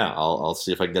mean, yeah, I'll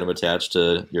see if I can get him attached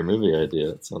to your movie idea.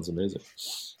 It sounds amazing.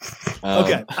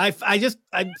 Okay,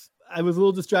 I was a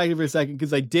little distracted for a second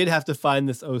because I did have to find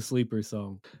this "Oh Sleeper"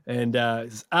 song, and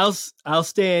I'll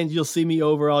stand. You'll see me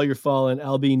over all your fallen.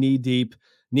 I'll be knee deep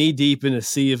in a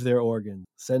sea of their organs.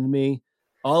 Send me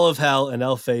all of hell, and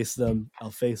I'll face them. I'll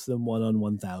face them 1 on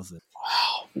 1,000.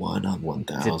 Wow, 1 on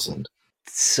 1,000.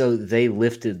 So they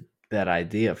lifted that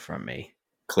idea from me.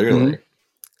 Clearly. Mm-hmm.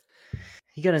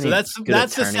 You gotta that's the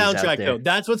soundtrack though.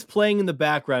 That's what's playing in the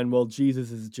background while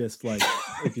Jesus is just like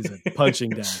you said,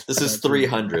 punching down. This is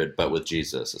 300, but with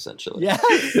Jesus, essentially. Yeah.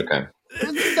 Okay.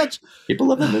 People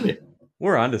love that movie.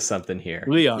 We're onto something here.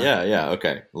 We are. Yeah.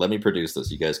 Okay. Let me produce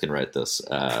this. You guys can write this.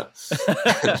 Back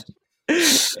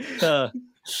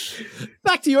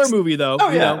to your movie though. Oh,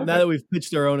 yeah. Now that we've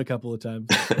pitched our own a couple of times.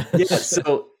 Yeah.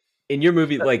 So in your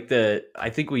movie, like I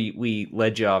think we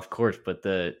led you off course, but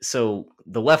the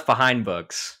Left Behind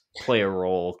books play a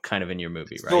role kind of in your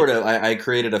movie, right? Sort of. I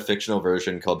created a fictional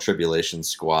version called Tribulation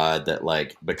Squad that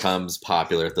like becomes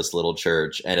popular at this little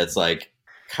church, and it's like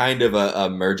kind of a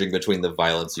merging between the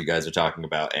violence you guys are talking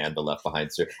about and the Left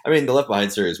Behind series. I mean, the Left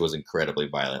Behind series was incredibly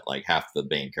violent. Like half the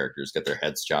main characters get their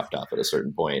heads chopped off at a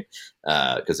certain point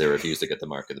because they refuse to get the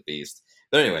mark of the beast.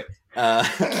 But anyway,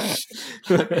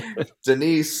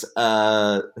 Denise,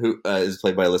 who is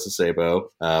played by Alyssa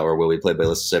Sabo, or will be played by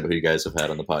Alyssa Sabo, who you guys have had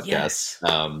on the podcast.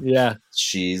 Yes.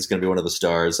 She's going to be one of the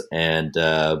stars, and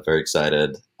very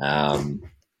excited.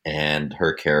 And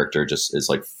her character just is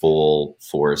like full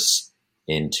force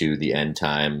into the end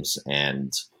times,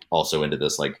 and also into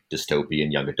this like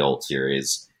dystopian young adult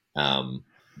series.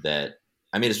 That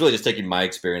I mean, it's really just taking my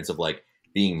experience of like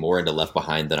being more into Left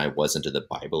Behind than I was into the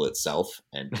Bible itself.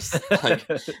 And just, like,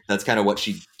 that's kind of what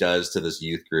she does to this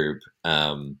youth group.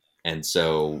 And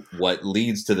so what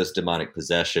leads to this demonic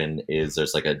possession is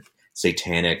there's like a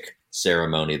satanic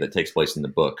ceremony that takes place in the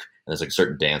book. And there's like a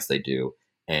certain dance they do.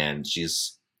 And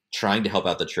she's trying to help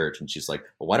out the church. And she's like,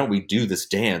 well, why don't we do this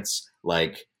dance?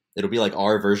 Like, it'll be like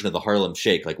our version of the Harlem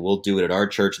Shake. Like we'll do it at our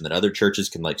church, and then other churches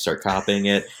can like start copying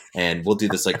it. And we'll do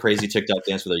this like crazy TikTok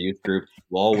dance with our youth group.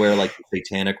 We'll all wear like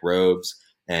satanic robes,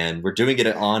 and we're doing it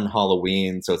on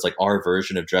Halloween. So it's like our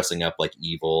version of dressing up like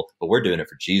evil, but we're doing it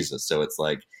for Jesus. So it's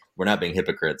like, we're not being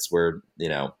hypocrites. We're,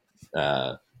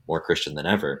 more Christian than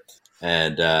ever.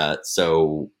 And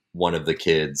so one of the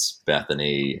kids,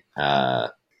 Bethany,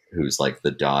 who's like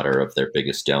the daughter of their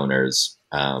biggest donors,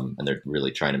 and they're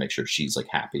really trying to make sure she's like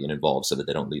happy and involved so that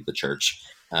they don't leave the church.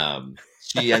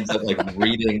 She ends up like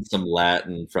reading some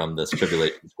Latin from this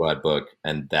Tribulation Squad book,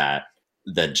 and then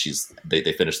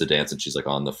they finish the dance, and she's like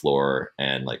on the floor,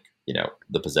 and like,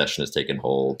 the possession has taken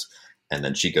hold, and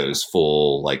then she goes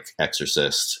full like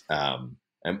exorcist.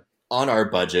 And on our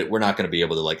budget, we're not going to be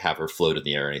able to like have her float in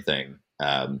the air or anything.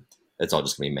 It's all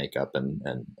just gonna be makeup and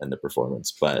the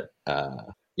performance, but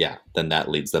yeah, then that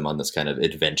leads them on this kind of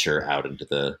adventure out into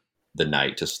the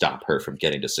night to stop her from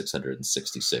getting to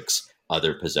 666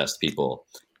 other possessed people.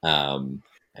 So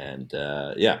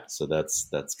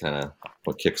that's kind of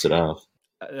what kicks it off.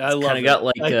 I love kind of got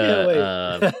like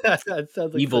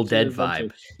like Evil Dead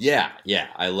vibe. Yeah,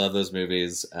 I love those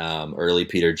movies. Early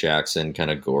Peter Jackson,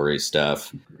 kind of gory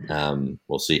stuff.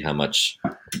 We'll see how much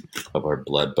of our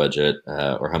blood budget,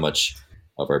 or how much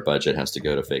of our budget has to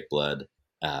go to fake blood.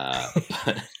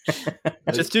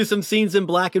 Just do some scenes in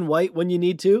black and white when you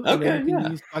need to. Okay, and then you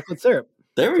can use chocolate syrup.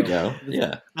 There we go.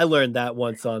 Yeah. I learned that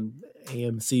once on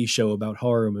AMC show about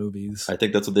horror movies. I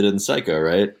think that's what they did in Psycho,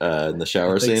 right? In the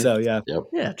shower I think scene. so, yeah. Yep.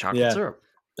 Yeah, chocolate syrup.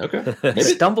 Okay. I Maybe.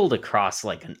 stumbled across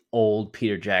like an old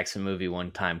Peter Jackson movie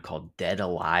one time called Dead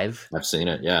Alive. I've seen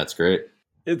it. Yeah, it's great.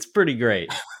 It's pretty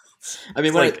great. I mean,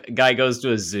 It's like a guy goes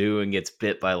to a zoo and gets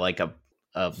bit by like a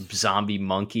zombie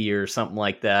monkey or something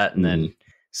like that, and then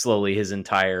slowly his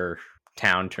entire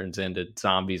town turns into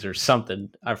zombies or something.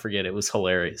 I forget. It was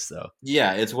hilarious though.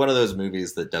 Yeah, it's one of those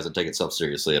movies that doesn't take itself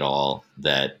seriously at all.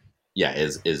 That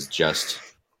is just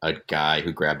a guy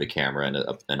who grabbed a camera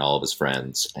and all of his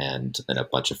friends and a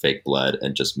bunch of fake blood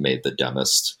and just made the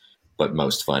dumbest but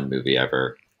most fun movie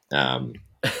ever.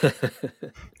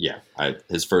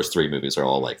 His first 3 movies are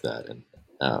all like that, and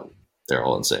they're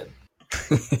all insane.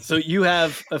 So you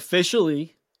have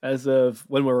officially, as of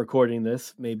when we're recording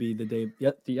this, maybe the day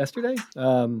yesterday,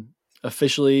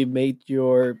 officially made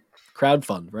your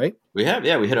crowdfund, right? We have,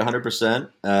 we hit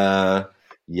 100%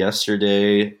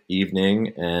 yesterday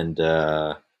evening, and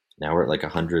now we're at like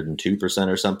 102%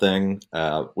 or something,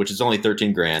 which is only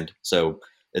 13 grand. So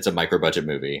it's a micro budget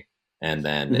movie. And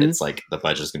then it's like the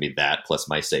budget is going to be that plus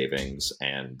my savings.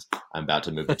 And I'm about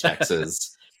to move to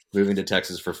Texas, moving to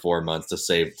Texas for 4 months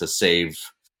to save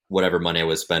whatever money I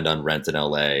would spend on rent in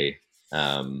LA,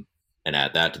 and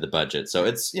add that to the budget. So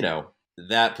it's,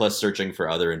 that plus searching for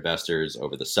other investors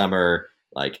over the summer.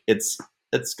 Like it's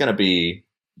going to be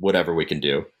whatever we can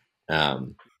do.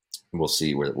 We'll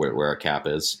see where our cap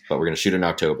is, but we're going to shoot in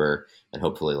October, and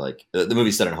hopefully like the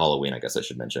movie's set on Halloween, I guess I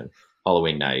should mention.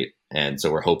 Halloween night, and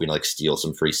so we're hoping to like steal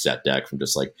some free set deck from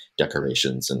just like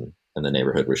decorations and the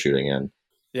neighborhood we're shooting in.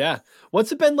 Yeah,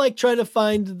 what's it been like trying to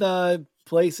find the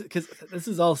place? Because this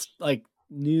is all like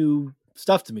new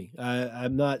stuff to me.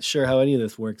 I'm not sure how any of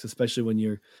this works, especially when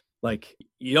you're like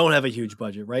you don't have a huge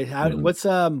budget, right? What's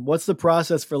the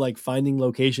process for like finding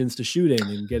locations to shoot in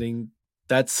and getting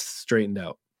that straightened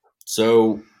out?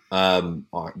 So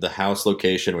the house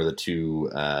location where the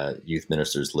 2 youth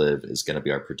ministers live is going to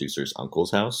be our producer's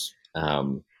uncle's house,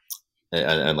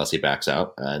 unless he backs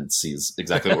out and sees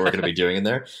exactly what we're going to be doing in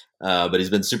there. But he's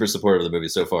been super supportive of the movie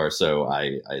so far, so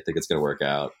I think it's going to work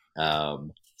out.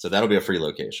 So that'll be a free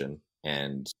location.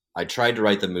 And I tried to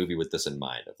write the movie with this in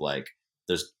mind of like,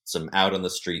 there's some out on the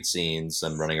street scenes,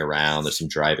 some running around, there's some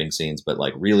driving scenes, but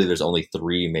like really there's only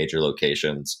 3 major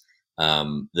locations.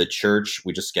 The church,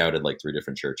 we just scouted like 3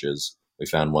 different churches. We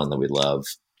found one that we love,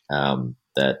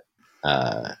 that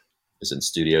is in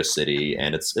Studio City,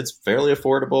 and it's fairly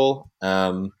affordable.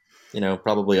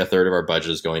 Probably a third of our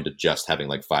budget is going to just having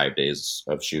like 5 days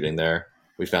of shooting there.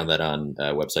 We found that on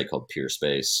a website called Pure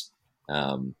Space.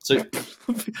 So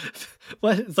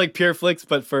what? It's like Pure Flix,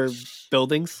 but for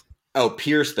buildings. Oh,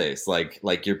 peer space, like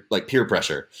you're like peer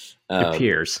pressure.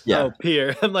 Peers. Yeah. Oh,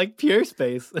 peer. I'm like pure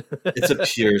space. It's a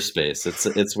pure space.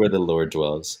 It's where the Lord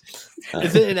dwells.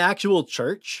 Is it an actual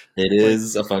church? It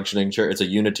is a functioning church. It's a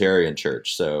Unitarian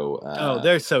church. So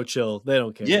they're so chill. They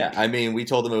don't care. Yeah, I mean, we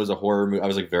told them it was a horror movie. I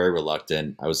was like very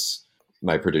reluctant.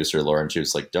 My producer Lauren. She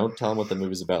was like, "Don't tell them what the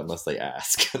movie's about unless they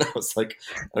ask." And I was like,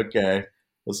 "Okay,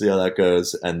 we'll see how that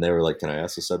goes." And they were like, "Can I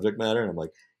ask the subject matter?" And I'm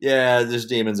like, "Yeah, there's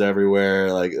demons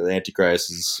everywhere. Like the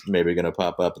Antichrist is maybe going to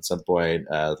pop up at some point.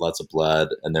 Lots of blood."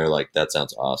 And they're like, "That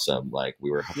sounds awesome." Like we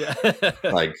were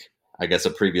like, I guess a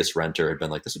previous renter had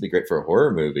been like, "This would be great for a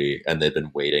horror movie," and they'd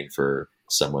been waiting for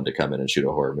someone to come in and shoot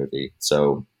a horror movie.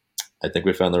 So I think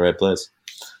we found the right place.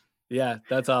 Yeah,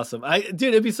 that's awesome. Dude,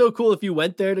 it'd be so cool if you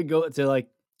went there to go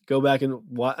back and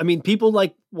watch. I mean, people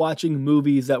like watching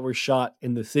movies that were shot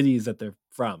in the cities that they're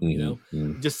from.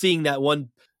 Mm-hmm. Just seeing that one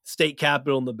state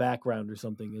capital in the background or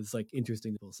something is like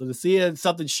interesting. So to see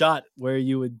something shot where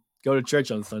you would go to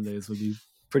church on Sundays would be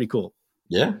pretty cool.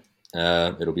 Yeah,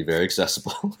 it'll be very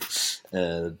accessible.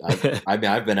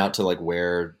 I've been out to like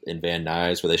in Van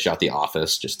Nuys where they shot The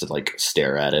Office just to like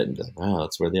stare at it and be like, wow,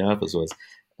 that's where The Office was.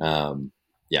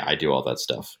 Yeah, I do all that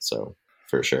stuff. So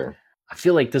for sure. I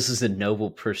feel like this is a noble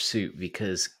pursuit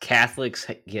because Catholics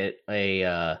get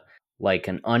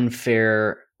an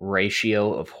unfair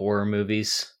ratio of horror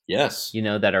movies. Yes.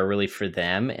 That are really for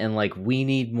them. And like, we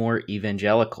need more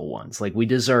evangelical ones. Like we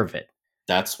deserve it.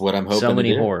 That's what I'm hoping. So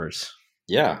many horrors.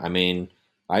 Yeah. I mean,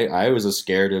 I was as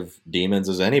scared of demons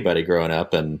as anybody growing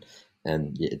up. And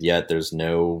yet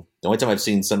the only time I've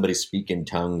seen somebody speak in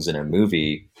tongues in a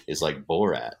movie is like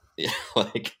Borat.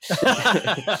 Like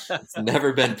it's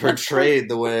never been portrayed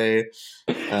the way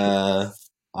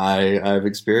I've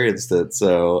experienced it.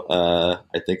 So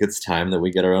I think it's time that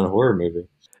we get our own horror movie.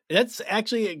 That's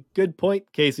actually a good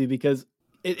point, Casey, because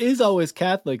it is always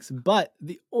Catholics, but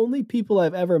the only people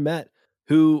I've ever met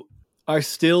who are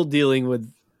still dealing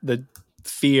with the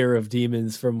fear of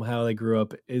demons from how they grew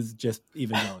up is just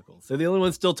evangelicals. They're the only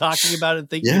ones still talking about it and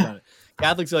thinking about it.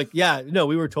 Catholics are like, yeah, no,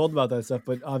 we were told about that stuff,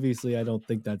 but obviously I don't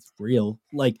think that's real.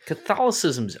 Like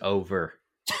Catholicism's over.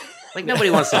 Like nobody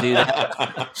wants to do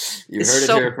that. You It's heard it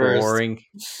so here first. boring.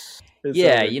 it's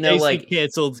Yeah, over. you know, Basically like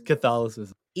canceled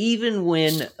Catholicism. even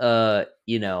when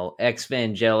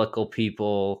evangelical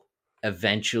people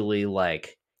eventually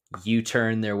like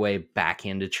U-turn their way back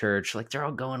into church, like they're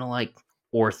all going to like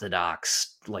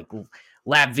Orthodox, like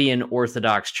Latvian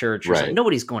Orthodox church or something. Right.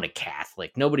 Nobody's going to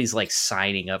Catholic. Nobody's like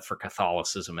signing up for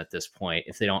Catholicism at this point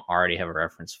if they don't already have a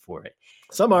reference for it.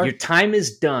 Some are. Your time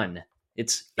is done.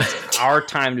 It's our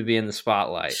time to be in the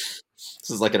spotlight.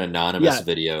 This is like an anonymous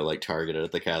video, like targeted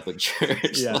at the Catholic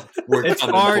Church. Yeah. Like, we're It's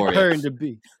coming our for turn to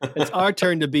be. It's our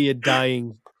turn to be a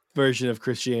dying version of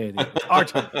Christianity. It's our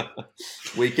turn.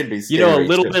 We can be You know, a scary,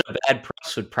 little too. bit of bad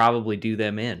press would probably do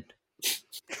them in.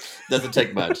 Doesn't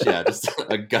take much. Yeah, just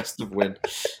a gust of wind.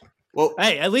 Well,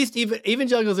 Hey, at least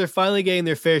evangelicals are finally getting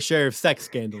their fair share of sex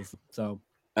scandals. So,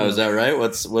 oh, is that right?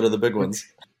 What are the big ones?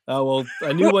 oh well,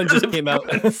 a new one just came out.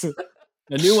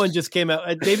 A new one just came out.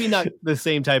 Maybe not the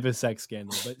same type of sex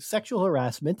scandal, but sexual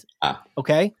harassment.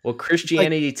 Okay. Well,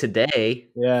 Christianity Today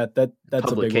Yeah, that's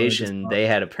publication, they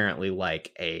had apparently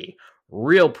like a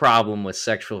real problem with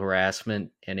sexual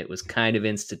harassment, and it was kind of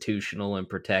institutional and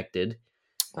protected.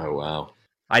 Oh, wow.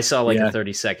 I saw like a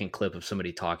 30-second clip of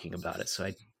somebody talking about it, so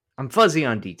I'm fuzzy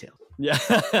on detail. Yeah.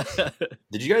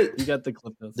 Did you guys? You got the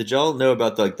clip notes. Did y'all know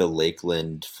about the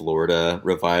Lakeland, Florida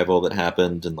revival that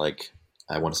happened in like,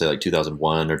 I want to say like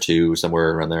 2001 or 2,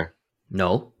 somewhere around there?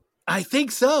 No. I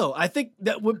think so. I think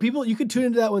that when people, you could tune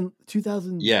into that one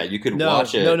 2000. Yeah, you could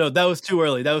watch it. No, that was too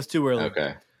early.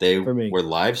 Okay. They for me. were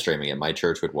live streaming it. My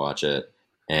church would watch it.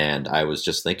 And I was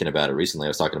just thinking about it recently. I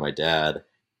was talking to my dad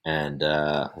and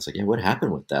I was like, yeah, what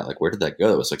happened with that? Like, where did that go?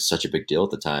 That was like such a big deal at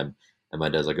the time. And my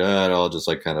dad's like, oh, it all just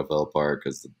like kind of fell apart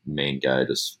because the main guy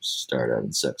just started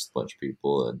having sex with a bunch of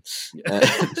people. And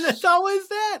that's always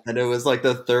that. And it was like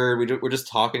the third, we're just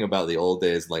talking about the old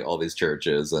days, like all these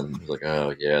churches. And it was like,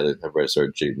 oh, yeah, everybody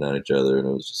started cheating on each other. And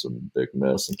it was just a big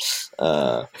mess. And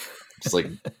just like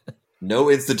no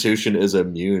institution is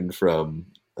immune from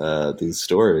these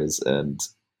stories. And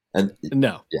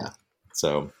no. Yeah.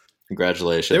 So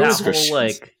congratulations. There was whole,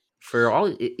 like, for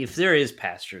all, if there is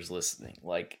pastors listening,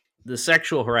 like, the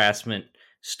sexual harassment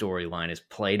storyline is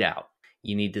played out.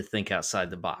 You need to think outside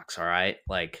the box, all right?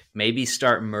 Like, maybe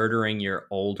start murdering your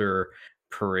older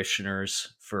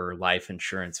parishioners for life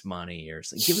insurance money or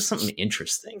something. Give us something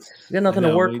interesting. You got nothing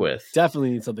to work with.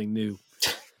 Definitely need something new.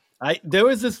 There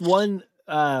was this one,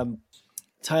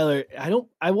 Tyler,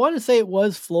 I want to say it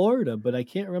was Florida, but I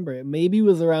can't remember. It maybe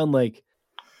was around like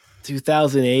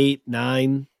 2008,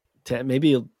 9, 10,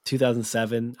 maybe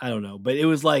 2007. I don't know. But it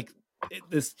was like,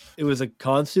 it was a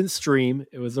constant stream.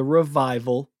 It was a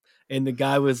revival, and the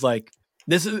guy was like,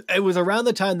 it was around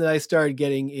the time that I started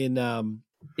getting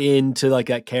into like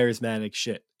that charismatic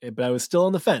shit, but I was still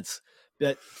on the fence.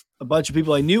 But a bunch of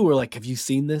people I knew were like, have you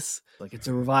seen this? Like, it's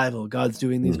a revival. God's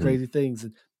doing these crazy things.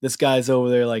 And this guy's over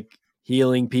there like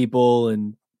healing people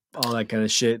and all that kind of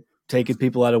shit, taking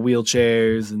people out of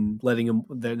wheelchairs and letting them,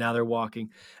 now they're walking.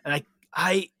 And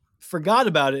I forgot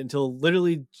about it until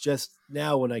literally just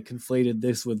now when I conflated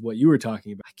this with what you were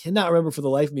talking about. I cannot remember for the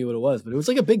life of me what it was, but it was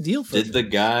like a big deal for me. Did the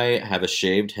guy have a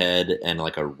shaved head and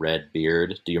like a red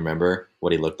beard? Do you remember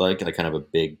what he looked like? Like kind of a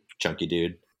big chunky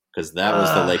dude? Because that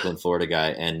was the Lakeland, Florida guy.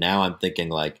 And now I'm thinking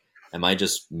like, am I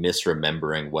just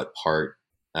misremembering what part?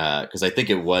 Because I think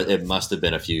it must have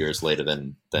been a few years later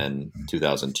than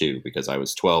 2002 because I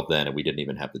was 12 then and we didn't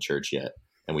even have the church yet.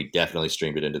 And we definitely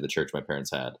streamed it into the church my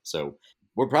parents had. So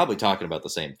we're probably talking about the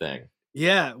same thing.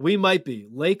 Yeah, we might be.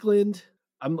 Lakeland.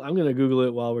 I'm going to Google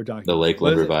it while we're talking. The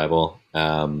Lakeland revival.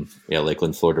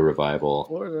 Lakeland, Florida revival.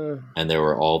 Florida. And there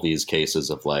were all these cases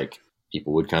of like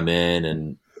people would come in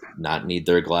and not need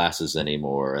their glasses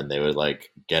anymore. And they would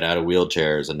like get out of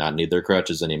wheelchairs and not need their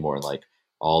crutches anymore. And like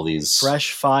all these.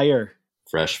 Fresh Fire.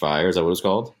 Fresh Fire. Is that what it's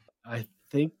called? I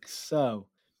think so.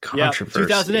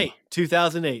 Controversy. Yeah,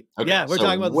 2008. Okay, yeah, we're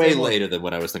talking about way later than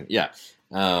what I was thinking. Yeah.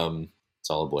 It's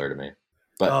all a blur to me.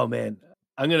 But oh man,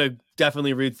 I'm gonna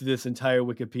definitely read through this entire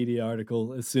Wikipedia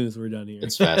article as soon as we're done here.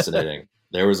 It's fascinating.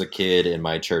 There was a kid in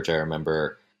my church I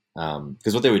remember,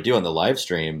 because what they would do on the live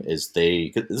stream is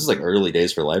this is like early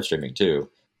days for live streaming too.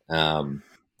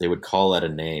 They would call out a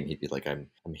name. He'd be like, "I'm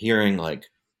hearing like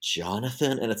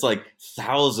Jonathan," and it's like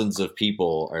thousands of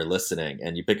people are listening,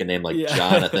 and you pick a name like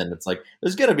Jonathan. It's like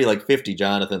there's gonna be like 50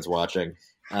 Jonathans watching.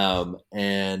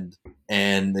 And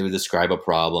they would describe a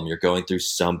problem. You're going through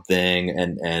something,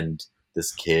 and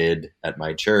this kid at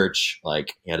my church,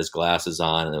 like he had his glasses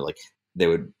on, and they're like, they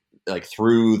would like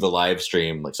through the live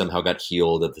stream, like somehow got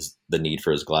healed of the need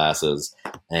for his glasses.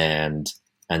 And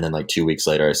then like 2 weeks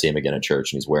later, I see him again at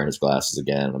church and he's wearing his glasses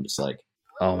again. And I'm just like,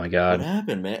 Oh my what God.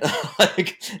 happened, man?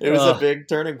 Like it was a big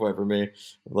turning point for me.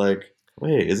 Like,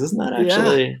 wait, is this not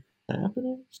actually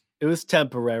happening? It was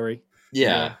temporary.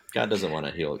 Yeah. God doesn't want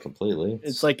to heal it completely.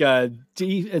 It's like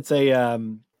it's a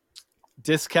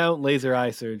discount laser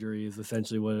eye surgery is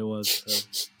essentially what it was.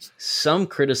 So. Some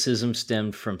criticism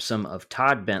stemmed from some of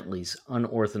Todd Bentley's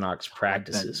unorthodox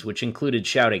practices, which included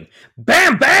shouting,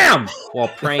 "Bam, bam!" while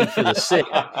praying for the sick,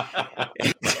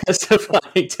 and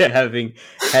testifying to having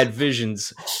had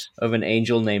visions of an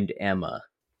angel named Emma.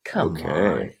 Come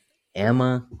on,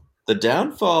 Emma. The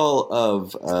downfall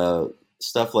of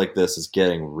stuff like this is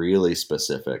getting really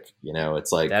specific. You know,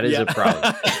 it's like that is a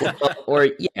problem. Or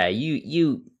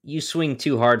you swing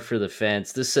too hard for the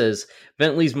fence. This says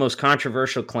Bentley's most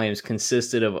controversial claims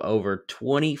consisted of over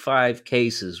 25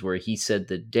 cases where he said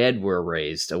the dead were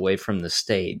raised away from the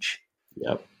stage.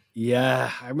 Yep.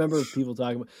 Yeah, I remember people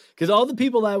talking about, because all the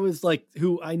people that was like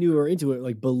who I knew were into it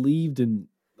like believed in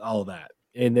all that,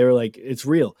 and they were like, it's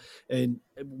real, and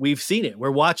we've seen it.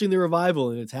 We're watching the revival,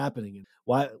 and it's happening. And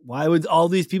why would all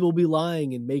these people be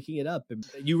lying and making it up? And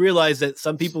you realize that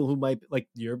some people who might like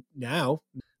you're now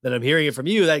that I'm hearing it from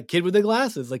you, that kid with the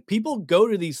glasses, like people go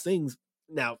to these things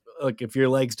now. Like if your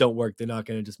legs don't work, they're not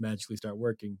going to just magically start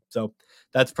working. So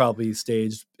that's probably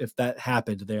staged. If that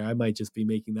happened there, I might just be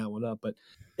making that one up. But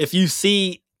if you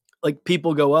see like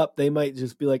people go up, they might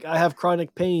just be like, I have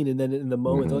chronic pain. And then in the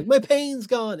moment, they're like, my pain's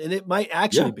gone. And it might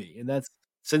actually be. And that's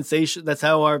sensation. That's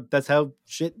how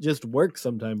shit just works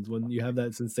sometimes when you have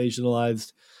that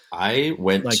sensationalized. I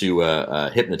went to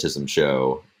a hypnotism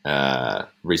show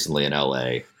recently in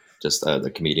LA. Just the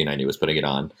comedian I knew was putting it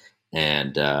on,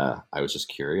 and I was just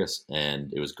curious,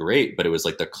 and it was great. But it was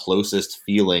like the closest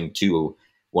feeling to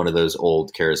one of those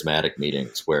old charismatic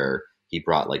meetings where he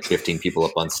brought like 15 people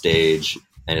up on stage,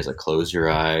 and he's like, "Close your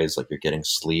eyes, like you're getting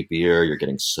sleepier, you're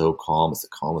getting so calm. It's the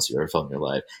calmest you've ever felt in your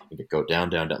life. You could go down,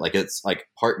 down, down. Like it's like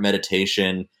part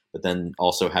meditation, but then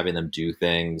also having them do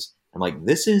things. I'm like,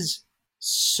 this is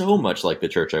so much like the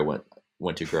church I went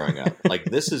to growing up. Like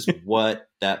this is what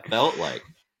that felt like.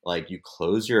 Like you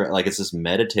close your, like it's this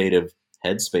meditative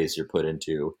headspace you're put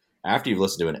into after you've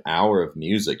listened to an hour of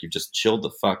music. You've just chilled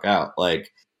the fuck out.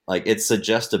 Like it's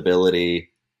suggestibility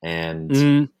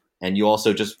and you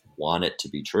also just want it to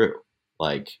be true.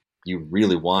 Like you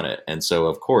really want it. And so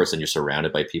of course, and you're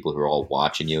surrounded by people who are all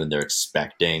watching you and they're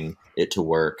expecting it to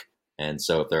work. And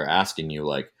so if they're asking you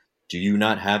like, do you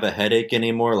not have a headache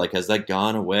anymore? Like, has that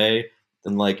gone away?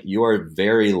 Then like you are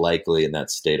very likely in that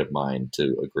state of mind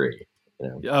to agree.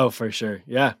 You know? Oh, for sure.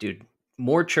 Yeah. Dude,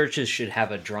 more churches should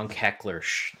have a drunk heckler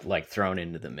like thrown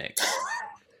into the mix.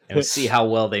 And see how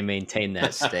well they maintain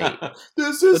that state.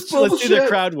 This is let's do the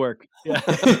crowd work. Yeah.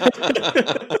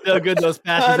 How good those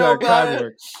passes are crowd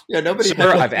work. Yeah, nobody.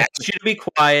 Sir, I've asked you to be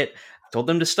quiet. Told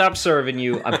them to stop serving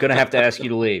you. I'm going to have to ask you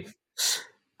to leave.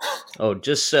 Oh,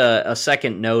 just a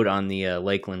second note on the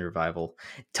Lakeland revival.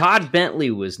 Todd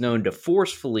Bentley was known to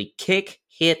forcefully kick,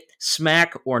 hit,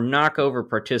 smack, or knock over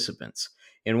participants.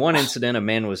 In one incident, a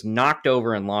man was knocked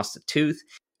over and lost a tooth.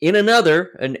 In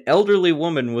another, an elderly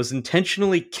woman was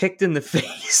intentionally kicked in the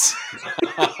face.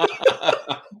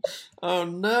 Oh,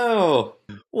 no.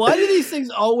 Why do these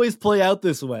things always play out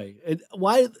this way? And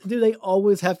why do they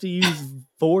always have to use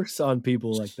force on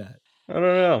people like that? I don't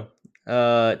know.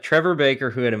 Trevor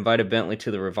Baker, who had invited Bentley to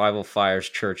the Revival Fires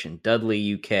Church in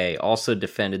Dudley, UK, also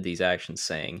defended these actions,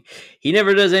 saying he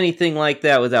never does anything like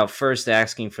that without first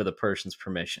asking for the person's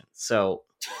permission. So,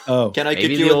 can I maybe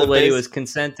kick you the in old the lady face? was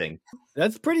consenting.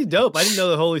 That's pretty dope. I didn't know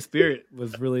the Holy Spirit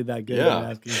was really that good. Yeah,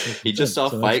 at asking for he just saw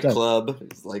consent, Fight Club,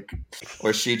 it's like,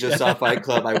 or she just saw Fight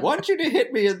Club. I want you to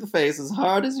hit me in the face as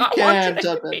hard as you can.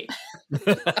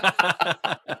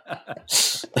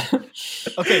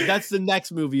 Okay, that's the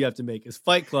next movie you have to make is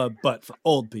Fight Club, but for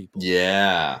old people.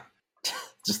 Yeah,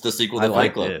 just the sequel to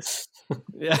Fight Club. This.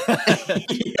 Yeah.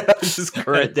 Yeah, this is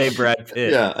current day Brad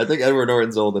Pitt. Yeah, I think Edward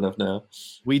Norton's old enough now.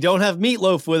 We don't have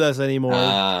Meatloaf with us anymore.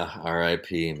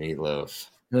 R.I.P. Meatloaf.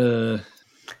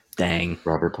 Dang.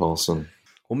 Robert Paulson.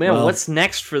 Well, man, what's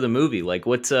next for the movie? Like,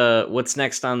 what's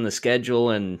next on the schedule,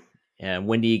 and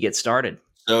when do you get started?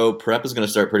 So prep is going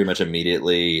to start pretty much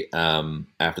immediately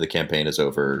after the campaign is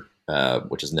over,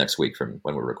 which is next week from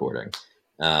when we're recording.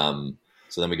 So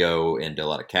then we go into a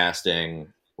lot of casting,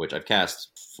 which I've cast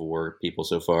 4 people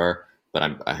so far,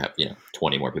 but I have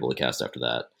 20 more people to cast after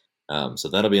that. So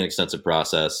that'll be an extensive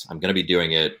process. I'm going to be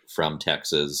doing it from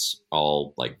Texas,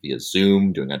 all like via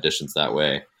Zoom, doing auditions that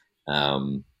way.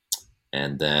 And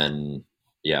then,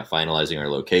 yeah, finalizing our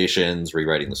locations,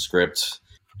 rewriting the script,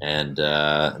 and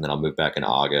then I'll move back in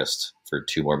August for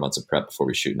 2 more months of prep before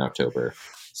we shoot in October.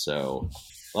 So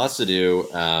lots to do.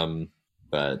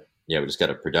 But yeah, we just got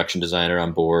a production designer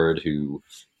on board who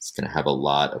is going to have a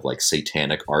lot of like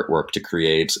satanic artwork to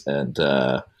create, and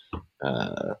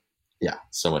yeah,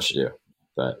 so much to do.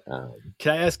 But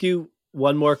can I ask you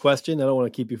one more question? I don't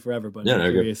want to keep you forever, but Yeah, I'm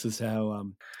no, curious as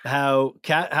how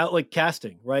like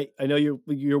casting, right? I know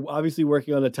you're obviously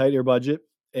working on a tighter budget,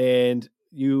 and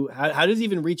how does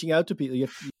even reaching out to people?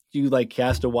 Do you like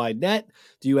cast a wide net?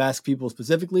 Do you ask people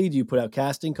specifically? Do you put out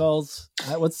casting calls?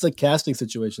 What's the casting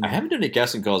situation? I haven't done any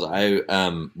casting calls.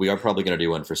 We are probably going to do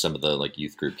one for some of the like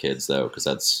youth group kids though, because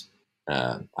that's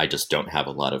I just don't have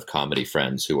a lot of comedy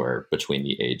friends who are between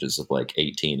the ages of like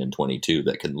 18 and 22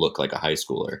 that can look like a high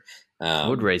schooler.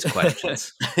 Would raise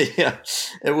questions. Yeah,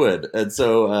 it would. And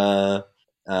so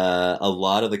a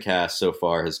lot of the cast so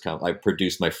far has come. I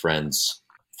produced my friend's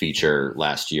feature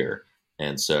last year,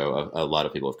 and so a lot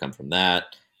of people have come from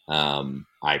that.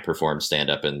 I performed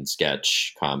stand-up and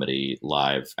sketch comedy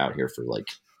live out here for like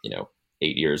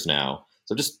 8 years now.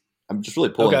 So I'm just really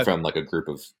pulling from like a group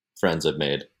of friends I've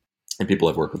made and people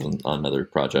I've worked with on other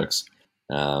projects.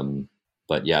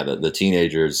 But yeah, the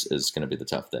teenagers is going to be the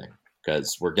tough thing,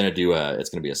 because we're going to do it's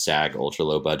going to be a SAG ultra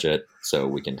low budget, so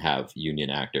we can have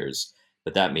union actors.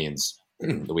 But that means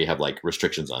that we have like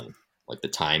restrictions on like the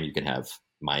time you can have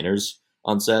minors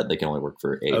on set. They can only work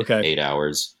for 8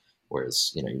 hours,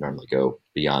 whereas you normally go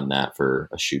beyond that for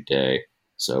a shoot day.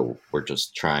 So we're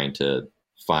just trying to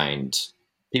find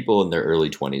people in their early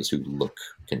 20s who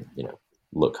can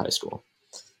look high school.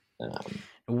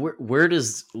 Where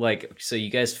does so you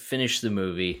guys finish the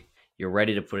movie, you're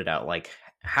ready to put it out, like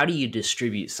how do you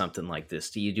distribute something like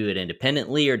this? Do you do it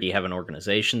independently, or do you have an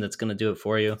organization that's going to do it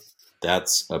for you?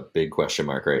 That's a big question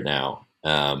mark right now.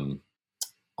 There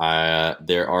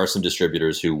are some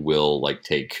distributors who will like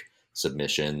take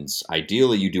submissions.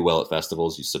 Ideally, you do well at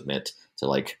festivals. You submit to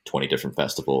like 20 different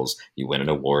festivals. You win an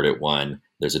award at one.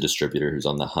 There's a distributor who's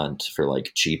on the hunt for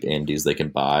like cheap indies they can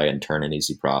buy and turn an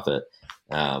easy profit.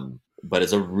 But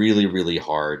it's a really, really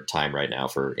hard time right now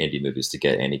for indie movies to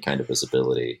get any kind of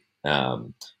visibility.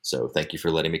 So thank you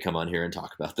for letting me come on here and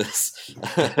talk about this.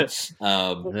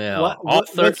 All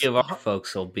 30 of our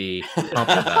folks will be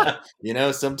pumped about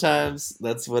it. Sometimes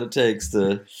that's what it takes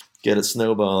to get it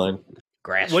snowballing.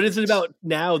 What is it about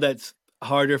now that's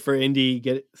harder for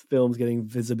indie films getting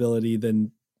visibility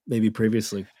than maybe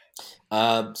previously?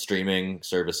 Streaming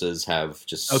services have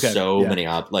just many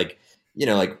like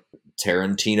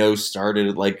Tarantino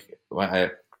started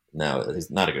no, it's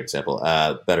not a good example.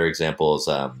 Better example is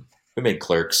who made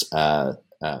Clerks?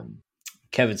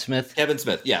 Kevin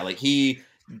Smith. Yeah, like he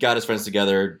got his friends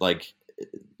together, like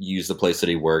used the place that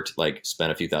he worked, like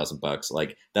spent a few $1,000.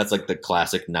 Like that's like the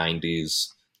classic 90s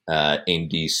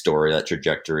indie story, that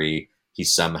trajectory. He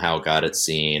somehow got it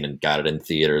seen and got it in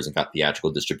theaters and got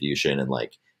theatrical distribution and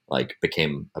like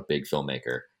became a big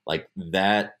filmmaker. Like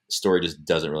that story just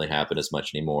doesn't really happen as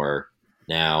much anymore.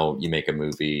 Now you make a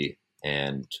movie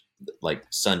and like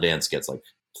Sundance gets like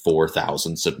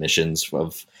 4,000 submissions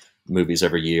of movies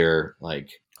every year.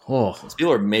 Like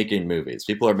people are making movies.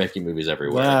 People are making movies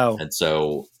everywhere. Wow.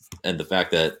 And the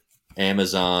fact that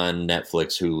Amazon,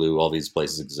 Netflix, Hulu, all these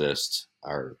places exist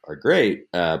are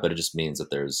great. But it just means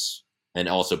that and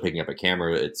also picking up a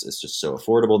camera, it's just so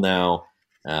affordable now.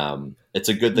 It's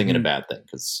a good thing and a bad thing,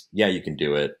 because you can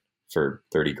do it for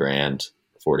 30 grand,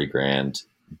 40 grand,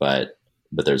 but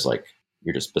there's like,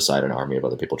 you're just beside an army of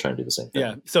other people trying to do the same thing.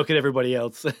 Yeah. So can everybody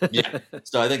else. Yeah.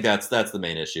 So I think that's the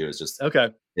main issue, is just,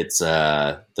 it's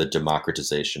the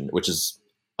democratization, which is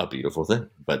a beautiful thing,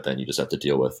 but then you just have to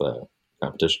deal with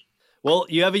competition. Well,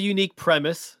 you have a unique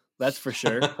premise. That's for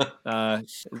sure.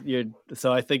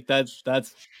 So I think that's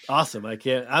awesome.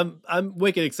 I'm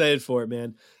wicked excited for it,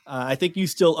 man. I think you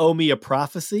still owe me a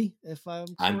prophecy. If I'm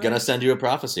going to send you a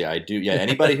prophecy. I do. Yeah.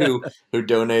 Anybody who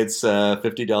donates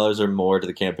 $50 or more to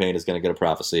the campaign is going to get a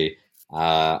prophecy.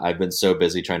 I've been so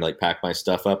busy trying to like pack my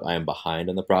stuff up. I am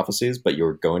behind on the prophecies, but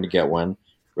you're going to get one.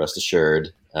 Rest assured.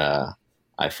 I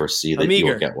foresee that you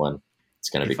will get one.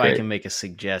 It's going to be great. If I can make a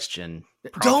suggestion,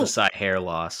 prophesy hair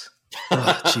loss.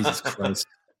 Oh, Jesus Christ.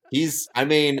 You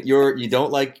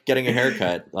don't like getting a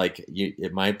haircut. Like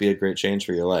it might be a great change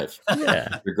for your life.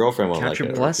 Yeah. Your girlfriend won't like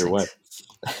it, or your wife.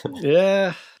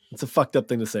 Yeah. It's a fucked up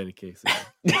thing to say to Casey. I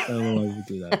don't know why you would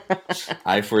do that.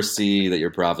 I foresee that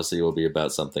your prophecy will be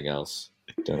about something else.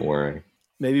 Don't worry.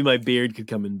 Maybe my beard could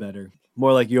come in better.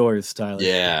 More like yours, Tyler.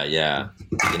 Yeah.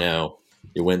 You know,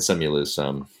 you win some, you lose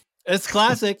some. It's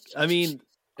classic. I mean,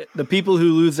 the people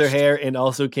who lose their hair and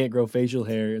also can't grow facial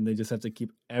hair and they just have to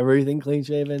keep everything clean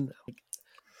shaven.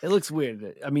 It looks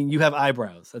weird. I mean, you have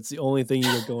eyebrows. That's the only thing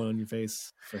you got going on your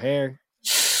face for hair.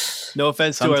 No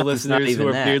offense to our listeners who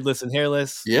are beardless and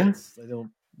hairless. Yeah. I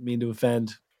don't mean to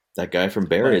offend. That guy from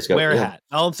Barry has got wear a hat.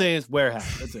 All I'm saying is wear a hat.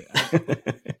 That's it.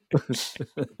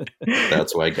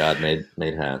 That's why God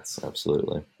made hats.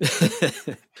 Absolutely.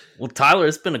 Well, Tyler,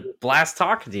 it's been a blast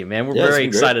talking to you, man. We're very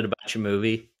excited about your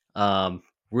movie.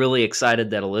 Really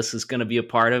excited that Alyssa's going to be a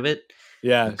part of it.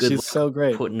 Yeah, she's so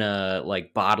great. Putting a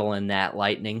bottle in that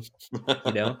lightning,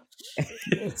 you know.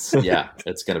 Yeah,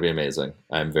 it's going to be amazing.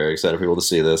 I'm very excited for people to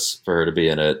see this, for her to be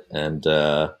in it, and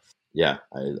yeah,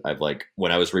 I've like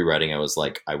when I was rewriting, I was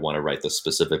like, I want to write this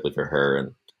specifically for her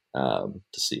and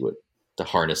to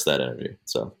harness that energy.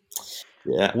 So,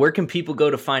 yeah. Where can people go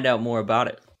to find out more about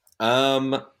it?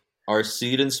 Our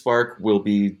Seed and Spark will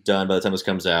be done by the time this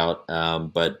comes out.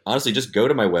 But honestly, just go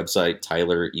to my website,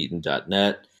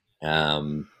 tylereaton.net.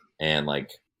 And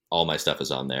like all my stuff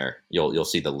is on there. You'll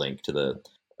see the link to the,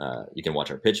 you can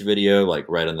watch our pitch video, like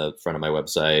right on the front of my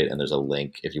website. And there's a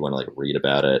link if you want to like read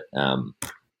about it.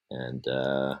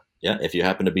 Yeah, if you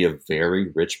happen to be a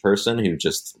very rich person who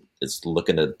just is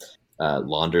looking to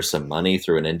launder some money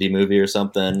through an indie movie or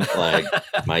something, like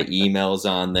my email's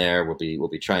on there. We'll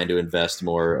be trying to invest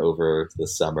more over the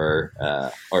summer,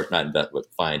 or not invest, but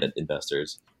find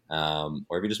investors. Or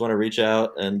if you just want to reach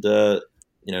out and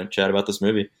chat about this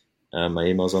movie, my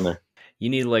email's on there. You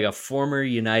need like a former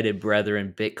United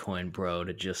Brethren Bitcoin bro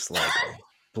to just like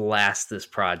blast this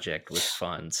project with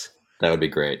funds. That would be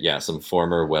great. Yeah, some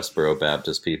former Westboro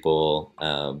Baptist people.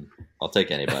 I'll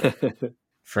take anybody.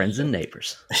 Friends and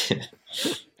neighbors.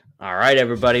 All right,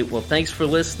 everybody. Well, thanks for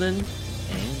listening,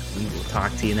 and we will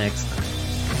talk to you next time.